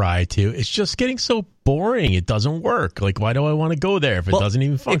to try to. It's just getting so boring. It doesn't work. Like, why do I want to go there if it doesn't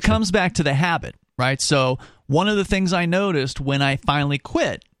even function? It comes back to the habit. Right, so one of the things I noticed when I finally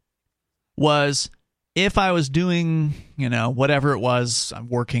quit was if I was doing, whatever it was, I'm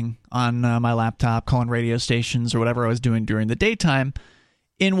working on my laptop, calling radio stations or whatever I was doing during the daytime,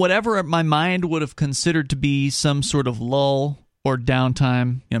 in whatever my mind would have considered to be some sort of lull or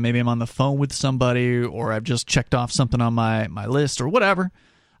downtime, maybe I'm on the phone with somebody or I've just checked off something on my list or whatever,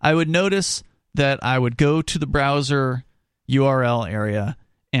 I would notice that I would go to the browser URL area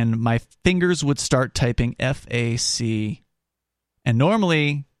and my fingers would start typing FAC. And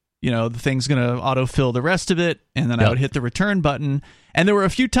normally, the thing's going to autofill the rest of it, and then I would hit the return button. And there were a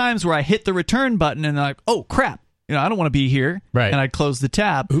few times where I hit the return button, and I'm like, oh, crap, I don't want to be here. Right. And I'd close the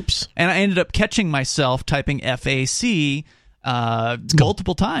tab. Oops. And I ended up catching myself typing FAC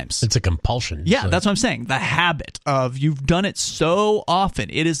multiple times. It's a compulsion. Yeah, that's what I'm saying. The habit of you've done it so often.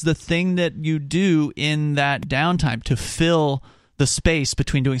 It is the thing that you do in that downtime to fill the space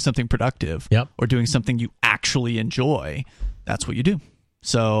between doing something productive or doing something you actually enjoy. That's what you do.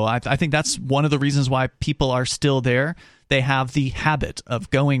 So I think that's one of the reasons why people are still there. They have the habit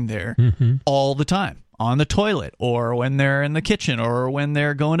of going there all the time on the toilet or when they're in the kitchen or when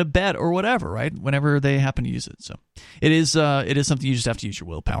they're going to bed or whatever, right? Whenever they happen to use it. So it is something you just have to use your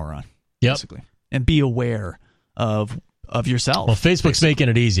willpower on, basically, and be aware of yourself. Well, Facebook's making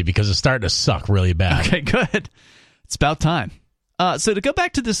it easy because it's starting to suck really bad. Okay, good. It's about time. So to go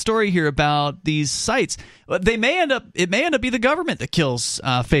back to this story here about these sites, it may end up being the government that kills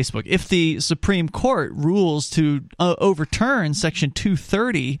Facebook if the Supreme Court rules to overturn Section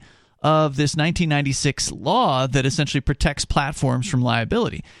 230 of this 1996 law that essentially protects platforms from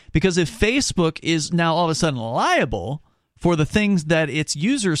liability. Because if Facebook is now all of a sudden liable for the things that its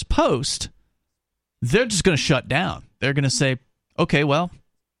users post, they're just going to shut down. They're going to say, okay, well,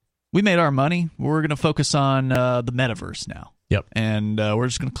 we made our money. We're going to focus on the metaverse now. Yep. And we're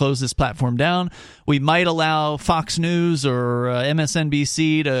just going to close this platform down. We might allow Fox News or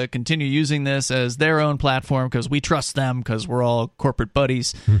MSNBC to continue using this as their own platform because we trust them because we're all corporate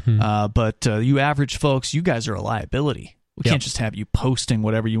buddies. But you average folks, you guys are a liability. We can't just have you posting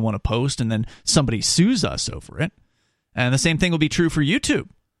whatever you want to post and then somebody sues us over it. And the same thing will be true for YouTube.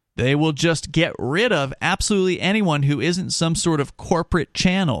 They will just get rid of absolutely anyone who isn't some sort of corporate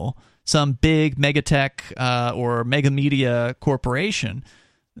channel, some big megatech or mega media corporation.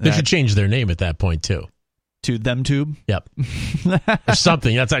 They should change their name at that point too. To ThemTube? Yep. Or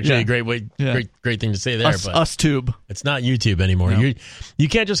something. That's actually a great way, great thing to say there. But UsTube. It's not YouTube anymore. No. You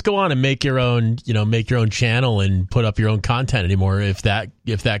can't just go on and make your own channel and put up your own content anymore if that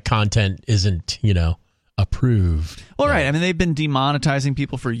content isn't, approved. Well, right. I mean, they've been demonetizing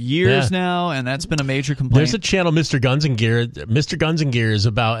people for years now, and that's been a major complaint. There's a channel, Mr. Guns and Gear. Mr. Guns and Gear is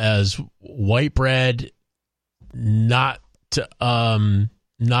about as white bread, not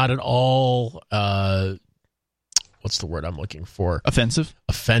at all. What's the word I'm looking for? Offensive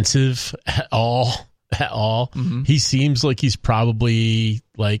at all. Mm-hmm. He seems like he's probably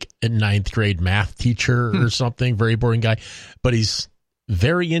like a 9th grade math teacher or something. Very boring guy, but he's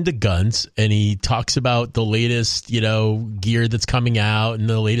very into guns, and he talks about the latest, gear that's coming out and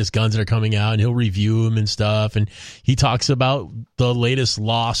the latest guns that are coming out, and he'll review them and stuff. And he talks about the latest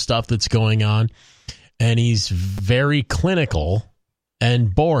law stuff that's going on, and he's very clinical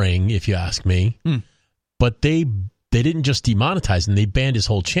and boring, if you ask me. But they didn't just demonetize him; they banned his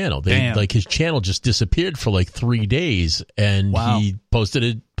whole channel. His channel just disappeared for like 3 days, and he posted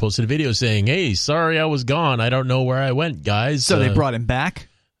a video saying, "Hey, sorry I was gone. I don't know where I went, guys." So they brought him back?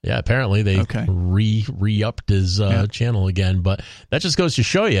 Yeah, apparently they re-upped his channel again. But that just goes to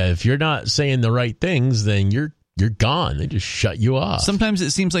show you, if you're not saying the right things, then you're gone. They just shut you off. Sometimes it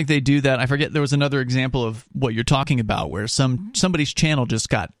seems like they do that. I forget, there was another example of what you're talking about where somebody's channel just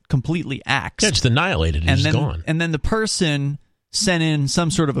got completely axed. Yeah, just annihilated. And then gone. And then the person sent in some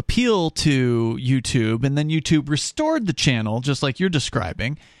sort of appeal to YouTube, and then YouTube restored the channel, just like you're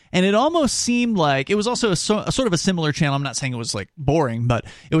describing. And it almost seemed like it was also a sort of a similar channel. I'm not saying it was like boring, but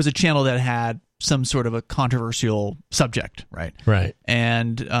it was a channel that had some sort of a controversial subject, right? Right.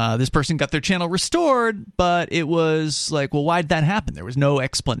 And this person got their channel restored, but it was like, well, why did that happen? There was no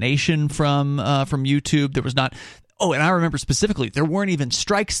explanation from YouTube. There was not. Oh, and I remember specifically, there weren't even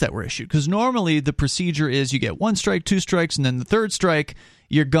strikes that were issued, because normally the procedure is you get 1 strike, 2 strikes, and then the 3rd strike,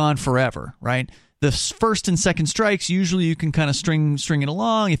 you're gone forever, right? The first and second strikes, usually you can kind of string it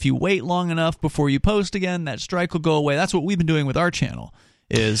along. If you wait long enough before you post again, that strike will go away. That's what we've been doing with our channel.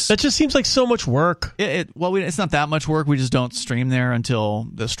 That just seems like so much work. It's not that much work. We just don't stream there until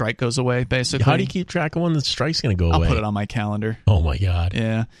the strike goes away, basically. How do you keep track of when the strike's going to go away? I'll put it on my calendar. Oh, my God.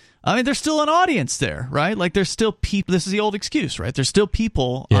 Yeah. I mean, there's still an audience there, right? Like, there's still people. This is the old excuse, right? There's still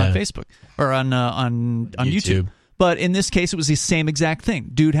people on Facebook or on YouTube. But in this case, it was the same exact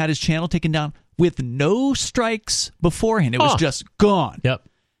thing. Dude had his channel taken down with no strikes beforehand. It was just gone. Yep.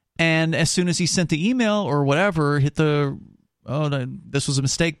 And as soon as he sent the email or whatever, hit the this was a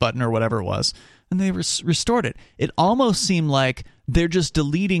mistake button or whatever it was, and they restored it. It almost seemed like they're just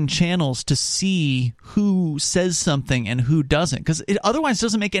deleting channels to see who says something and who doesn't, because it otherwise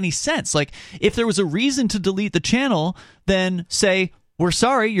doesn't make any sense. Like, if there was a reason to delete the channel, then say, we're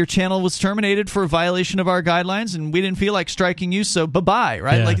sorry, your channel was terminated for a violation of our guidelines, and we didn't feel like striking you, so bye-bye,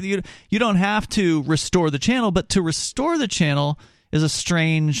 right? Yeah. Like, you don't have to restore the channel, but to restore the channel is a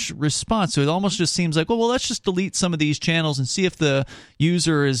strange response. So it almost just seems like, well, let's just delete some of these channels and see if the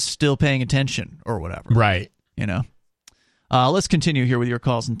user is still paying attention or whatever. Right. Let's continue here with your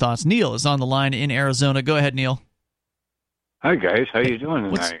calls and thoughts. Neil is on the line in Arizona. Go ahead, Neil. Hi, guys. How you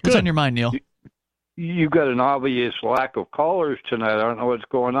doing tonight? What's on your mind, Neil? You've got an obvious lack of callers tonight. I don't know what's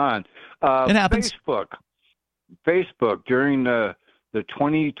going on. It happens. Facebook during the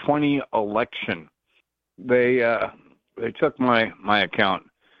 2020 election, they took my account,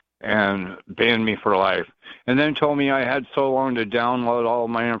 and banned me for life. And then told me I had so long to download all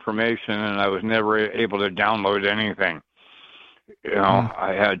my information, and I was never able to download anything. You know,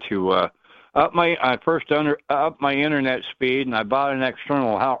 I had to up my internet speed, and I bought an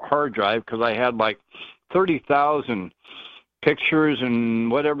external hard drive because I had like 30,000 pictures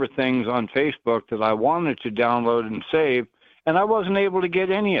and whatever things on Facebook that I wanted to download and save, and I wasn't able to get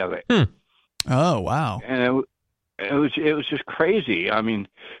any of it. Oh, wow. And it was just crazy. I mean,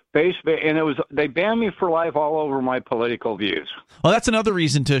 they banned me for life all over my political views. Well, that's another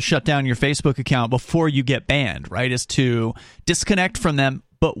reason to shut down your Facebook account before you get banned, right? Is to disconnect from them.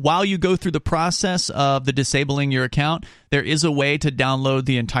 But while you go through the process of the disabling your account, there is a way to download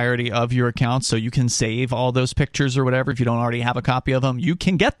the entirety of your account so you can save all those pictures or whatever. If you don't already have a copy of them, you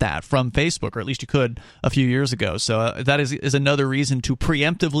can get that from Facebook, or at least you could a few years ago. So that is another reason to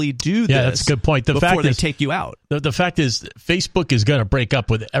preemptively do this. Yeah, that's a good point. Before they take you out. The fact is, Facebook is going to break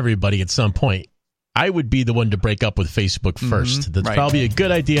up with everybody at some point. I would be the one to break up with Facebook first. That's probably a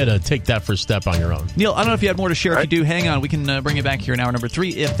good idea to take that first step on your own. Neil, I don't know if you had more to share. If you do, hang on. We can bring you back here in hour number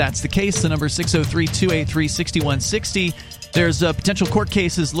 3. If that's the case, the number is 603-283-6160. There's potential court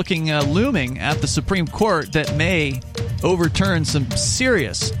cases looming at the Supreme Court that may overturn some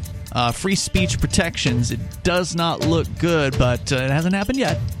serious free speech protections. It does not look good, but it hasn't happened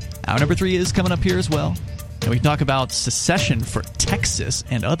yet. Hour number 3 is coming up here as well. And we can talk about secession for Texas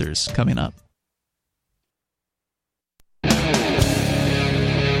and others coming up.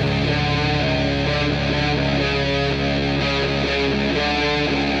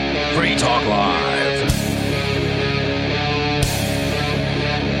 Free Talk Live.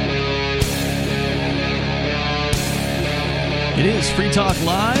 It is Free Talk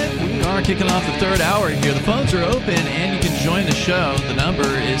Live. We are kicking off the third hour here. The phones are open and you can join the show. The number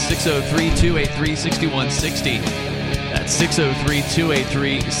is 603-283-6160. That's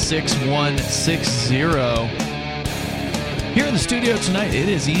 603-283-6160. Here in the studio tonight, it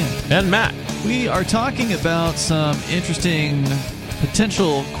is Ian. And Matt. We are talking about some interesting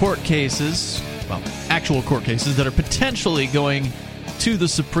potential court cases, well, actual court cases that are potentially going to the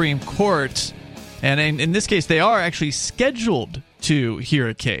Supreme Court. And in this case, they are actually scheduled to hear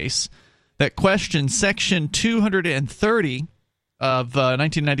a case that questions Section 230 of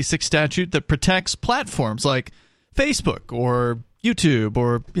 1996 statute that protects platforms like Facebook or YouTube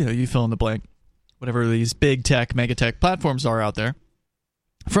or, you fill in the blank, whatever these big tech, mega tech platforms are out there,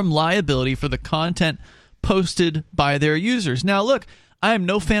 from liability for the content posted by their users. Now, look, I am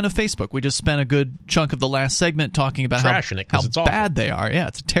no fan of Facebook. We just spent a good chunk of the last segment talking about how bad they are. Yeah,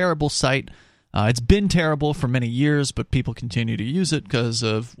 it's a terrible site. It's been terrible for many years, but people continue to use it because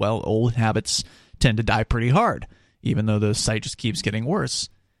of, well, old habits tend to die pretty hard, even though the site just keeps getting worse.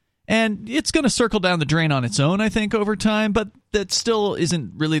 And it's going to circle down the drain on its own, I think, over time, but that still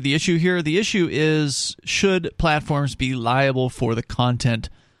isn't really the issue here. The issue is, should platforms be liable for the content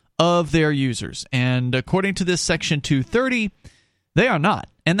of their users? And according to this Section 230, they are not.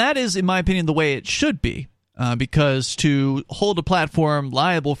 And that is, in my opinion, the way it should be, because to hold a platform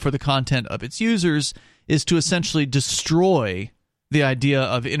liable for the content of its users is to essentially destroy the idea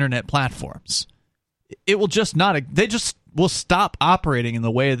of internet platforms. It will just not, they just will stop operating in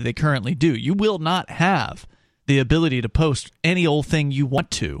the way that they currently do. You will not have the ability to post any old thing you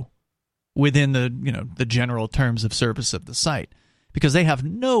want to within the general terms of service of the site, because they have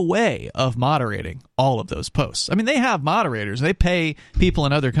no way of moderating all of those posts. I mean, they have moderators. They pay people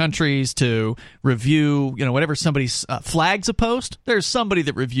in other countries to review, whatever somebody flags a post, there's somebody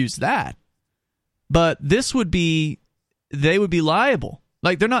that reviews that. But this would be, they would be liable.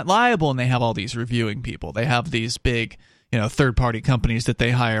 Like, they're not liable and they have all these reviewing people. They have these big, third-party companies that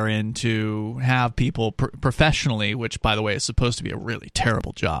they hire in to have people professionally, which, by the way, is supposed to be a really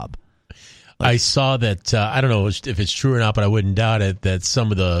terrible job. I saw that, I don't know if it's true or not, but I wouldn't doubt it, that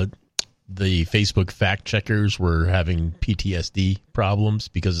some of the Facebook fact checkers were having PTSD problems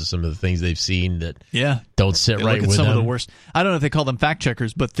because of some of the things they've seen that don't sit right with some them. Of the worst. I don't know if they call them fact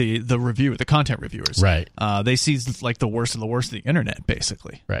checkers, but the content reviewers. Right. They see like the worst of the worst of the internet,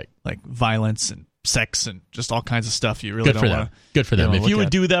 basically. Right. Like violence and sex and just all kinds of stuff you really don't want to. Good for them. If you would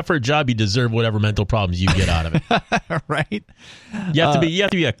do that for a job, you deserve whatever mental problems you get out of it. Right. You have to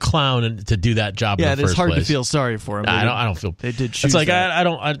be a clown to do that job. Yeah, in the first it's hard place. to feel sorry for them. I don't feel. They did choose. It's like that. I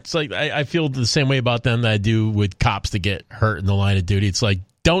don't. It's like I feel the same way about them that I do with cops that get hurt in the line of duty. It's like,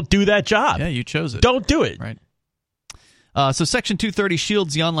 don't do that job. Yeah, you chose it. Don't do it. Right. So Section 230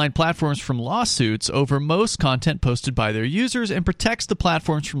 shields the online platforms from lawsuits over most content posted by their users and protects the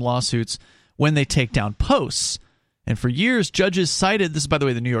platforms from lawsuits when they take down posts. And for years, judges cited, this is, by the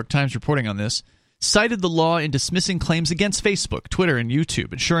way, the New York Times reporting on this, cited the law in dismissing claims against Facebook, Twitter, and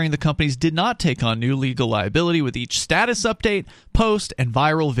YouTube, ensuring the companies did not take on new legal liability with each status update, post, and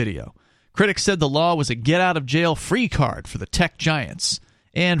viral video. Critics said the law was a get-out-of-jail-free card for the tech giants.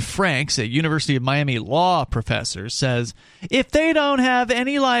 Anne Franks, a University of Miami law professor, says, if they don't have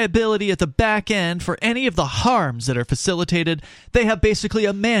any liability at the back end for any of the harms that are facilitated, they have basically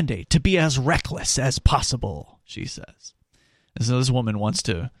a mandate to be as reckless as possible, she says. And so this woman wants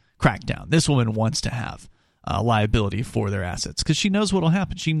to crack down. This woman wants to have liability for their assets because she knows what will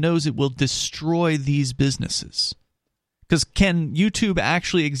happen. She knows it will destroy these businesses. Because can YouTube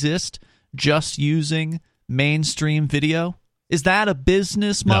actually exist just using mainstream video? Is that a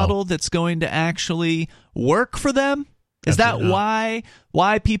business model that's going to actually work for them? Is that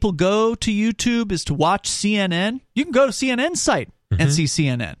why people go to YouTube is to watch CNN? You can go to CNN's site and see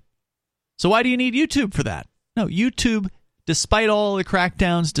CNN. So why do you need YouTube for that? No, YouTube, despite all the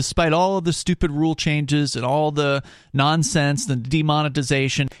crackdowns, despite all of the stupid rule changes and all the nonsense and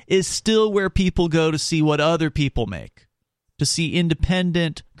demonetization, is still where people go to see what other people make, to see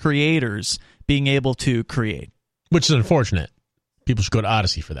independent creators being able to create. Which is unfortunate. People should go to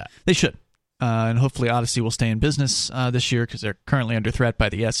Odyssey for that. They should. And hopefully Odyssey will stay in business this year because they're currently under threat by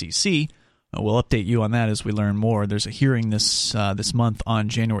the SEC. We'll update you on that as we learn more. There's a hearing this month on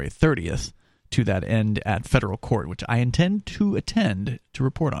January 30th to that end at federal court, which I intend to attend to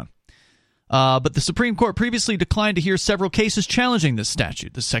report on. But the Supreme Court previously declined to hear several cases challenging this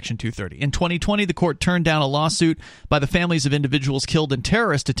statute, this Section 230. In 2020, the court turned down a lawsuit by the families of individuals killed in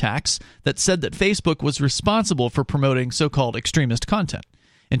terrorist attacks that said that Facebook was responsible for promoting so-called extremist content.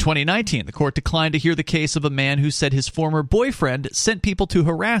 In 2019, the court declined to hear the case of a man who said his former boyfriend sent people to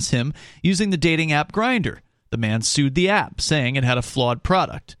harass him using the dating app Grindr. The man sued the app, saying it had a flawed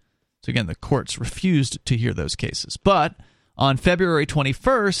product. So again, the courts refused to hear those cases. But on February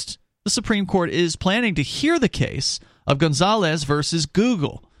 21st, the Supreme Court is planning to hear the case of Gonzalez versus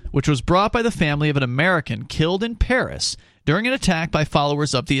Google, which was brought by the family of an American killed in Paris during an attack by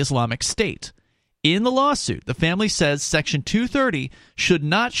followers of the Islamic State. In the lawsuit, the family says Section 230 should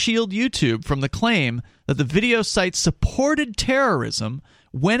not shield YouTube from the claim that the video site supported terrorism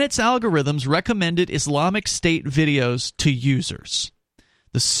when its algorithms recommended Islamic State videos to users.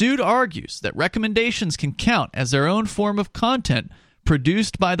 The suit argues that recommendations can count as their own form of content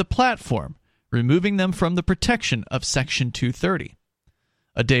produced by the platform, removing them from the protection of Section 230.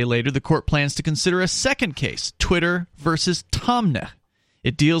 A day later, the court plans to consider a second case, Twitter versus Tomneh.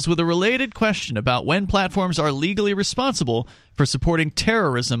 It deals with a related question about when platforms are legally responsible for supporting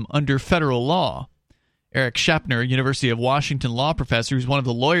terrorism under federal law. Eric Schapner, University of Washington law professor, who's one of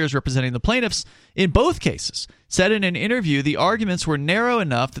the lawyers representing the plaintiffs in both cases, said in an interview the arguments were narrow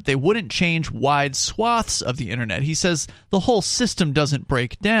enough that they wouldn't change wide swaths of the internet. He says the whole system doesn't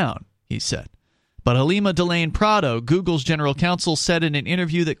break down, he said. But Halima Delane Prado, Google's general counsel, said in an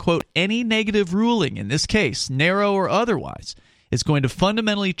interview that, quote, any negative ruling in this case, narrow or otherwise, is going to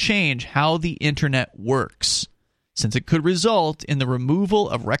fundamentally change how the internet works, since it could result in the removal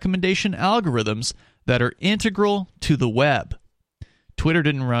of recommendation algorithms that are integral to the web. Twitter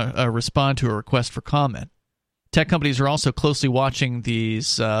didn't respond to a request for comment. Tech companies are also closely watching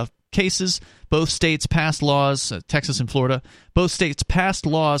these cases. Both states passed laws, Texas and Florida, both states passed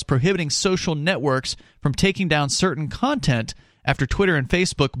laws prohibiting social networks from taking down certain content after Twitter and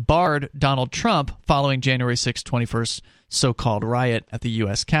Facebook barred Donald Trump following January 6, 21st so-called riot at the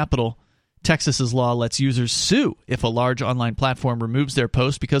U.S. Capitol. Texas's law lets users sue if a large online platform removes their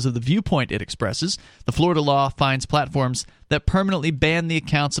post because of the viewpoint it expresses. The Florida law fines platforms that permanently ban the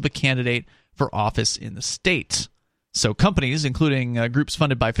accounts of a candidate for office in the state. So companies, including groups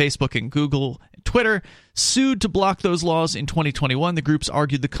funded by Facebook and Google and Twitter, sued to block those laws in 2021. The groups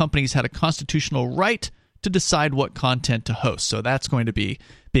argued the companies had a constitutional right to decide what content to host. So that's going to be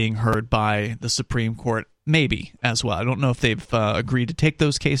being heard by the Supreme Court, maybe, as well. I don't know if they've agreed to take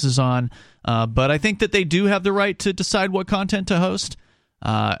those cases on, but I think that they do have the right to decide what content to host.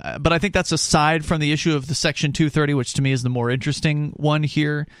 But I think that's aside from the issue of the Section 230, which to me is the more interesting one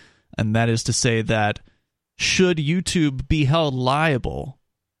here, and that is to say that should YouTube be held liable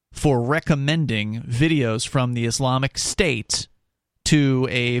for recommending videos from the Islamic State to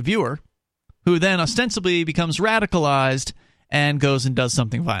a viewer who then ostensibly becomes radicalized and goes and does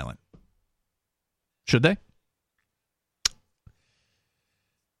something violent? Should they?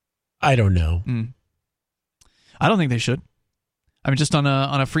 I don't know. I don't think they should. I mean, just on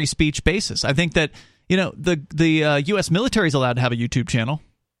a free speech basis. I think that, you know, the U.S. military is allowed to have a YouTube channel,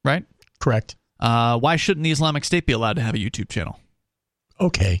 right? Correct. Why shouldn't the Islamic State be allowed to have a YouTube channel?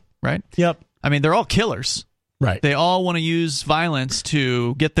 Okay. Right? Yep. I mean, they're all killers. Right. They all want to use violence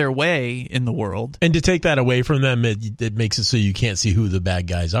to get their way in the world. And to take that away from them, it makes it so you can't see who the bad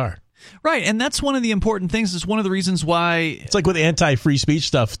guys are. Right, and that's one of the important things. It's one of the reasons why it's like with anti-free speech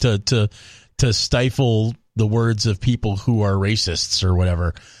stuff to stifle the words of people who are racists or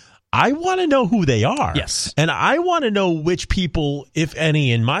whatever. I want to know who they are. Yes. And I want to know which people, if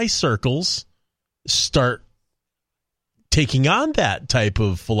any, in my circles start taking on that type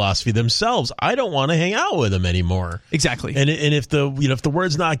of philosophy themselves. I don't want to hang out with them anymore. Exactly. And if the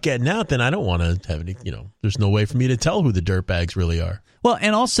word's not getting out, then I don't want to have any, there's no way for me to tell who the dirtbags really are. Well,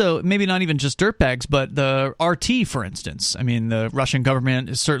 and also maybe not even just dirtbags, but the RT, for instance. I mean, the Russian government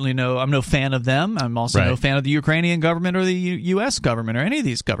is certainly I'm no fan of them. I'm also no fan of the Ukrainian government or the U.S. government or any of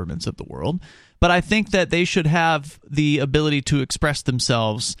these governments of the world. But I think that they should have the ability to express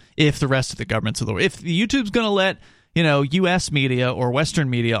themselves if the rest of the governments of the world, if YouTube's going to let U.S. media or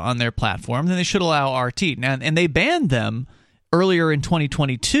Western media on their platform, then they should allow RT. Now, and they banned them earlier in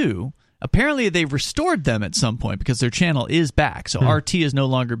 2022. Apparently, they've restored them at some point because their channel is back. So RT is no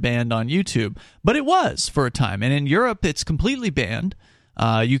longer banned on YouTube, but it was for a time. And in Europe, it's completely banned.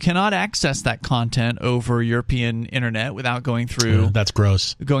 You cannot access that content over European internet without going through. That's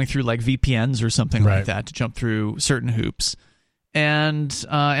gross. Going through like VPNs or something like that to jump through certain hoops. And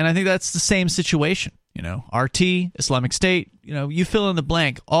I think that's the same situation. RT, Islamic State, you fill in the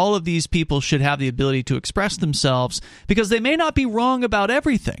blank. All of these people should have the ability to express themselves because they may not be wrong about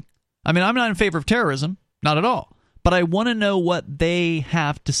everything. I mean, I'm not in favor of terrorism, not at all. But I want to know what they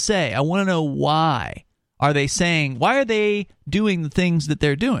have to say. I want to know why. Why are they doing the things that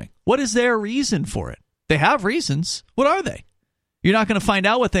they're doing? What is their reason for it? They have reasons. What are they? You're not going to find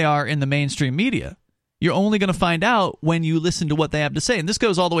out what they are in the mainstream media. You're only going to find out when you listen to what they have to say. And this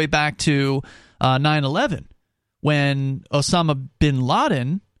goes all the way back to 9/11, when Osama bin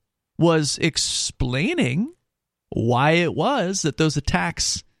Laden was explaining why it was that those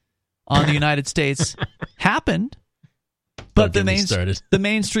attacks on the United States happened, but the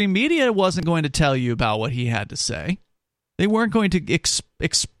mainstream media wasn't going to tell you about what he had to say. They weren't going to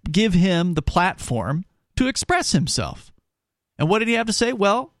give him the platform to express himself. And what did he have to say?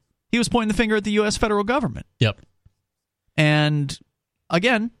 Well, he was pointing the finger at the U.S. federal government. Yep. And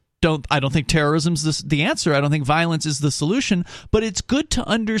again, I don't think terrorism's the answer. I don't think violence is the solution, but it's good to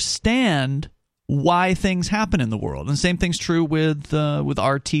understand why things happen in the world. And the same thing's true with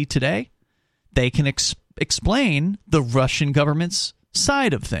RT today. They can explain the Russian government's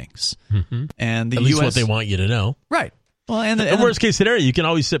side of things, and the at least US, what they want you to know, right? Well, and the worst case scenario, you can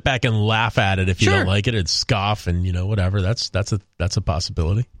always sit back and laugh at it if you don't like it, and scoff, and whatever. That's a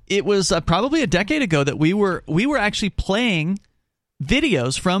possibility. It was probably a decade ago that we were actually playing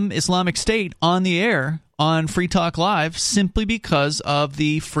videos from Islamic State on the air on Free Talk Live simply because of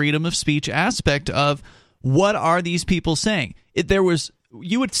the freedom of speech aspect of what are these people saying.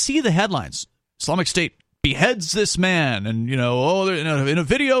 You would see the headlines: Islamic State beheads this man, and in a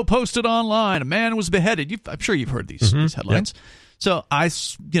video posted online, a man was beheaded. I'm sure you've heard these headlines. Yep. So I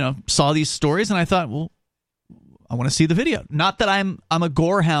saw these stories and I thought, well, I want to see the video. Not that I'm a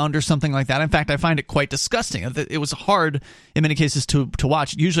gore hound or something like that. In fact, I find it quite disgusting. It was hard in many cases to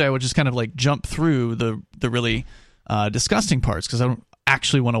watch. Usually I would just kind of like jump through the really disgusting parts because I don't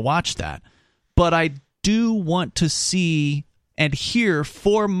actually want to watch that. But I do want to see and hear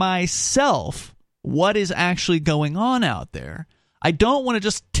for myself what is actually going on out there. I don't want to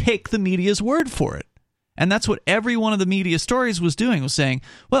just take the media's word for it. And that's what every one of the media stories was doing, was saying,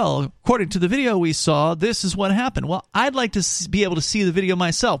 well, according to the video we saw, this is what happened. Well, I'd like to be able to see the video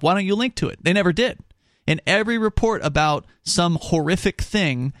myself. Why don't you link to it? They never did. In every report about some horrific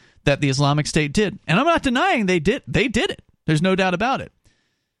thing that the Islamic State did, and I'm not denying they did it. There's no doubt about it.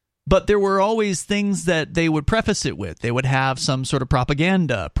 But there were always things that they would preface it with. They would have some sort of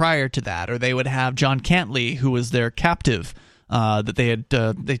propaganda prior to that, or they would have John Cantley, who was their captive, that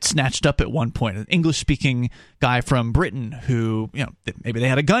they'd snatched up at one point, an English-speaking guy from Britain who, maybe they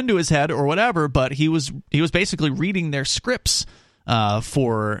had a gun to his head or whatever, but he was basically reading their scripts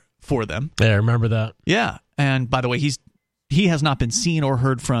for them. Yeah, I remember that. Yeah, and by the way, he has not been seen or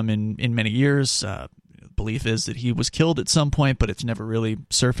heard from in many years. Belief is that he was killed at some point, but it's never really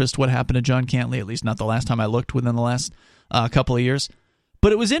surfaced what happened to John Cantley, at least not the last time I looked within the last couple of years.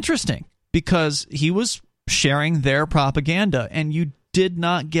 But it was interesting because he was sharing their propaganda, and you did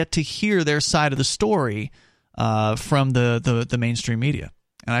not get to hear their side of the story from the mainstream media.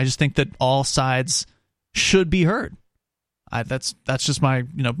 And I just think that all sides should be heard. That's just my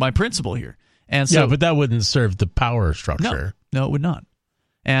my principle here. And so, yeah, but that wouldn't serve the power structure. No, it would not.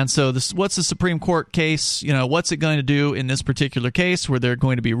 And so what's the Supreme Court case? What's it going to do in this particular case where they're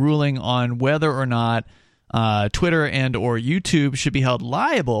going to be ruling on whether or not Twitter and or YouTube should be held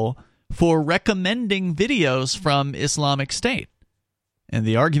liable for recommending videos from Islamic State. And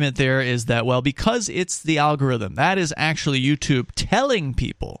the argument there is that, well, because it's the algorithm, that is actually YouTube telling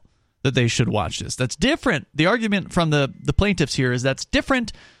people that they should watch this. That's different. The argument from the plaintiffs here is that's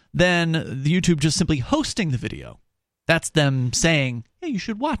different than the YouTube just simply hosting the video. That's them saying, hey, you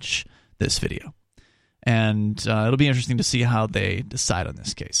should watch this video. And it'll be interesting to see how they decide on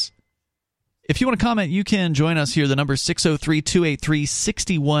this case. If you want to comment, you can join us here. The number is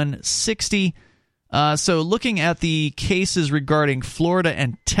 603-283-6160. So looking at the cases regarding Florida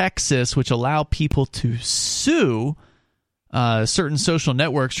and Texas, which allow people to sue certain social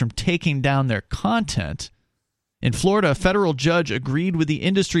networks from taking down their content. In Florida, a federal judge agreed with the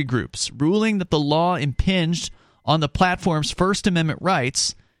industry groups, ruling that the law impinged on the platform's First Amendment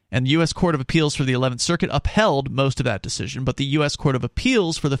rights, and the U.S. Court of Appeals for the 11th Circuit upheld most of that decision, but the U.S. Court of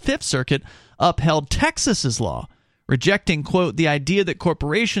Appeals for the 5th Circuit upheld Texas's law, rejecting, quote, the idea that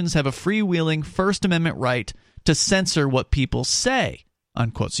corporations have a freewheeling First Amendment right to censor what people say,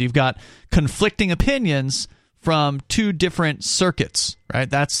 unquote. So you've got conflicting opinions from two different circuits, right?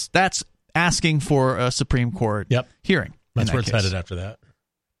 That's asking for a Supreme Court hearing. That's where it's headed after that.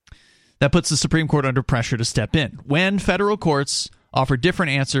 That puts the Supreme Court under pressure to step in. When federal courts offer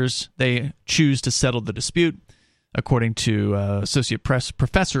different answers, they choose to settle the dispute, according to Associate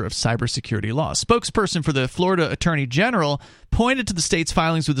Professor of Cybersecurity Law. Spokesperson for the Florida Attorney General pointed to the state's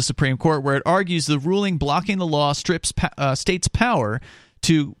filings with the Supreme Court, where it argues the ruling blocking the law strips states' power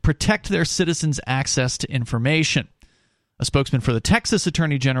to protect their citizens' access to information. A spokesman for the Texas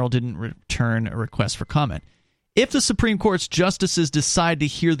Attorney General didn't return a request for comment. If the Supreme Court's justices decide to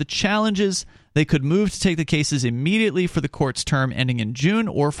hear the challenges, they could move to take the cases immediately for the court's term ending in June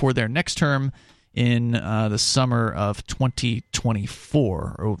or for their next term in the summer of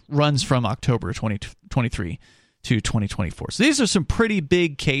 2024, or runs from October 2023 to 2024. So these are some pretty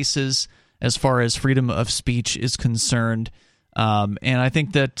big cases as far as freedom of speech is concerned. And I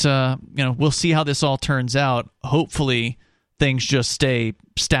think that we'll see how this all turns out. Hopefully things just stay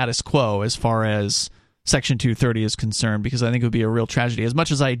status quo as far as Section 230 is concerned, because I think it would be a real tragedy. As much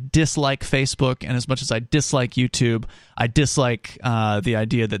as I dislike Facebook and as much as I dislike YouTube, I dislike the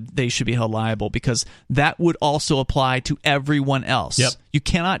idea that they should be held liable, because that would also apply to everyone else. Yep. You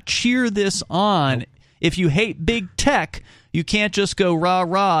cannot cheer this on. Nope. If you hate big tech, you can't just go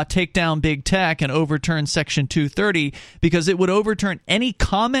rah-rah, take down big tech and overturn Section 230, because it would overturn any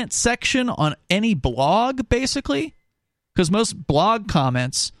comment section on any blog, basically, because most blog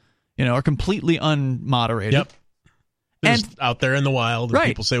comments are completely unmoderated. Yep. They're just out there in the wild, and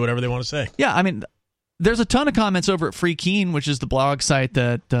people say whatever they want to say. Yeah, I mean, there's a ton of comments over at Free Keen, which is the blog site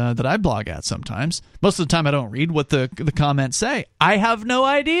that I blog at sometimes. Most of the time I don't read what the comments say. I have no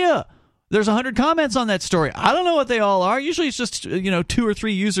idea. There's 100 comments on that story. I don't know what they all are. Usually it's just 2 or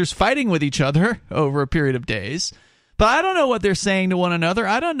 3 users fighting with each other over a period of days. But I don't know what they're saying to one another.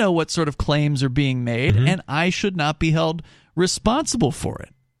 I don't know what sort of claims are being made, and I should not be held responsible for it.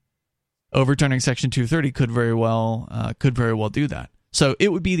 Overturning Section 230 could very well do that. So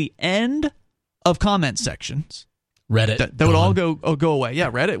it would be the end of comment sections. Reddit that would all go away. Yeah,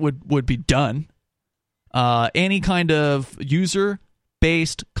 Reddit would be done. Any kind of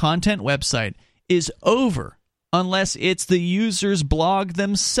user-based content website is over unless it's the users blog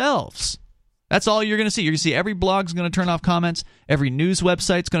themselves. That's all you're going to see. You're going to see every blog's going to turn off comments. Every news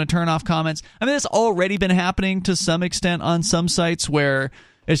website's going to turn off comments. I mean, that's already been happening to some extent on some sites where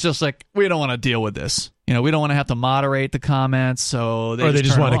it's just like, we don't want to deal with this. We don't want to have to moderate the comments, so they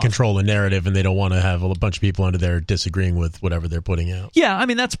just want to control the narrative, and they don't want to have a bunch of people under there disagreeing with whatever they're putting out. Yeah, I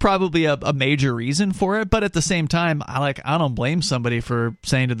mean, that's probably a major reason for it, but at the same time, I don't blame somebody for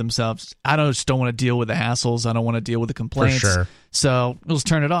saying to themselves, I just don't want to deal with the hassles, I don't want to deal with the complaints, for sure. So we'll just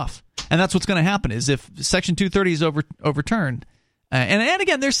turn it off. And that's what's going to happen, is if Section 230 is overturned, and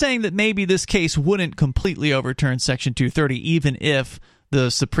again, they're saying that maybe this case wouldn't completely overturn Section 230, even if the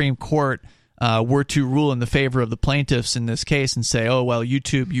Supreme Court were to rule in the favor of the plaintiffs in this case and say, oh, well,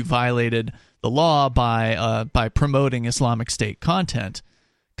 YouTube, you violated the law by promoting Islamic State content,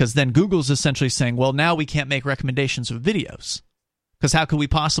 because then Google's essentially saying, well, now we can't make recommendations of videos, because how could we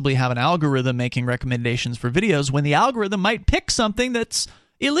possibly have an algorithm making recommendations for videos when the algorithm might pick something that's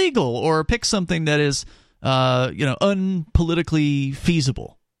illegal or pick something that is unpolitically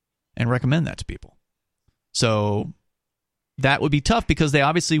feasible and recommend that to people? So that would be tough, because they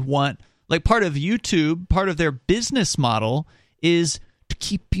obviously want, like, part of YouTube, part of their business model is to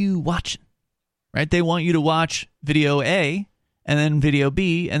keep you watching, right? They want you to watch video A, and then video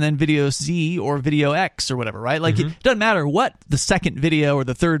B, and then video Z or video X or whatever, right? Like it doesn't matter what the second video or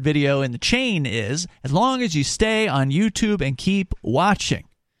the third video in the chain is, as long as you stay on YouTube and keep watching,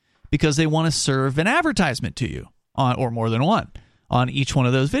 because they want to serve an advertisement to you on, or more than one, on each one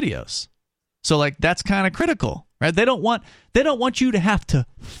of those videos. So like that's kind of critical, right? They don't want you to have to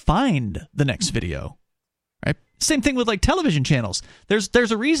find the next video, right? Same thing with like television channels. There's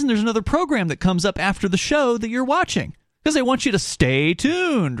a reason there's another program that comes up after the show that you're watching, because they want you to stay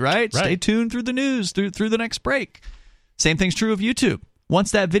tuned, right? Stay tuned through the news, through the next break. Same thing's true of YouTube.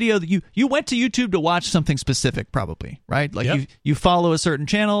 Once that video that you went to YouTube to watch something specific, probably, right? Like you follow a certain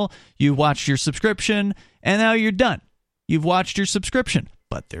channel, you watched your subscription, and now you're done. You've watched your subscription.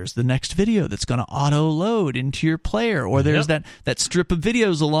 But there's the next video that's going to auto-load into your player, or there's that strip of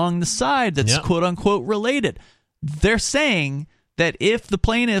videos along the side that's quote-unquote related. They're saying that if the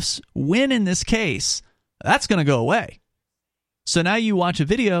plaintiffs win in this case, that's going to go away. So now you watch a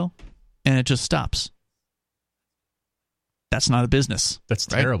video, and it just stops. That's not a business. That's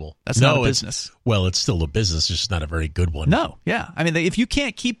right? terrible. That's not a business. Well, it's still a business, it's just not a very good one. No, yeah. I mean, if you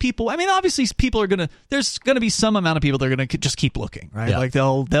can't keep people, I mean, obviously people are going to, there's going to be some amount of people that are going to just keep looking, right? Yeah. Like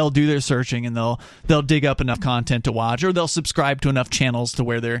they'll do their searching, and they'll dig up enough content to watch, or they'll subscribe to enough channels to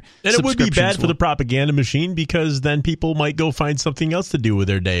where their And it would be bad for the propaganda machine, because then people might go find something else to do with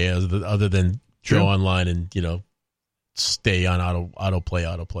their day other than go online and, stay on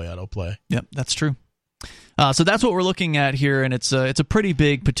autoplay. Yep, that's true. So that's what we're looking at here, and it's a pretty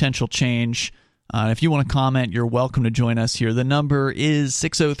big potential change. If you want to comment, you're welcome to join us here. The number is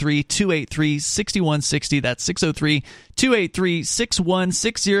 603-283-6160. That's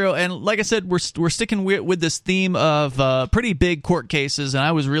 603-283-6160. And like I said, we're sticking with this theme of pretty big court cases, and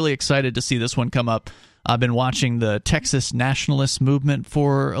I was really excited to see this one come up. I've been watching the Texas nationalist movement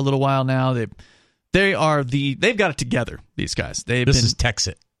for a little while now. They've got it together, these guys. This is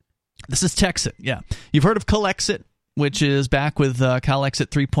Texit. This is Texit, yeah. You've heard of Calexit, which is back with Calexit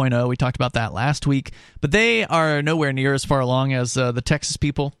 3.0. We talked about that last week. But they are nowhere near as far along as the Texas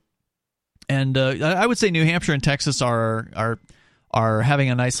people. And I would say New Hampshire and Texas are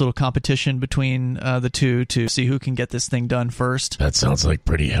having a nice little competition between the two to see who can get this thing done first. That sounds like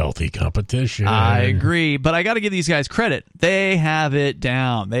pretty healthy competition. I agree. But I got to give these guys credit. They have it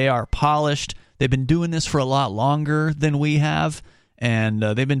down. They are polished. They've been doing this for a lot longer than we have. And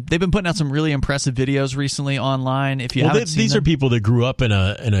they've been putting out some really impressive videos recently online. If you haven't seen these them. are people that grew up in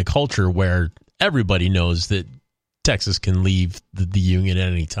a culture where everybody knows that Texas can leave the union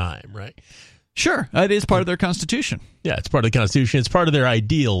at any time, right? Sure, it is part of their constitution. Yeah, it's part of the Constitution. It's part of their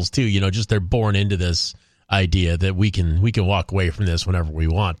ideals too. Just they're born into this idea that we can walk away from this whenever we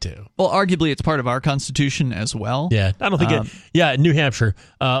want to. Well, arguably, it's part of our Constitution as well. Yeah, I don't think New Hampshire.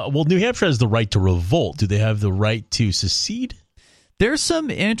 New Hampshire has the right to revolt. Do they have the right to secede? There's some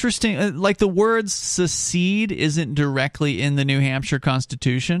interesting, like the word secede isn't directly in the New Hampshire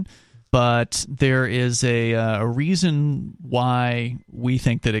Constitution, but there is a reason why we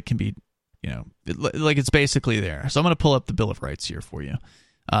think that it can be, like it's basically there. So I'm going to pull up the Bill of Rights here for you.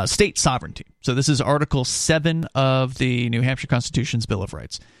 State sovereignty. So this is Article 7 of the New Hampshire Constitution's Bill of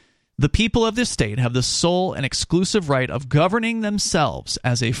Rights. The people of this state have the sole and exclusive right of governing themselves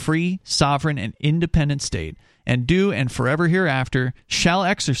as a free, sovereign, and independent state, and do and forever hereafter shall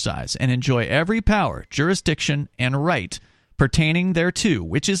exercise and enjoy every power, jurisdiction, and right pertaining thereto,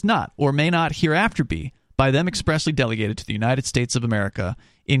 which is not or may not hereafter be by them expressly delegated to the United States of America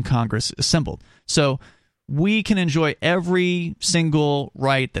in Congress assembled. So we can enjoy every single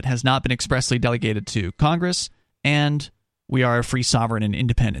right that has not been expressly delegated to Congress, and we are a free, sovereign, and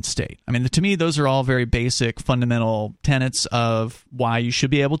independent state. I mean, to me, those are all very basic, fundamental tenets of why you should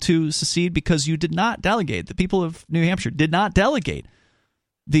be able to secede, because you did not delegate. The people of New Hampshire did not delegate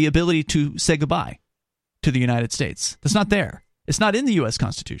the ability to say goodbye to the United States. That's not there. It's not in the U.S.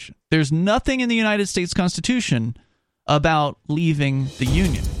 Constitution. There's nothing in the United States Constitution about leaving the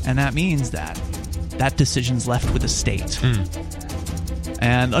Union, and that means that decision's left with the state.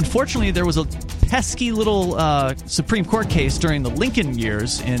 And unfortunately, there was a pesky little Supreme Court case during the Lincoln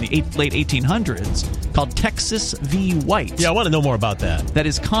years in the late 1800s called Texas v. White. Yeah, I want to know more about that. That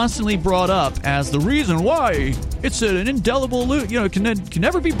is constantly brought up as the reason why it's an indelible, can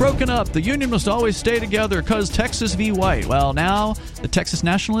never be broken up. The Union must always stay together because Texas v. White. Well, now the Texas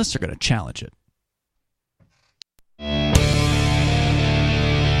nationalists are going to challenge it.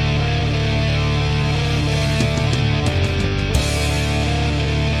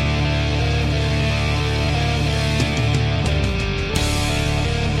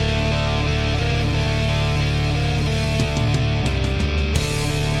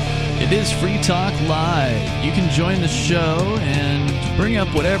 It is Free Talk Live. You can join the show and bring up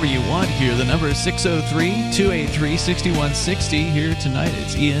whatever you want here. The number is 603-283-6160. Here tonight,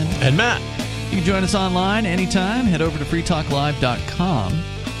 it's Ian and Matt. You can join us online anytime. Head over to freetalklive.com,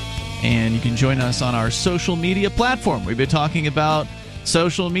 and you can join us on our social media platform. We've been talking about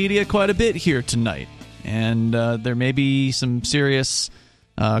social media quite a bit here tonight, and there may be some serious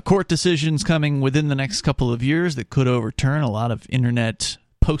court decisions coming within the next couple of years that could overturn a lot of internet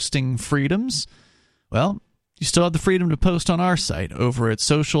posting freedoms. Well, you still have the freedom to post on our site over at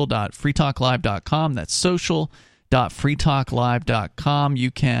social.freetalklive.com. That's social.freetalklive.com.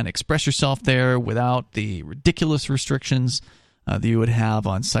 You can express yourself there without the ridiculous restrictions that you would have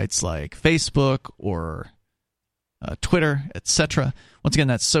on sites like Facebook or Twitter, etc. Once again,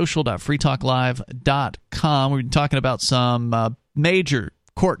 that's social.freetalklive.com. We've been talking about some major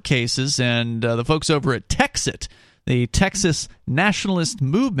court cases, and the folks over at Texit, the Texas Nationalist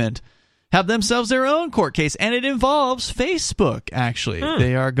Movement, have themselves their own court case, and it involves Facebook, actually.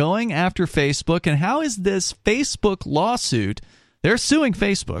 They are going after Facebook, and how is this Facebook lawsuit? They're suing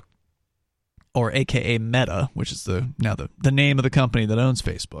Facebook, or a.k.a. Meta, which is now the name of the company that owns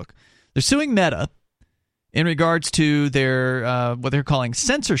Facebook. They're suing Meta in regards to their what they're calling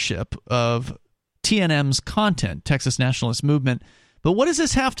censorship of TNM's content, Texas Nationalist Movement. But what does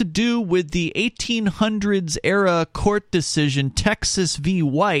this have to do with the 1800s era court decision, Texas v.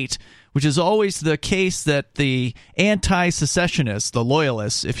 White, which is always the case that the anti-secessionists, the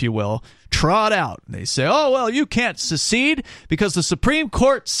loyalists, if you will, trot out? They say, oh, well, you can't secede because the Supreme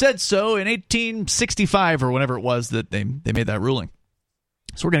Court said so in 1865 or whenever it was that they made that ruling.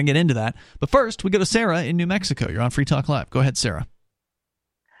 So we're going to get into that. But first, we go to Sarah in New Mexico. You're on Free Talk Live. Go ahead, Sarah.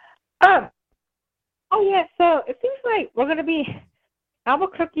 Oh, yeah. So it seems like we're going to be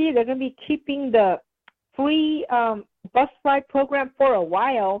Albuquerque, they're going to be keeping the free bus ride program for a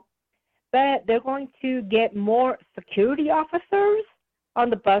while, but they're going to get more security officers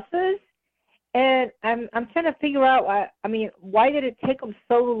on the buses. And I'm trying to figure out, why did it take them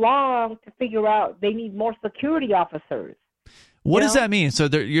so long to figure out they need more security officers? What does that mean? So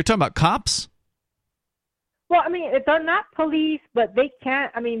you're talking about cops? Well, they're not police, but they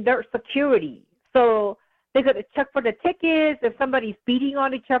can't, they're security. So they could check for the tickets. If somebody's beating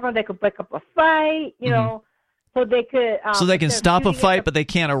on each other, they could break up a fight, you know. So they could... so they can stop a fight, but they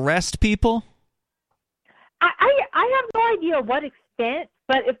can't arrest people? I have no idea what extent,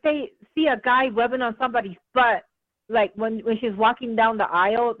 but if they see a guy rubbing on somebody's butt, like when she's walking down the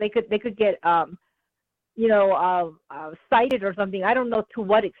aisle, they could get, cited or something. I don't know to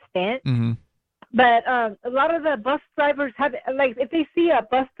what extent. Mm-hmm. But a lot of the bus drivers have, like, if they see a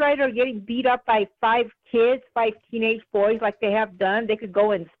bus driver getting beat up by 5 teenage boys like they have done, they could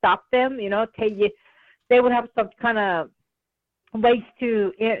go and stop them, they would have some kind of ways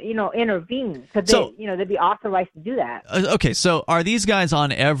to, intervene. So, they'd be authorized to do that. Okay, so are these guys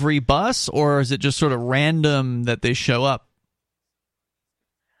on every bus, or is it just sort of random that they show up?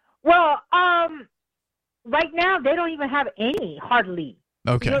 Well, right now they don't even have any, hardly.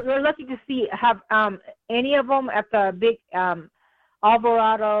 Okay. We're lucky to have any of them at the big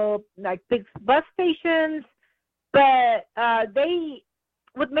Alvarado, like big bus stations. But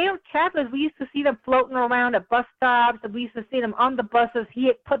with Mayor Chavez, we used to see them floating around at bus stops, and we used to see them on the buses. He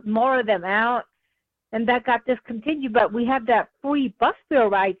had put more of them out, and that got discontinued. But we had that free bus fare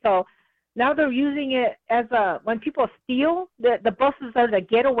ride, so now they're using it as when people steal, the buses are the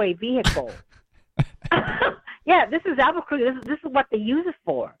getaway vehicle. Yeah, this is Albuquerque. This is what they use it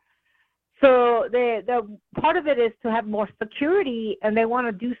for. So the part of it is to have more security, and they want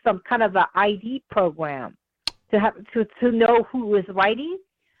to do some kind of an ID program to have to know who is riding.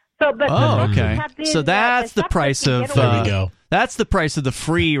 So, but okay. So that's the price of. There we go. That's the price of the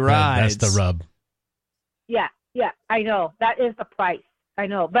free rides. That's the rub. Yeah, I know that is the price. I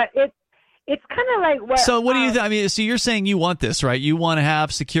know, but it's kind of like what. So what do you? So you're saying you want this, right? You want to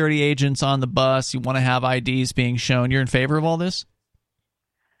have security agents on the bus. You want to have IDs being shown. You're in favor of all this?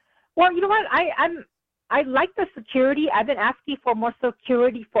 Well, you know what? I like the security. I've been asking for more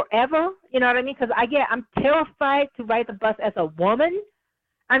security forever. You know what I mean? Because I'm terrified to ride the bus as a woman.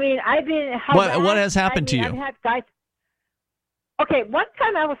 I've been. What has happened to you? I've had guys. Okay, one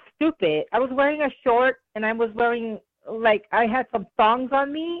time I was stupid. I was wearing a short, and I was wearing. I had some thongs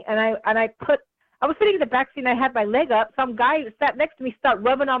on me, and I was sitting in the back seat, and I had my leg up. Some guy who sat next to me started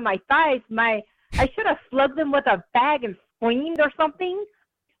rubbing on my thighs. I should have slugged him with a bag and screamed or something,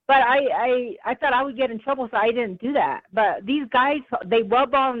 but I thought I would get in trouble, so I didn't do that. But these guys, they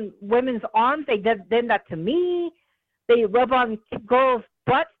rub on women's arms. They did that to me. They rub on girls'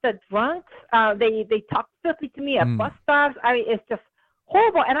 butts, the drunks. They talk filthy to me at bus stops. It's just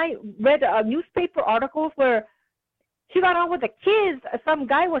horrible. And I read newspaper articles where she got on with the kids. Some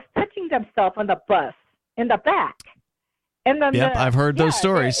guy was touching themselves on the bus in the back. And then I've heard those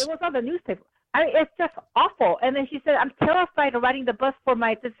stories. It was on the newspaper. It's just awful. And then she said, I'm terrified of riding the bus for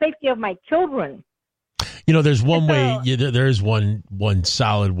the safety of my children. You know, there's one way. There is one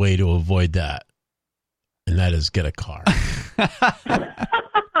solid way to avoid that, and that is get a car.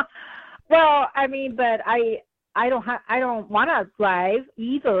 Well, I mean, but I don't want to drive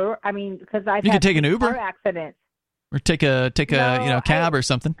either. I mean, because you could take an Uber car accidents. or take a cab or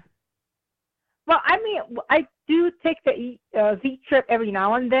something. Well, I mean, I do take the Z trip every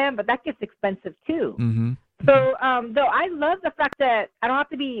now and then, but that gets expensive too. Mm-hmm. So, though I love the fact that I don't have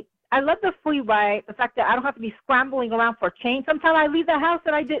to be. I love the free ride. The fact that I don't have to be scrambling around for change. Sometimes I leave the house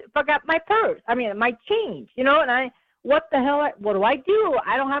and I forgot my purse. I mean, my change. You know, and what the hell? What do?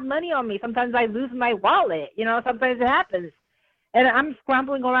 I don't have money on me. Sometimes I lose my wallet. You know, sometimes it happens, and I'm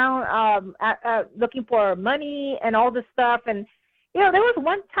scrambling around looking for money and all this stuff. And you know, there was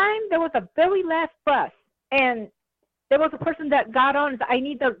one time there was a very last bus, and there was a person that got on and said, I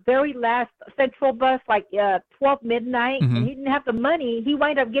need the very last Central bus, like 12 midnight, and he didn't have the money. He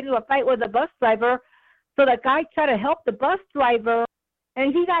wound up getting into a fight with the bus driver, so the guy tried to help the bus driver,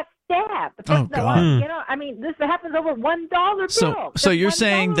 and he got stabbed. The person that wanted to get on, I mean, this happens over $1 bill. So you're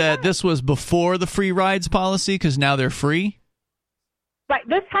saying that this was before the free rides policy because now they're free? Right.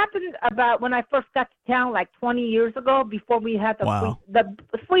 This happened about when I first got to town, like 20 years ago, before we had the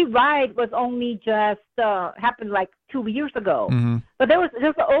free ride was only just happened like 2 years ago. Mm-hmm. But there was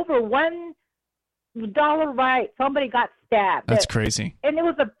over $1 ride. Somebody got stabbed. That's crazy. And it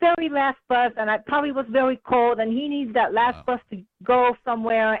was the very last bus, and it probably was very cold, and he needs that last bus to go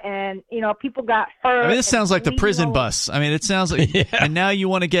somewhere, and you know, people got hurt. I mean, this sounds like the prison bus. I mean, it sounds like, and now you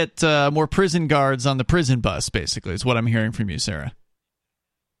want to get more prison guards on the prison bus. Basically, is what I'm hearing from you, Sarah.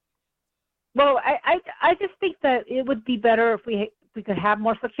 Well, I just think that it would be better if we could have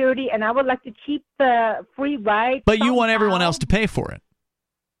more security, and I would like to keep the free ride. But you want everyone else to pay for it.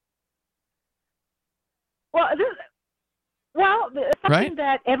 Well, it's something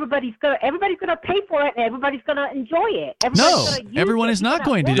that everybody's gonna pay for it, and everybody's gonna enjoy it. Everyone is not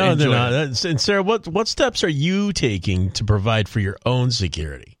going to enjoy it. No. And Sarah, what steps are you taking to provide for your own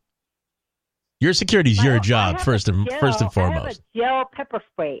security? Your security is your job, first and foremost. I have a gel pepper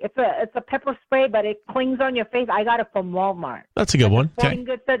spray. It's a pepper spray, but it clings on your face. I got it from Walmart. That's a good one. Okay.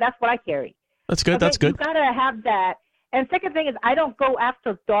 That's what I carry. That's good. Okay, That's good. You gotta have that. And second thing is, I don't go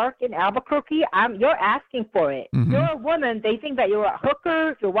after dark in Albuquerque. You're asking for it. Mm-hmm. You're a woman. They think that you're a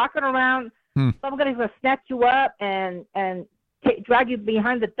hooker. You're walking around. Somebody's gonna snatch you up and drag you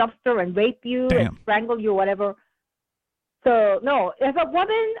behind the dumpster and rape you and strangle you or whatever. So, no, as a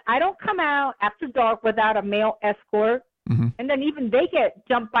woman, I don't come out after dark without a male escort. Mm-hmm. And then even they get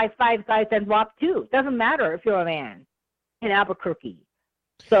jumped by 5 guys and robbed too. Doesn't matter if you're a man in Albuquerque.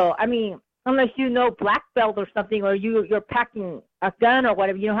 So, I mean, unless you know black belt or something, or you're packing a gun or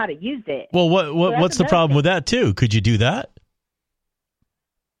whatever, you know how to use it. Well, what's the problem with that, too? Could you do that?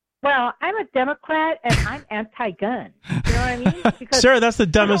 Well, I'm a Democrat, and I'm anti-gun. You know what I mean? Because, Sarah, that's the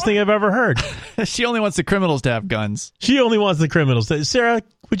dumbest thing I've ever heard. She only wants the criminals to have guns. She only wants the criminals. Sarah,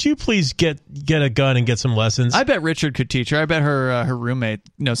 would you please get a gun and get some lessons? I bet Richard could teach her. I bet her roommate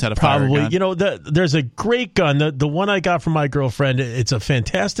knows how to fire a gun. You know, there's a great gun. The one I got from my girlfriend, it's a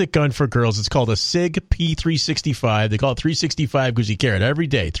fantastic gun for girls. It's called a SIG P365. They call it 365 because you carry it every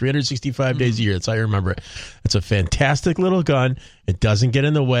day, 365 days a year. That's how you remember it. It's a fantastic little gun. It doesn't get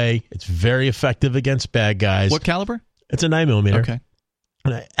in the way. It's very effective against bad guys. What caliber? It's a 9mm. Okay.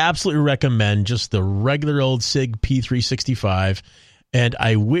 And I absolutely recommend just the regular old SIG P365. And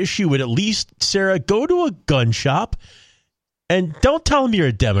I wish you would at least, Sarah, go to a gun shop and don't tell them you're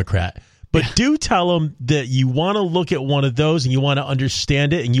a Democrat, but do tell them that you want to look at one of those and you want to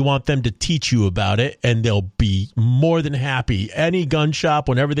understand it and you want them to teach you about it, and they'll be more than happy. Any gun shop,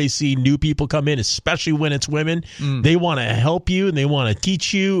 whenever they see new people come in, especially when it's women, they want to help you and they want to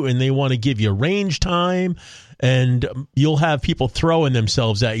teach you and they want to give you range time, and you'll have people throwing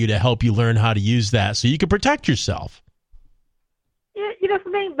themselves at you to help you learn how to use that so you can protect yourself. You know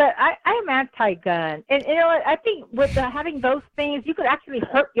something, but I am anti-gun, and you know what? I think with having those things, you could actually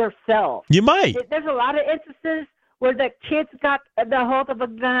hurt yourself. You might. There's a lot of instances where the kids got the hold of a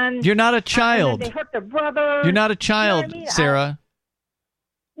gun. You're not a child. And they hurt their brother. You're not a child, you know what I mean? Sarah.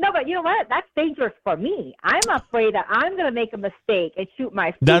 No, but you know what? That's dangerous for me. I'm afraid that I'm going to make a mistake and shoot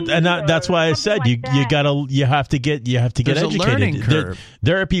my feet. That's why I said like you have to get There's educated. A learning curve.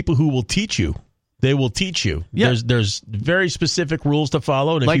 There are people who will teach you. They will teach you. Yeah. There's very specific rules to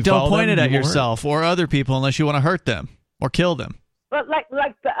follow. And if like, you don't follow point them, it at you won't yourself or other people unless you want to hurt them or kill them.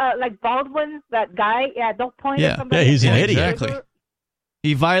 like Baldwin, that guy. Yeah, don't point Yeah. at somebody. Yeah, he's an idiot. Exactly.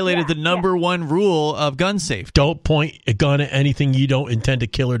 He violated the number one rule of gun safety. Don't point a gun at anything you don't intend to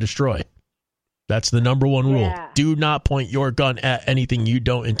kill or destroy. That's the number one rule. Yeah. Do not point your gun at anything you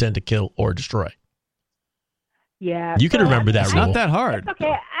don't intend to kill or destroy. Yeah. You can remember that It's rule. not that hard. It's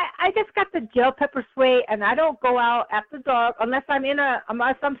okay. I just got the gel pepper spray, and I don't go out after dark unless I'm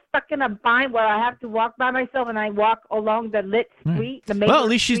stuck in a bind where I have to walk by myself, and I walk along the lit street. The main Well, at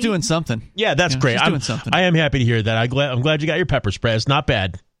least she's street. doing something. Yeah, that's great. She's doing something. I am happy to hear that. I'm glad you got your pepper spray. It's not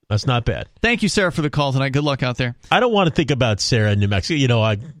bad. That's not bad. Thank you, Sarah, for the call tonight. Good luck out there. I don't want to think about Sarah in New Mexico. You know,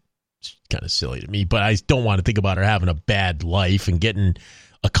 it's kind of silly to me, but I don't want to think about her having a bad life and getting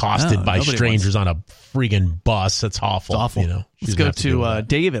accosted No, by nobody strangers on a freaking bus. That's awful. It's awful. You know, Let's She's gonna go have to deal with to that.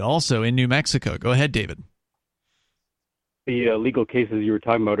 David, also in New Mexico. Go ahead, David. The legal cases you were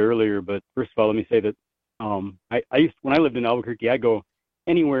talking about earlier, but first of all, let me say that when I lived in Albuquerque, I'd go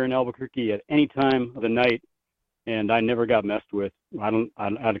anywhere in Albuquerque at any time of the night, and I never got messed with. I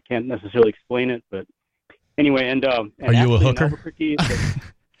can't necessarily explain it, but anyway. And Are you a actually in hooker? Albuquerque,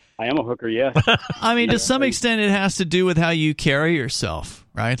 I am a hooker, yes. I mean, to some extent, it has to do with how you carry yourself,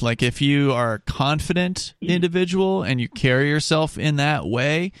 right? Like if you are a confident individual and you carry yourself in that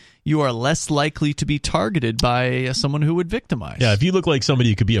way, you are less likely to be targeted by someone who would victimize. Yeah, if you look like somebody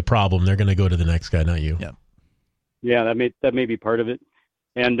who could be a problem, they're going to go to the next guy, not you. Yeah. Yeah, that may be part of it.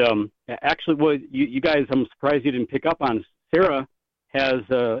 And actually, well, you guys, I'm surprised you didn't pick up on. Sarah has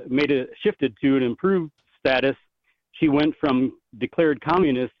shifted to an improved status. She went from declared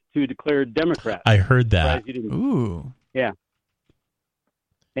communist to declared Democrat. I heard that. Surprised you didn't. Ooh. Yeah.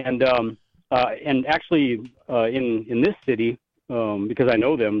 And actually, in this city, because I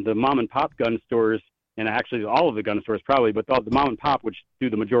know them, the mom and pop gun stores, and actually all of the gun stores probably, but the mom and pop, which do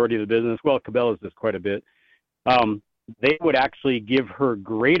the majority of the business, well, Cabela's does quite a bit. They would actually give her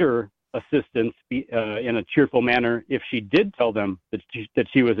greater assistance in a cheerful manner if she did tell them that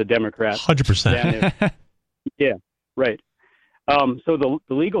she was a Democrat. 100%. Yeah, right. So the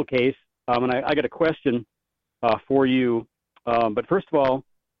legal case, and I got a question for you. But first of all,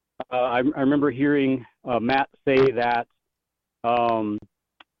 I remember hearing Matt say that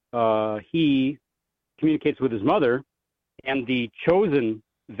he communicates with his mother, and the chosen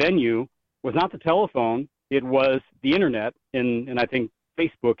venue was not the telephone. It was the internet, and I think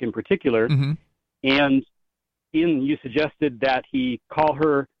Facebook in particular. Mm-hmm. And you suggested that he call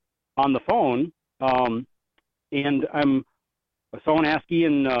her on the phone. And I want to ask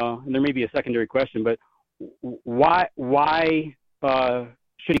Ian, and there may be a secondary question, but why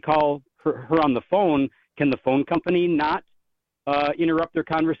should he call her on the phone? Can the phone company not interrupt their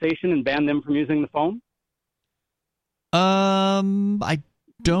conversation and ban them from using the phone? I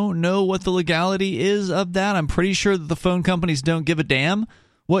don't know what the legality is of that. I'm pretty sure that the phone companies don't give a damn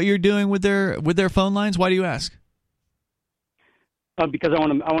what you're doing with their phone lines. Why do you ask? Because I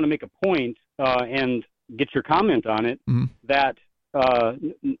want to make a point and get your comment on it. Mm-hmm. That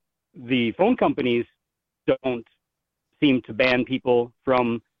the phone companies don't seem to ban people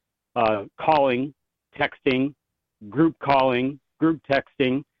from calling, texting, group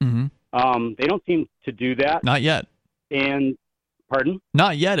texting. Mm-hmm. They don't seem to do that. Not yet. And pardon?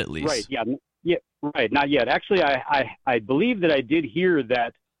 Not yet, at least. Right. Yeah. Right. Not yet. Actually, I believe that I did hear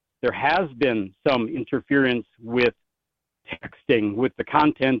that there has been some interference with texting, with the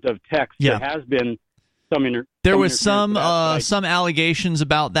content of text. Yeah. There has been some There was interference some allegations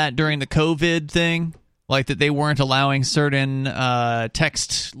about that during the COVID thing, like that they weren't allowing certain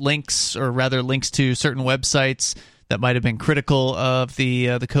text links, or rather links to certain websites that might have been critical of the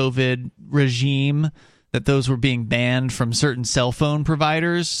COVID regime, that those were being banned from certain cell phone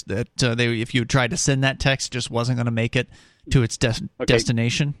providers, that if you tried to send that text, it just wasn't going to make it to its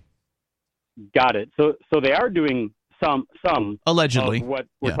destination. Got it. So they are doing some allegedly of what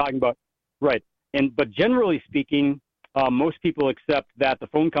we're talking about, right? But generally speaking, most people accept that the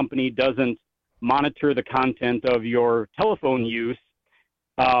phone company doesn't monitor the content of your telephone use.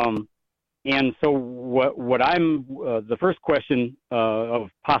 And so what I'm the first question of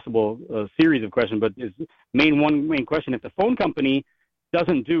possible series of questions, but is main question: if the phone company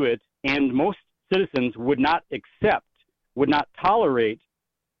doesn't do it, and most citizens would not tolerate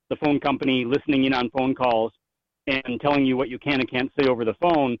the phone company listening in on phone calls and telling you what you can and can't say over the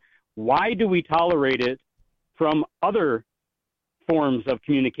phone, why do we tolerate it from other forms of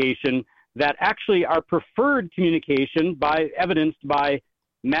communication that actually are preferred communication, evidenced by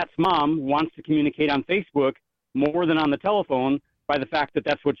Matt's mom wants to communicate on Facebook more than on the telephone by the fact that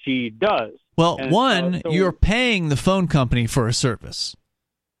that's what she does? Well, you're paying the phone company for a service.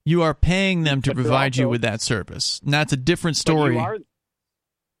 You are paying them to provide you with that service, and that's a different story.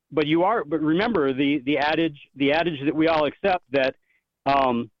 But remember the adage that we all accept, that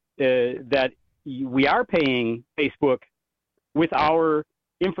that we are paying Facebook with our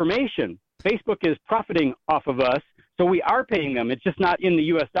information. Facebook is profiting off of us, so we are paying them. It's just not in the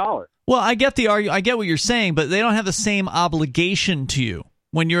U.S. dollar. Well, I get I get what you're saying, but they don't have the same obligation to you.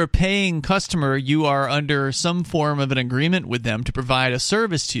 When you're a paying customer, you are under some form of an agreement with them to provide a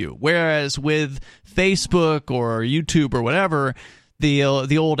service to you. Whereas with Facebook or YouTube or whatever, the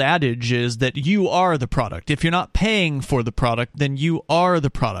old adage is that you are the product. If you're not paying for the product, then you are the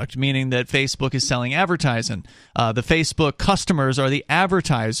product, meaning that Facebook is selling advertising. The Facebook customers are the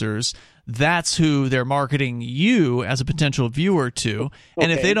advertisers. That's who they're marketing you as a potential viewer to. Okay. And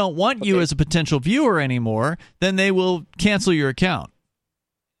if they don't want you as a potential viewer anymore, then they will cancel your account.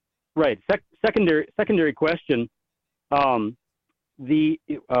 Right. Secondary question. And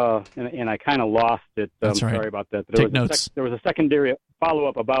I kind of lost it. That's right. Sorry about that. Take notes. There was a secondary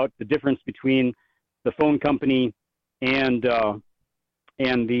follow-up about the difference between the phone company and the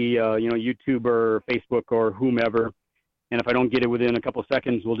YouTube or Facebook or whomever. And if I don't get it within a couple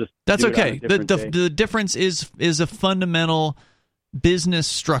seconds, we'll just. That's okay. The the difference is a fundamental business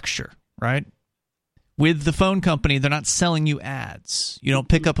structure, right? With the phone company, they're not selling you ads. You don't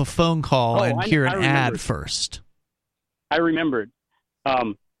pick up a phone call and hear an ad first. I remembered.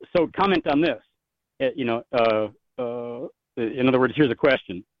 So comment on this. In other words, here's a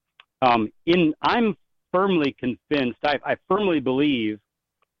question. I'm firmly convinced. I firmly believe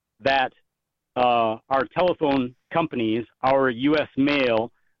that our telephone companies, our U.S.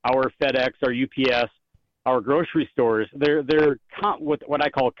 Mail, our FedEx, our UPS, our grocery stores, they're what I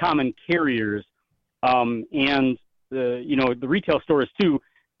call common carriers. And the retail stores too,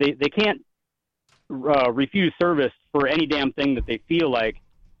 they can't refuse service for any damn thing that they feel like.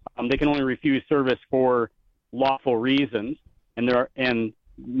 They can only refuse service for lawful reasons, and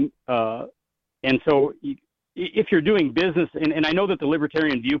so if you're doing business, and I know that the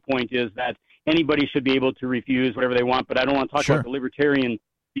libertarian viewpoint is that anybody should be able to refuse whatever they want, but I don't want to talk about the libertarian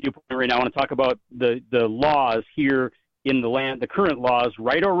viewpoint right now. I want to talk about the laws here in the land, the current laws,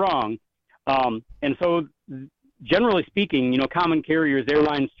 right or wrong. And so, generally speaking, common carriers,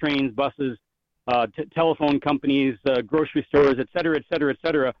 airlines, trains, buses, telephone companies, grocery stores, et cetera,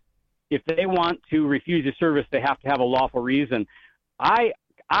 if they want to refuse your service, they have to have a lawful reason. I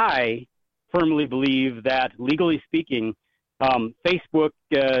firmly believe that, legally speaking, Facebook,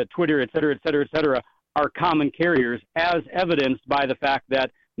 Twitter, et cetera, are common carriers, as evidenced by the fact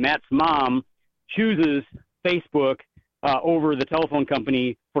that Matt's mom chooses Facebook over the telephone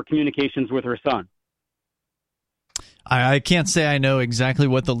company for communications with her son. I can't say I know exactly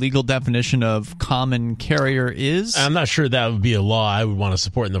what the legal definition of common carrier is. I'm not sure that would be a law I would want to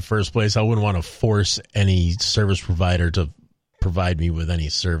support in the first place. I wouldn't want to force any service provider to provide me with any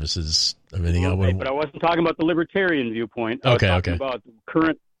services. But I wasn't talking about the libertarian viewpoint. I was talking about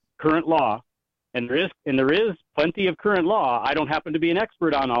current law, and there is plenty of current law. I don't happen to be an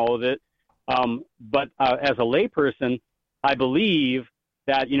expert on all of it, but as a layperson, I believe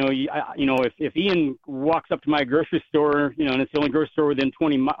that if Ian walks up to my grocery store, and it's the only grocery store within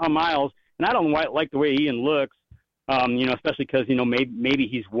 20 miles, and I don't like the way Ian looks, especially because maybe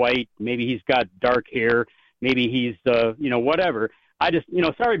he's white, maybe he's got dark hair, maybe he's whatever. I just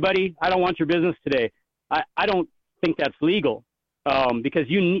sorry buddy, I don't want your business today. I don't think that's legal, because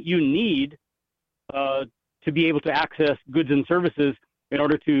you need to be able to access goods and services in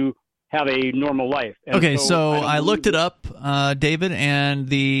order to have a normal life. And okay, so I looked it up, David, and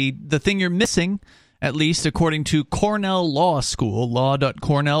the thing you're missing, at least according to Cornell Law School,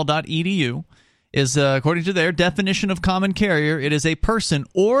 law.cornell.edu, is according to their definition of common carrier, it is a person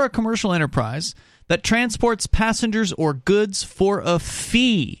or a commercial enterprise that transports passengers or goods for a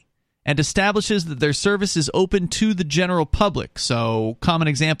fee and establishes that their service is open to the general public. So common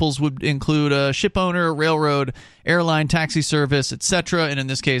examples would include a ship owner, railroad, airline, taxi service, etc. And in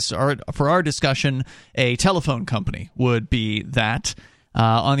this case, for our discussion, a telephone company would be that.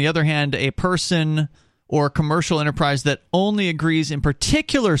 On the other hand, a person or commercial enterprise that only agrees in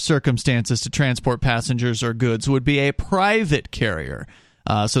particular circumstances to transport passengers or goods would be a private carrier.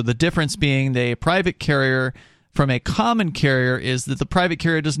 So the difference being a private carrier from a common carrier is that the private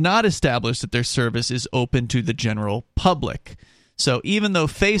carrier does not establish that their service is open to the general public. So even though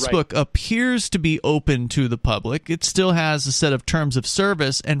Facebook appears to be open to the public, it still has a set of terms of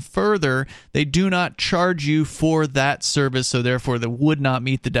service, and further, they do not charge you for that service, so therefore they would not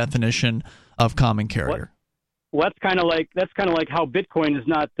meet the definition of common carrier. Well, that's kind of like how Bitcoin is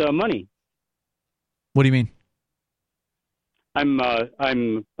not money. What do you mean? I'm not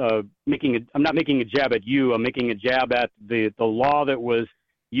making a jab at you. I'm making a jab at the law that was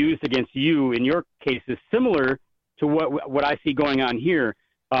used against you in your case is similar to what I see going on here.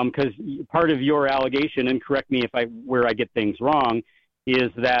 Because part of your allegation, and correct me where I get things wrong,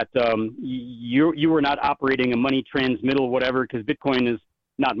 is that you were not operating a money transmittal, whatever, because Bitcoin is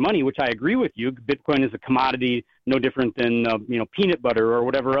not money, which I agree with you. Bitcoin is a commodity, no different than peanut butter or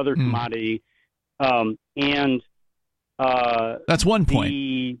whatever other commodity. That's one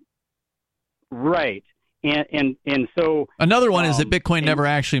point, right? And so another one is that Bitcoin never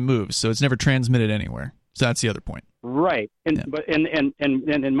actually moves, so it's never transmitted anywhere. So that's the other point. Right. And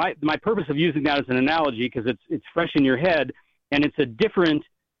my purpose of using that as an analogy, because it's fresh in your head, and there's a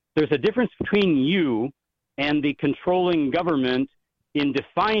difference between you and the controlling government in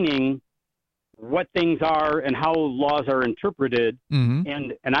defining what things are and how laws are interpreted.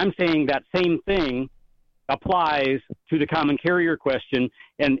 And I'm saying that same thing applies to the common carrier question.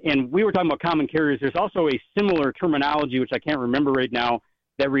 And we were talking about common carriers. There's also a similar terminology, which I can't remember right now,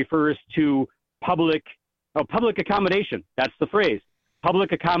 that refers to public accommodation. That's the phrase.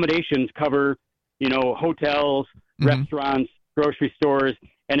 Public accommodations cover, hotels, restaurants, grocery stores,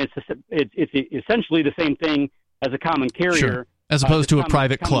 and it's essentially the same thing as a common carrier, sure. As opposed to a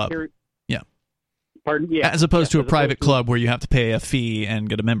private club. Yeah. Pardon? Yeah. As opposed to a private club where you have to pay a fee and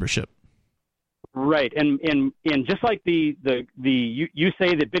get a membership. Right, and just like you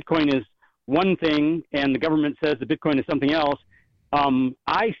say that Bitcoin is one thing and the government says that Bitcoin is something else.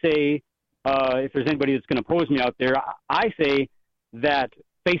 I say, if there's anybody that's going to oppose me out there, I say that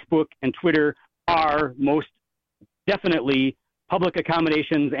Facebook and Twitter are most definitely public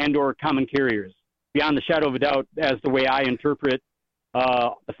accommodations and/or common carriers, beyond the shadow of a doubt, as the way I interpret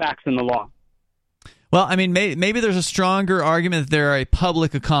the facts in the law. Well, I mean, maybe there's a stronger argument that they're a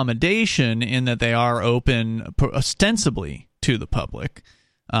public accommodation in that they are open ostensibly to the public,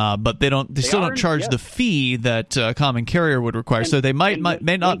 but they still don't charge the fee that a common carrier would require. So they may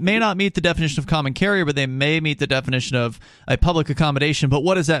not meet the definition of common carrier, but they may meet the definition of a public accommodation. But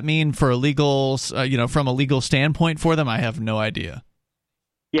what does that mean for a legal, from a legal standpoint for them? I have no idea.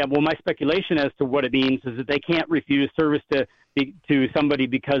 Yeah, well, my speculation as to what it means is that they can't refuse service to somebody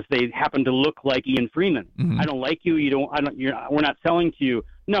because they happen to look like Ian Freeman. I don't like you. We're not selling to you.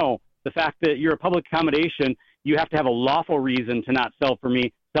 No, the fact that you're a public accommodation, you have to have a lawful reason to not sell to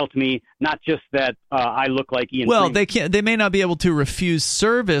me, not just that I look like Ian Freeman. Well, they may not be able to refuse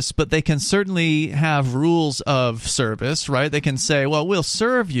service, but they can certainly have rules of service, right? They can say, well, we'll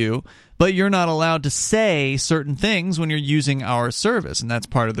serve you, but you're not allowed to say certain things when you're using our service, and that's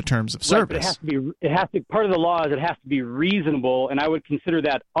part of the terms of service. But part of the law is it has to be reasonable, and I would consider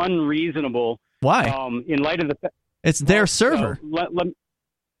that unreasonable. Why? In light of the it's their server.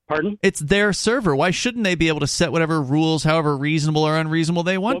 Pardon? It's their server. Why shouldn't they be able to set whatever rules, however reasonable or unreasonable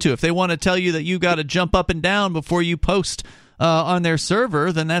they want to? If they want to tell you that you got to jump up and down before you post on their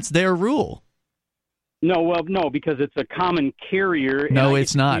server, then that's their rule. No, because it's a common carrier. No,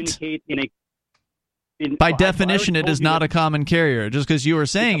 it's not. By definition, it is not a common carrier. Just because you are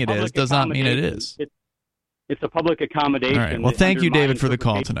saying it is does not mean it is. It's a public accommodation. All right. Well, thank you, David, for the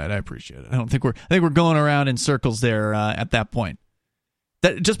call tonight. I appreciate it. I think we're going around in circles there at that point.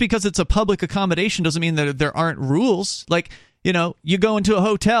 That just because it's a public accommodation doesn't mean that there aren't rules. Like, you go into a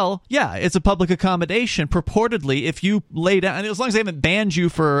hotel, yeah, it's a public accommodation. Purportedly, if you lay down, and as long as they haven't banned you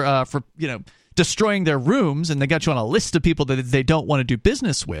for destroying their rooms and they got you on a list of people that they don't want to do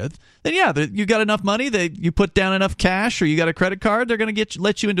business with, then yeah, you got enough money, you put down enough cash or you got a credit card, they're going to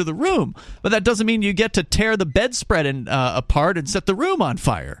let you into the room. But that doesn't mean you get to tear the bedspread apart and set the room on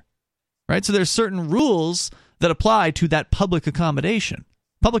fire, right? So there's certain rules that apply to that public accommodation.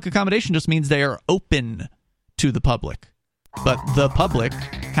 Public accommodation just means they are open to the public, but the public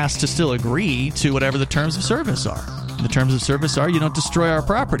has to still agree to whatever the terms of service are. The terms of service are you don't destroy our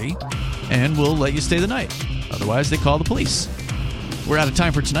property, and we'll let you stay the night. Otherwise, they call the police. We're out of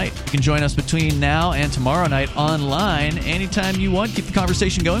time for tonight. You can join us between now and tomorrow night online anytime you want. Keep the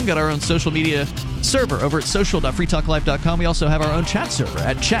conversation going. We've got our own social media server over at social.freetalklive.com. We also have our own chat server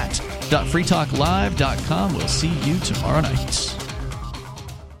at chat.freetalklive.com. We'll see you tomorrow night.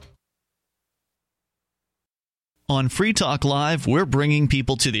 On Free Talk Live, we're bringing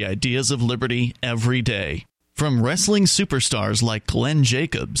people to the ideas of liberty every day. From wrestling superstars like Glenn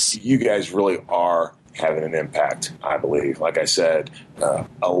Jacobs. You guys really are having an impact, I believe. Like I said,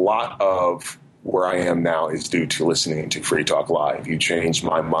 a lot of where I am now is due to listening to Free Talk Live. You changed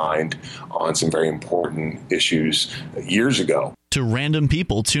my mind on some very important issues years ago. To random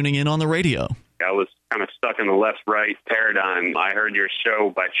people tuning in on the radio. I was kind of stuck in the left-right paradigm. I heard your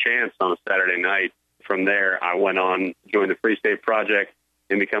show by chance on a Saturday night. from there, I went on, joined the Free State Project,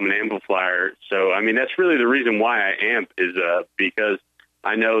 and become an amplifier. So, I mean, that's really the reason why I amp is because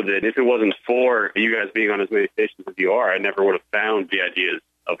I know that if it wasn't for you guys being on as many stations as you are, I never would have found the ideas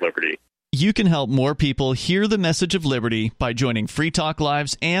of liberty. You can help more people hear the message of liberty by joining Free Talk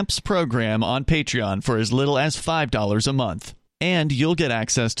Live's AMPS program on Patreon for as little as $5 a month. And you'll get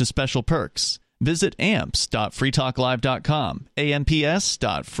access to special perks. Visit amps.freetalklive.com,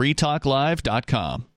 amps.freetalklive.com.